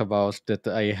to talk about that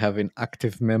I have in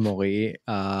active memory?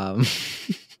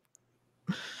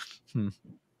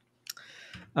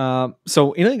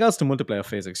 So in regards to multiplayer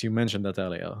physics, you mentioned that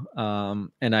earlier,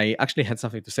 and I actually had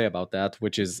something to say about that,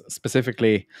 which is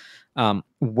specifically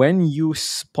when you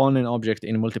spawn an object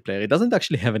in multiplayer, it doesn't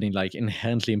actually have any like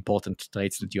inherently important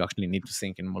traits that you actually need to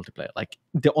sync in multiplayer. Like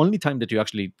the only time that you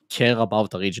actually care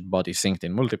about a rigid body synced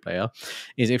in multiplayer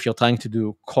is if you're trying to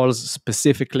do calls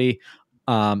specifically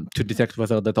to detect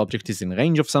whether that object is in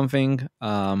range of something,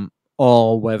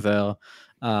 or whether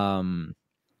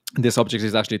this object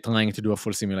is actually trying to do a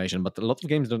full simulation. But a lot of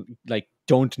games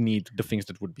don't need the things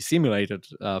that would be simulated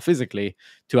physically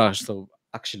to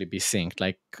actually be synced.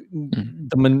 Like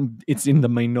it's in the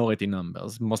minority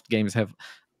numbers. Most games have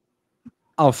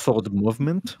authored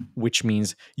movement, which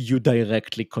means you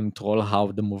directly control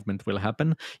how the movement will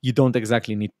happen. You don't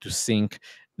exactly need to sync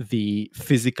the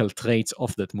physical traits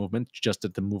of that movement, just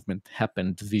that the movement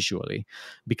happened visually,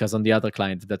 because on the other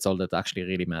client, that's all that actually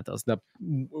really matters.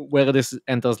 Where this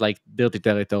enters like dirty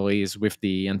territories with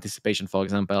the anticipation, for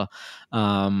example,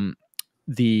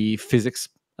 the physics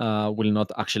will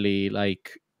not actually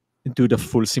like do the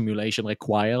full simulation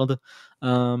required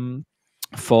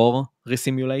for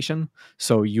resimulation.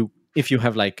 So if you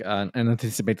have like an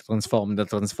anticipated transform, that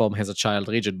transform has a child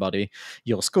rigid body,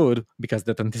 you're screwed because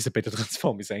that anticipated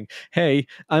transform is saying, hey,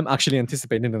 I'm actually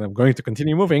anticipating that I'm going to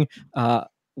continue moving.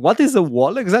 What is a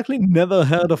wall exactly? Never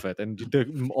heard of it. And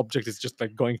the object is just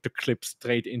like going to clip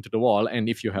straight into the wall. And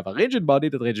if you have a rigid body,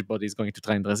 that rigid body is going to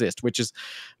try and resist, which is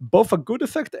both a good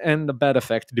effect and a bad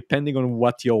effect, depending on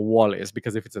what your wall is.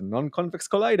 Because if it's a non-convex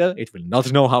collider, it will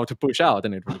not know how to push out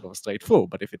and it will go straight through.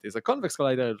 But if it is a convex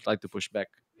collider, it will try to push back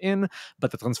in,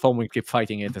 but the transform will keep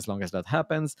fighting it as long as that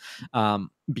happens.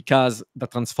 Because the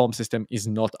transform system is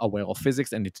not aware of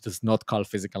physics and it does not call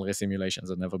physical resimulations,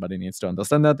 and everybody needs to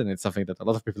understand that, and it's something that a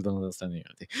lot of people don't understand in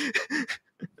Unity.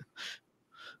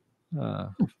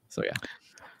 So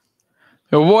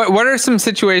yeah. What are some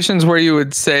situations where you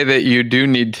would say that you do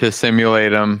need to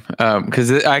simulate them?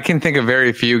 Because I can think of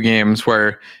very few games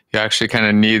where you actually kind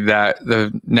of need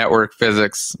the network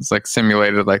physics is like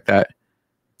simulated like that.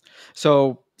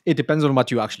 So it depends on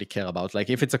what you actually care about. Like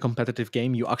if it's a competitive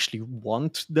game, you actually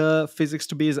want the physics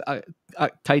to be as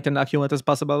tight and accurate as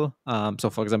possible. So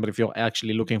for example, if you're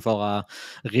actually looking for a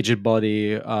rigid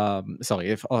body, a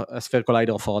sphere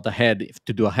collider for the head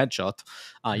to do a headshot,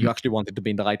 you actually want it to be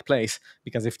in the right place,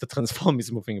 because if the transform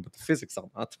is moving but the physics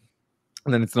are not,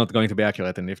 then it's not going to be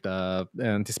accurate. And if the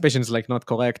anticipation is like not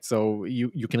correct, so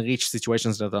you can reach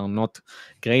situations that are not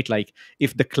great. Like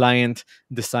if the client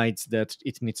decides that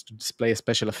it needs to display a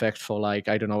special effect for, like,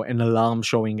 I don't know, an alarm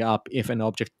showing up if an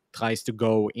object tries to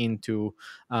go into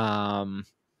the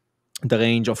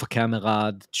range of a camera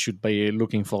that should be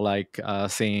looking for, like,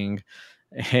 saying,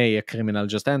 hey, a criminal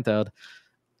just entered.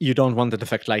 you don't want the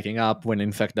effect lighting up when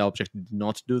in fact the object did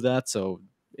not do that. So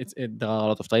there are a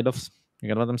lot of trade-offs. You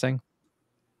get what I'm saying?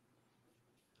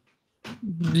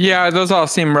 Yeah, those all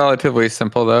seem relatively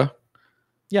simple, though.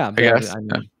 Yeah, I guess.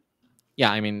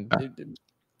 I mean,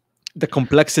 the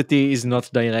complexity is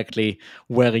not directly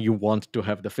where you want to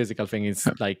have the physical thing. It's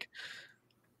like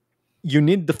you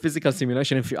need the physical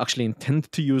simulation if you actually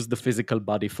intend to use the physical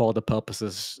body for the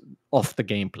purposes of the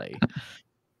gameplay.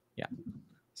 Yeah.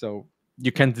 So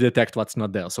you can't detect what's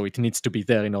not there. So it needs to be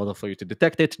there in order for you to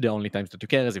detect it. The only times that you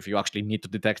care is if you actually need to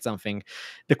detect something.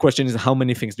 The question is, how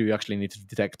many things do you actually need to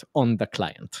detect on the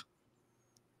client?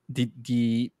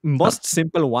 The most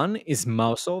simple one is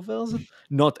mouse overs.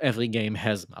 Not every game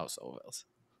has mouse overs.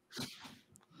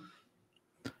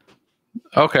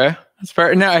 Okay, that's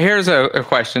fair. Now, here's a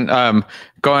question.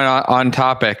 Going on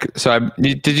topic. So,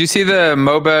 did you see the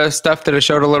MOBA stuff that I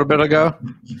showed a little bit ago?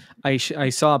 I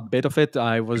saw a bit of it.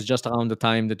 I was just around the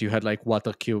time that you had like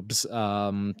water cubes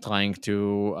trying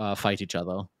to fight each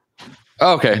other.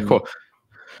 Okay, cool.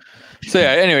 So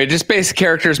yeah, anyway, just basic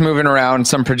characters moving around,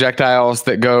 some projectiles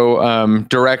that go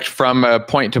direct from a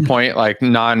point to point, like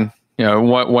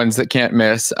ones that can't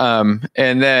miss. And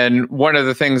then one of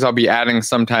the things I'll be adding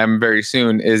sometime very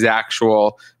soon is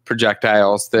actual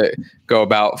projectiles that go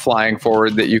about flying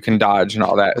forward that you can dodge and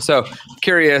all that. So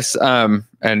curious, and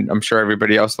I'm sure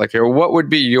everybody else like here, what would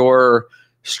be your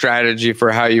strategy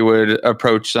for how you would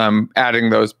approach adding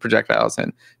those projectiles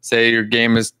in? Say your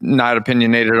game is not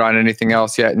opinionated on anything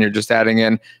else yet, and you're just adding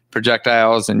in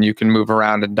projectiles and you can move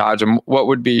around and dodge them. What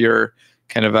would be your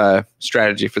kind of a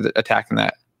strategy for attacking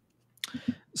that?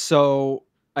 So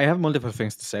I have multiple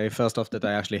things to say. First off, that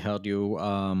I actually heard you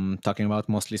talking about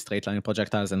mostly straight line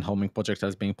projectiles and homing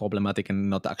projectiles being problematic and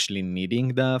not actually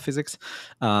needing the physics.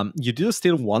 You do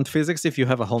still want physics if you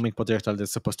have a homing projectile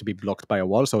that's supposed to be blocked by a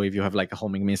wall. So if you have like a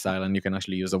homing missile and you can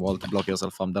actually use a wall to block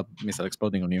yourself from the missile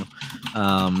exploding on you,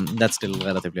 that's still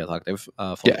relatively attractive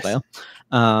for the player.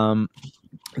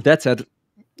 That said,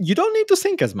 you don't need to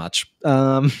think as much.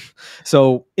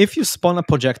 So if you spawn a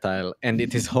projectile and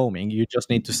it is homing, you just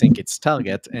need to think its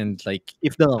target. And like,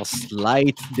 if there are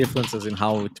slight differences in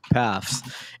how it paths,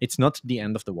 it's not the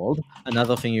end of the world.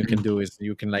 Another thing you can do is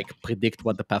you can like predict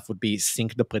what the path would be,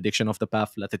 sync the prediction of the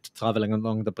path, let it traveling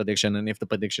along the prediction. And if the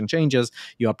prediction changes,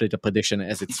 you update the prediction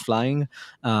as it's flying.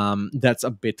 That's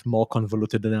a bit more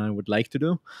convoluted than I would like to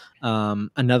do.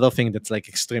 Another thing that's like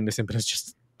extremely simple is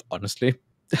just honestly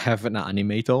have an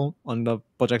animator on the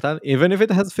projectile, even if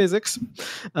it has physics.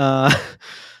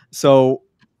 So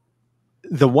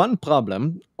the one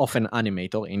problem of an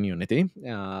animator in Unity,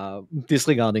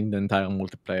 disregarding the entire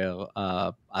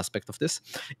multiplayer aspect of this,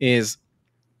 is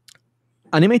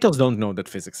animators don't know that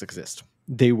physics exists.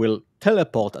 They will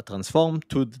teleport a transform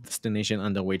to the destination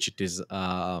under which it is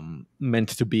meant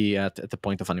to be at the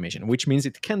point of animation, which means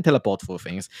it can teleport through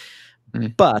things.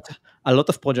 But a lot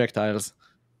of projectiles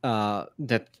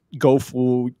that go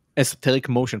through esoteric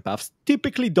motion paths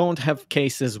typically don't have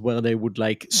cases where they would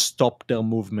like stop their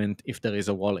movement if there is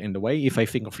a wall in the way. If I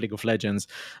think of League of Legends,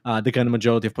 the grand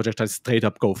majority of projectiles straight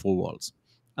up go through walls.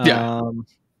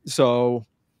 So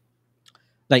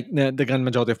like the grand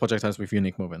majority of projectiles with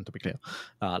unique movement, to be clear,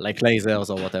 like lasers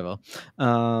or whatever.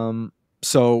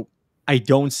 So I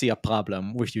don't see a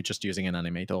problem with you just using an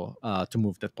animator to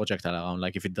move that projectile around,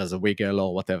 like if it does a wiggle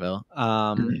or whatever.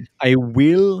 I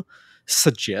will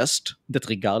suggest that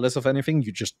regardless of anything,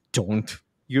 you just don't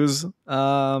use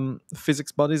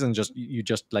physics bodies and you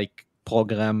just like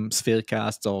program sphere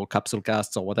casts or capsule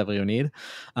casts or whatever you need.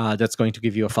 That's going to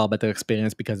give you a far better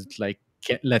experience because it's like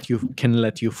can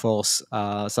let you force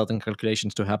certain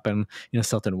calculations to happen in a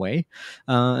certain way,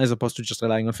 as opposed to just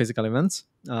relying on physical events.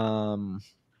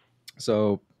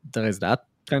 So there is that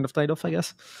kind of trade-off, I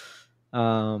guess.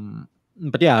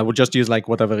 But yeah, I would just use like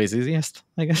whatever is easiest,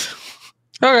 I guess.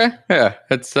 Okay, yeah,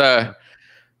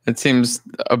 it seems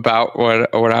about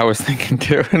what I was thinking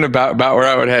too, and about where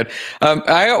I would head.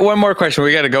 I got one more question.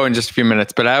 We got to go in just a few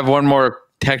minutes, but I have one more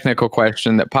technical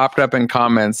question that popped up in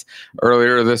comments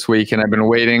earlier this week, and I've been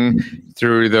waiting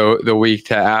through the week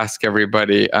to ask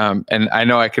everybody. And I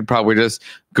know I could probably just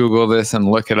Google this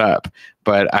and look it up,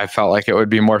 but I felt like it would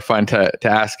be more fun to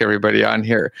ask everybody on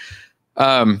here.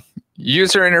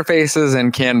 User interfaces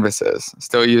and canvases.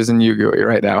 Still using UGUI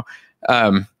right now.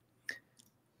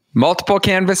 Multiple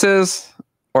canvases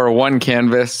or one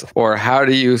canvas, or how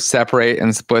do you separate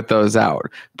and split those out,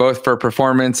 both for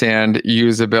performance and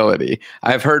usability?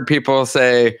 I've heard people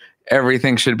say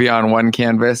everything should be on one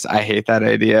canvas. I hate that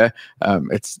idea.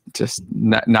 It's just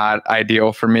not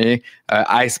ideal for me.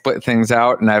 I split things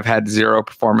out, and I've had zero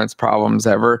performance problems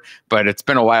ever. But it's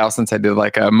been a while since I did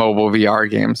like a mobile VR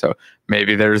game, so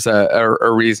maybe there's a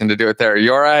reason to do it there.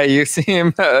 Yora, you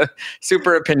seem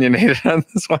super opinionated on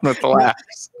this one with the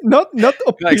laughs. Not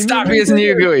Like, stop using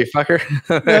you, GUI, fucker.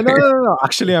 No.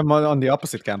 Actually, I'm on the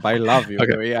opposite camp. I love you.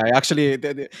 Okay. I actually,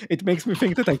 it makes me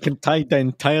think that I can tie the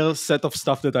entire set of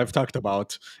stuff that I've talked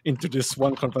about into this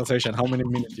one conversation. How many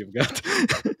minutes you've got?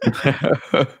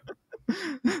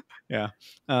 Yeah.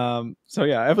 So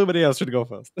yeah, everybody else should go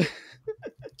first.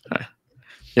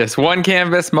 Yes, one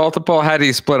canvas, multiple. How do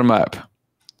you split them up?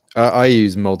 I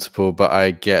use multiple, but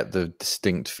I get the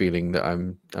distinct feeling that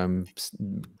I'm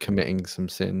committing some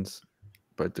sins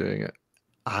by doing it.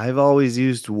 I've always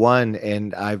used one,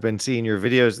 and I've been seeing your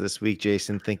videos this week,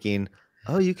 Jason, thinking,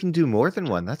 oh, you can do more than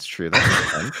one. That's true.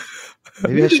 That's fun.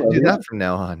 Maybe I should do that from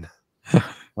now on.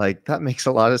 Like, that makes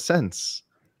a lot of sense.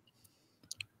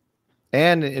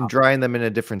 And in drawing them in a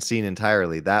different scene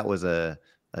entirely, that was a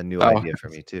new idea for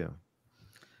me too.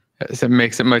 So it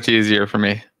makes it much easier for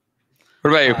me. What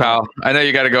about you, pal? I know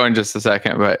you got to go in just a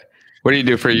second, but what do you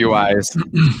do for UIs?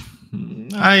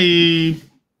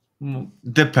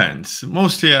 Depends.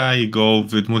 Mostly I go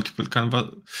with multiple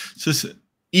canvases.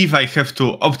 If I have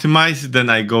to optimize,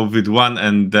 then I go with one,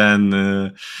 and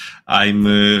then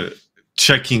I'm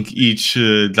checking each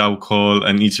DAO call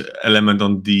and each element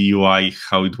on the UI,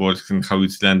 how it works and how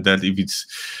it's rendered, if it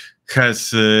has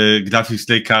graphics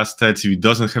they casted, if it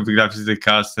doesn't have the graphics they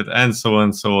casted, and so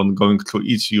on, going through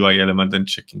each UI element and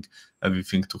checking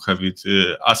everything to have it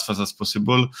as fast as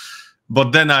possible.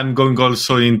 But then I'm going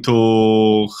also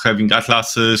into having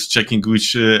atlases, checking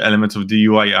which elements of the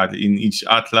UI are in each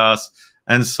atlas,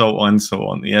 and so on, so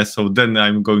on. Yeah, so then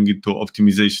I'm going into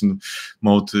optimization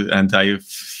mode, and I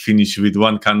finish with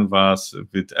one canvas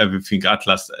with everything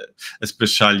atlas,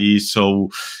 especially. So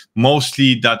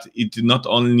mostly that it not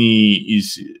only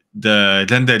is the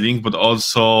rendering, but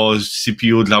also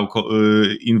CPU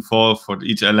info for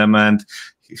each element,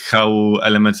 how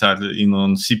elements are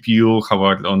on CPU, how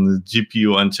are on the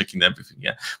GPU, and checking everything.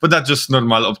 Yeah, but that's just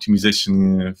normal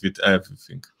optimization with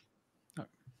everything.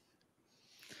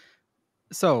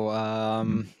 So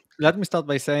let me start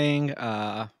by saying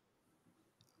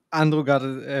Andrew got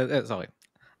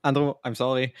Andrew, I'm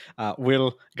sorry.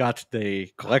 Will got the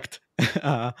correct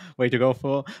way to go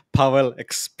for. Pavel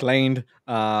explained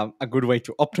a good way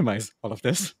to optimize all of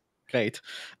this. Great.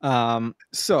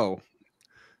 So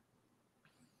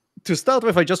to start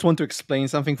with, I just want to explain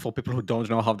something for people who don't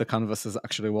know how the canvases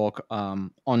actually work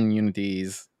on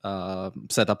Unity's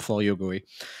setup for your GUI.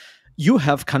 You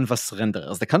have canvas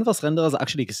renderers. The canvas renderers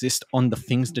actually exist on the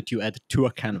things that you add to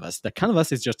a canvas. The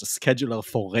canvas is just a scheduler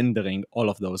for rendering all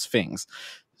of those things.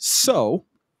 So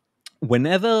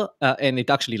whenever, and it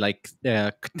actually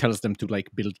tells them to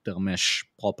build their mesh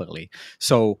properly.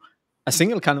 So a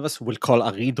single canvas will call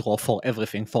a redraw for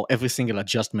everything, for every single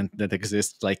adjustment that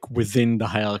exists within the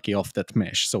hierarchy of that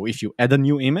mesh. So if you add a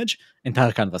new image,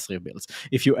 entire canvas rebuilds.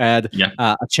 If you add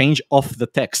a change of the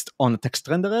text on a text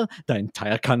renderer, the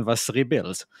entire canvas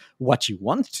rebuilds. What you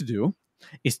want to do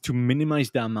is to minimize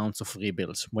the amounts of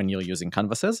rebuilds when you're using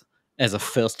canvases as a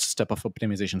first step of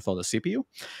optimization for the CPU.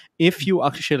 If you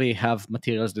actually have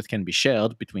materials that can be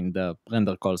shared between the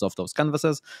render calls of those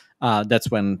canvases,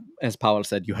 that's when, as Pavel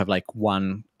said, you have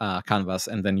one canvas,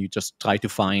 and then you just try to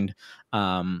find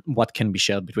what can be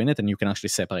shared between it, and you can actually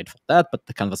separate for that, but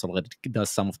the canvas already does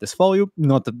some of this for you.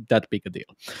 Not that big a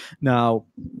deal. Now,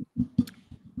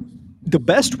 the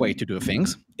best way to do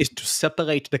things is to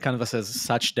separate the canvases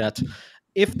such that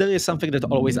if there is something that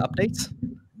always updates,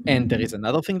 and there is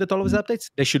another thing that always updates,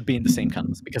 they should be in the same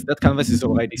canvas, because that canvas is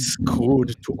already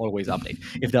screwed to always update.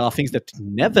 If there are things that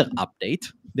never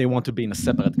update, they want to be in a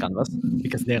separate canvas,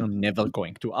 because they're never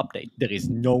going to update. There is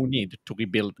no need to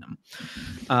rebuild them.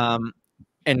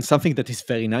 And something that is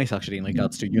very nice, actually, in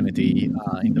regards to Unity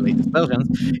in the latest versions,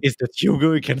 is that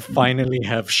you can finally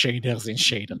have shaders in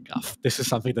shader graph. This is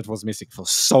something that was missing for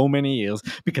so many years,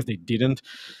 because they didn't.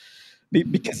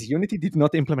 Because Unity did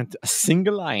not implement a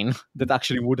single line that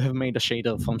actually would have made a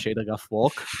shader from shader graph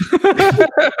work.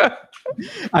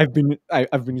 I've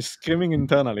been screaming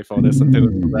internally for this until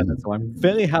it was added, so I'm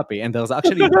very happy. And there's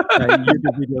actually a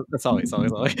YouTube video. Sorry.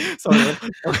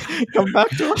 Come back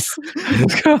to us.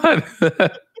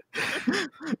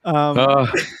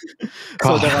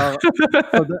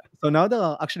 So now there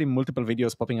are actually multiple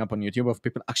videos popping up on YouTube of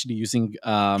people actually using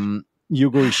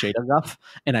Yugo shader graph,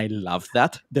 and I love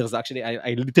that. There's actually,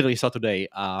 I literally saw today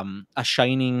a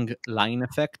shining line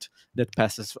effect that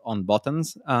passes on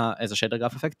buttons as a shader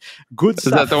graph effect. Good Is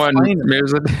stuff. that the one?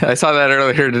 I saw that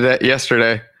earlier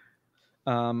yesterday.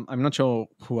 I'm not sure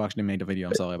who actually made the video.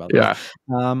 I'm sorry about Yeah.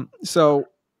 that. So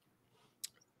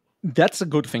that's a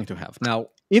good thing to have. Now,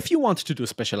 if you want to do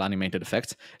special animated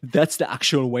effects, that's the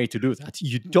actual way to do that.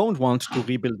 You don't want to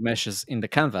rebuild meshes in the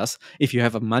canvas. If you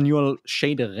have a manual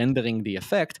shader rendering the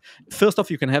effect, first off,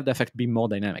 you can have the effect be more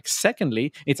dynamic.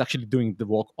 Secondly, it's actually doing the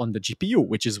work on the GPU,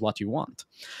 which is what you want.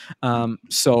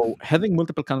 So having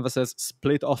multiple canvases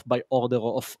split off by order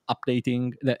of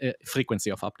updating, the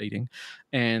frequency of updating,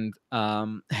 and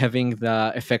having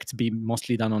the effects be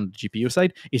mostly done on the GPU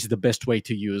side is the best way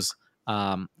to use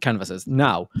canvases.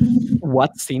 Now,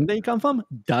 what scene they come from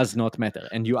does not matter.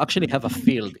 And you actually have a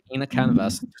field in a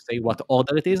canvas to say what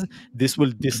order it is. This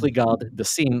will disregard the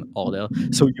scene order.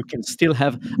 So you can still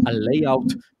have a layout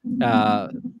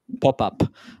pop-up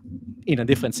in a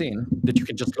different scene that you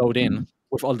can just load in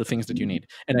with all the things that you need.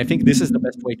 And I think this is the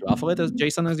best way to offer it, as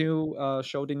Jason, as you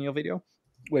showed in your video,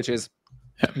 which is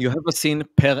you have a scene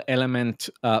per element,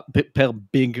 per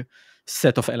big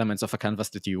set of elements of a canvas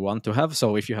that you want to have.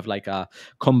 So if you have like a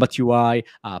combat UI,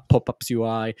 pop-ups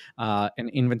UI, an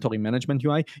inventory management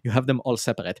UI, you have them all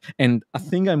separate. And a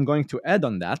thing I'm going to add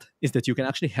on that is that you can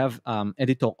actually have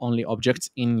editor-only objects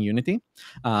in Unity.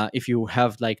 If you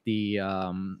have like the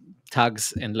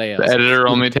tags and layers. The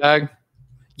editor-only tag?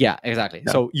 Yeah, exactly.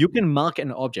 Yeah. So you can mark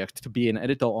an object to be an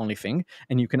editor-only thing,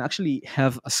 and you can actually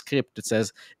have a script that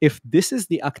says, if this is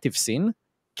the active scene,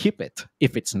 keep it.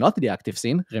 If it's not the active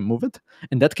scene, remove it.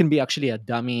 And that can be actually a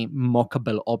dummy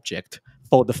mockable object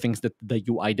for the things that the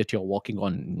UI that you're working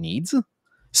on needs,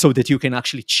 so that you can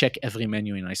actually check every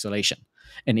menu in isolation.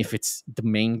 And if it's the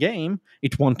main game,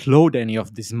 it won't load any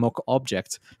of these mock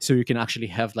objects, so you can actually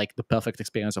have like the perfect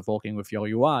experience of working with your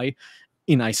UI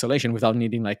in isolation without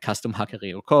needing like custom hacker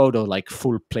real code or like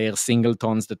full player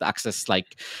singletons that access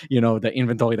like, you know, the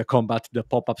inventory, the combat, the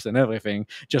pop-ups and everything,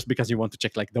 just because you want to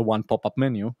check like the one pop-up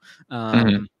menu.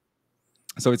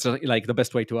 So it's like the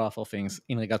best way to offer things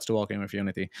in regards to working with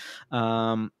Unity.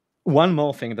 One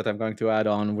more thing that I'm going to add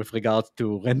on with regard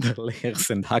to render layers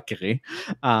and hackery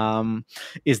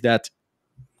is that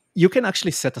you can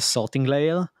actually set a sorting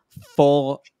layer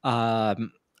for a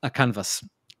canvas.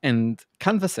 And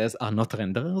canvases are not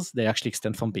renderers. They actually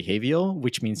extend from behavior,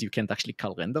 which means you can't actually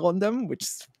call render on them, which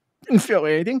is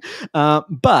infuriating.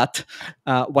 But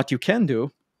what you can do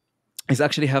is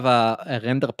actually have a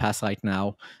render pass right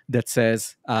now that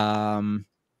says,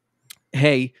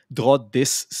 hey, draw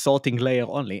this sorting layer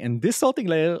only. And this sorting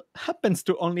layer happens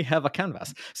to only have a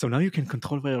canvas. So now you can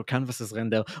control where your canvases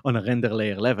render on a render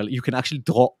layer level. You can actually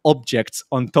draw objects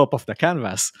on top of the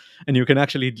canvas. And you can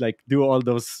actually like do all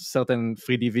those certain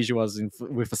 3D visuals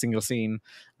with a single scene,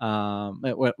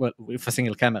 with a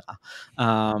single camera.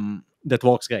 That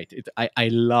works great. I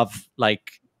love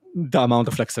like the amount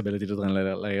of flexibility that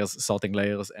render layers, sorting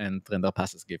layers, and render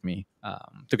passes give me,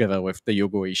 together with the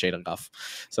Yogoi shader graph.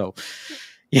 So,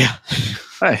 yeah.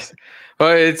 Nice.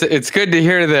 Well, it's good to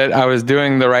hear that I was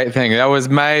doing the right thing. That was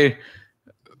my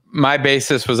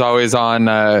basis was always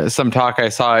on some talk I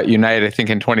saw at Unite, I think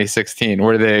in 2016,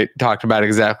 where they talked about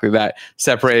exactly that,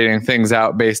 separating things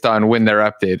out based on when they're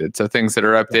updated. So things that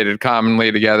are updated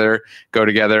commonly together go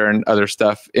together, and other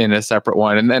stuff in a separate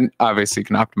one. And then obviously you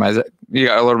can optimize it. You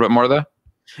got a little bit more though?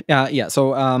 Yeah.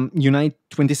 So Unite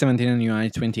 2017 and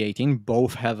Unite 2018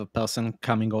 both have a person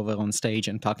coming over on stage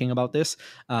and talking about this.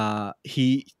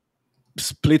 He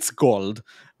splits gold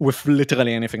with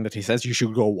literally anything that he says. You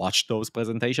should go watch those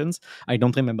presentations. I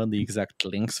don't remember the exact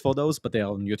links for those, but they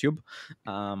are on YouTube.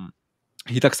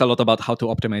 He talks a lot about how to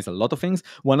optimize a lot of things.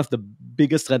 One of the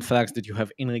biggest red flags that you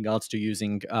have in regards to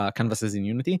using canvases in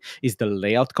Unity is the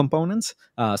layout components,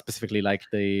 specifically like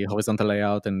the horizontal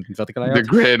layout and vertical layout. The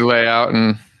grid layout.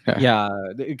 And yeah,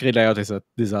 the grid layout is a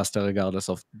disaster regardless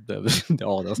of the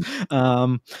orders.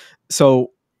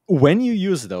 So when you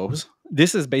use those,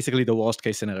 this is basically the worst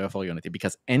case scenario for Unity,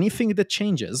 because anything that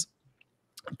changes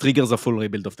triggers a full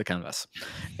rebuild of the canvas.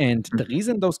 And the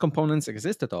reason those components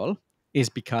exist at all is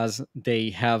because they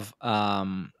have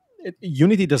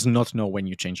Unity does not know when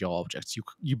you change your objects.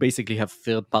 You basically have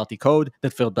third-party code.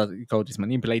 That third-party code is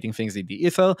manipulating things in the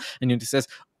ether, and Unity says,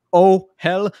 oh,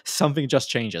 hell, something just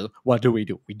changes. What do? We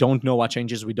don't know what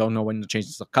changes. We don't know when the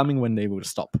changes are coming, when they will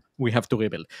stop. We have to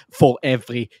rebuild for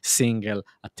every single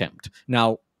attempt.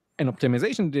 Now, an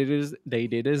optimization they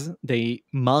did is they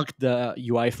marked the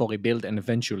UI for rebuild and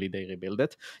eventually they rebuild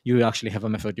it. You actually have a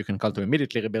method you can call to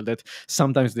immediately rebuild it.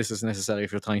 Sometimes this is necessary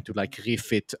if you're trying to like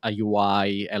refit a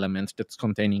UI element that's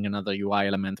containing another UI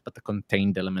element, but the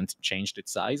contained element changed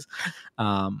its size.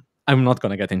 I'm not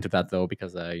going to get into that though,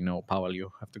 because I know, Powell,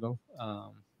 you have to go.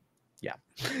 Yeah.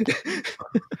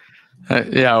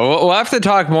 Yeah, we'll have to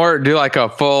talk more, do like a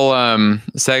full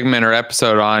segment or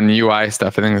episode on UI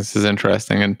stuff. I think this is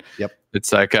interesting, and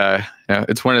it's like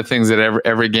it's one of the things that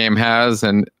every game has,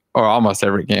 or almost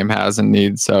every game has and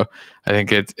needs. So I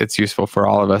think it's useful for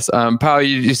all of us. Paul,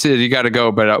 you said you got to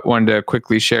go, but I wanted to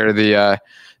quickly share the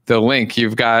link.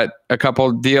 You've got a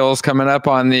couple deals coming up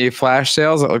on the flash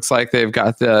sales. It looks like they've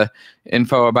got the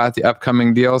info about the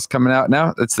upcoming deals coming out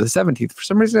now. It's the 17th. For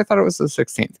some reason, I thought it was the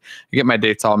 16th. I get my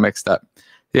dates all mixed up.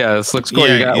 Yeah, this looks cool.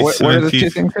 Yeah, what are the two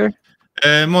things here?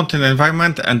 Mountain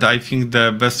Environment, and I think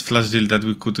the best flash deal that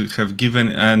we could have given,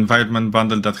 an environment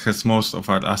bundle that has most of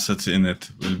our assets in it,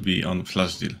 will be on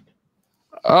flash deal.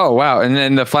 Oh, wow. And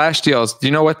then the flash deals, do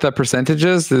you know what the percentage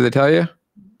is? Did they tell you?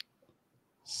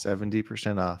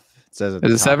 70% off. It says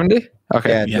is it 70?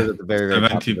 Okay. Yeah, at the very, very 70,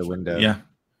 top of the window. Yeah.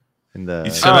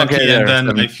 It's 70, and then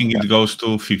 70. I think it goes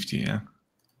to 50. Yeah.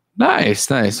 Nice.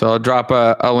 So I'll drop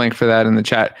a link for that in the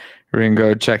chat. We can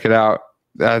go check it out.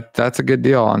 That's a good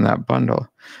deal on that bundle.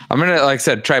 I'm gonna, like I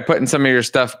said, try putting some of your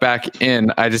stuff back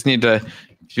in. I just need to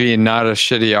be not a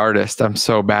shitty artist. I'm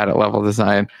so bad at level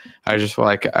design. I just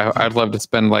I'd love to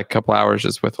spend like a couple hours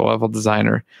just with a level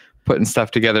designer putting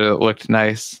stuff together that looked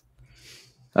nice.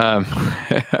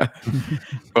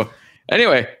 Cool.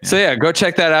 Anyway, so yeah, go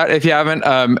check that out if you haven't.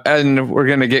 And we're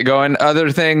gonna get going.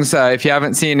 Other things, if you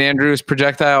haven't seen Andrew's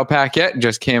projectile pack yet,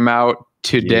 just came out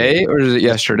today, or is it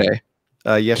yesterday?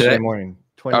 Yesterday morning.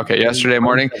 Yesterday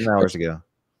morning. 7 hours ago.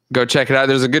 Go check it out.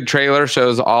 There's a good trailer,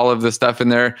 shows all of the stuff in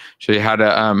there. Show you how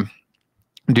to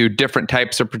do different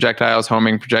types of projectiles,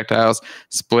 homing projectiles,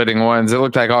 splitting ones. It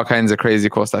looked like all kinds of crazy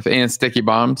cool stuff, and sticky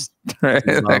bombs. Right?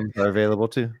 Bombs are available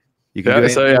too. You can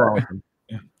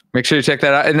Make sure you check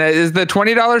that out. And is the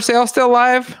 $20 sale still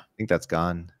live? I think that's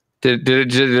gone. Did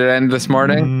it end this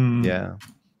morning? Yeah.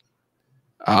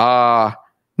 No.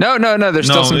 There's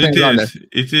still some things on there.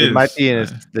 It is. It might be in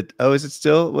is it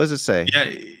still? What does it say? Yeah,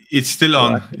 it's still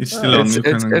on. It's still on.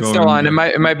 It's still on. It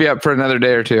might be up for another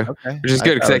day or two, which is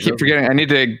good because I keep forgetting. I need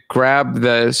to grab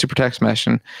the super text mesh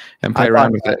and play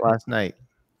around with it. Last night.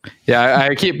 Yeah,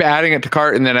 I keep adding it to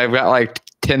cart, and then I've got like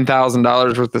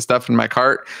 $10,000 worth of stuff in my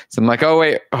cart. So I'm like, oh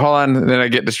wait, hold on. And then I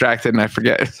get distracted and I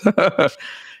forget.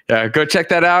 Yeah, go check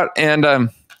that out. And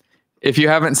if you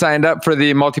haven't signed up for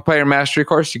the multiplayer mastery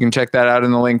course, you can check that out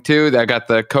in the link too. I got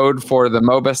the code for the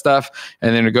MOBA stuff,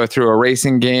 and then we go through a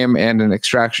racing game and an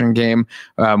extraction game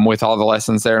with all the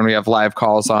lessons there. And we have live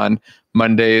calls on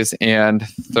Mondays and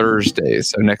Thursdays.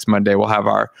 So next Monday we'll have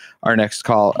our next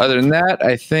call. Other than that,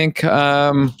 I think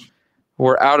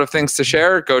we're out of things to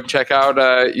share. Go check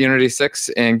out Unity 6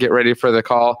 and get ready for the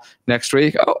call next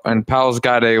week. Oh, and Powell's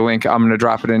got a link. I'm going to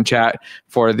drop it in chat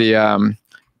for the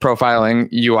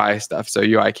profiling UI stuff. So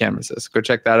UI canvases. Go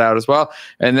check that out as well.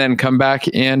 And then come back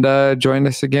and join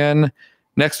us again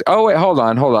next. Oh, wait, hold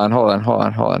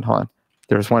on.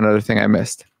 There's one other thing I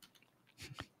missed.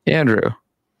 Andrew.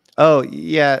 Oh,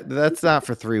 yeah, that's not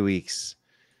for 3 weeks.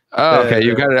 Oh, okay.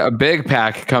 You've got a big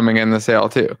pack coming in the sale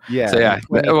too. Yeah. So yeah.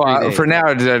 Well, for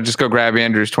now, just go grab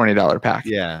Andrew's $20 pack.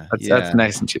 Yeah. That's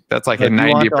nice and cheap. That's like a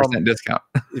 90% discount.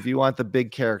 If you want the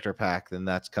big character pack, then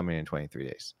that's coming in 23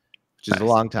 days, which is a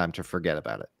long time to forget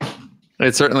about it.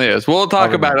 It certainly is. We'll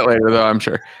talk about it later, though, I'm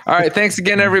sure. All right. Thanks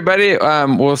again, everybody.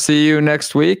 We'll see you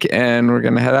next week, and we're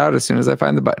going to head out as soon as I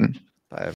find the button.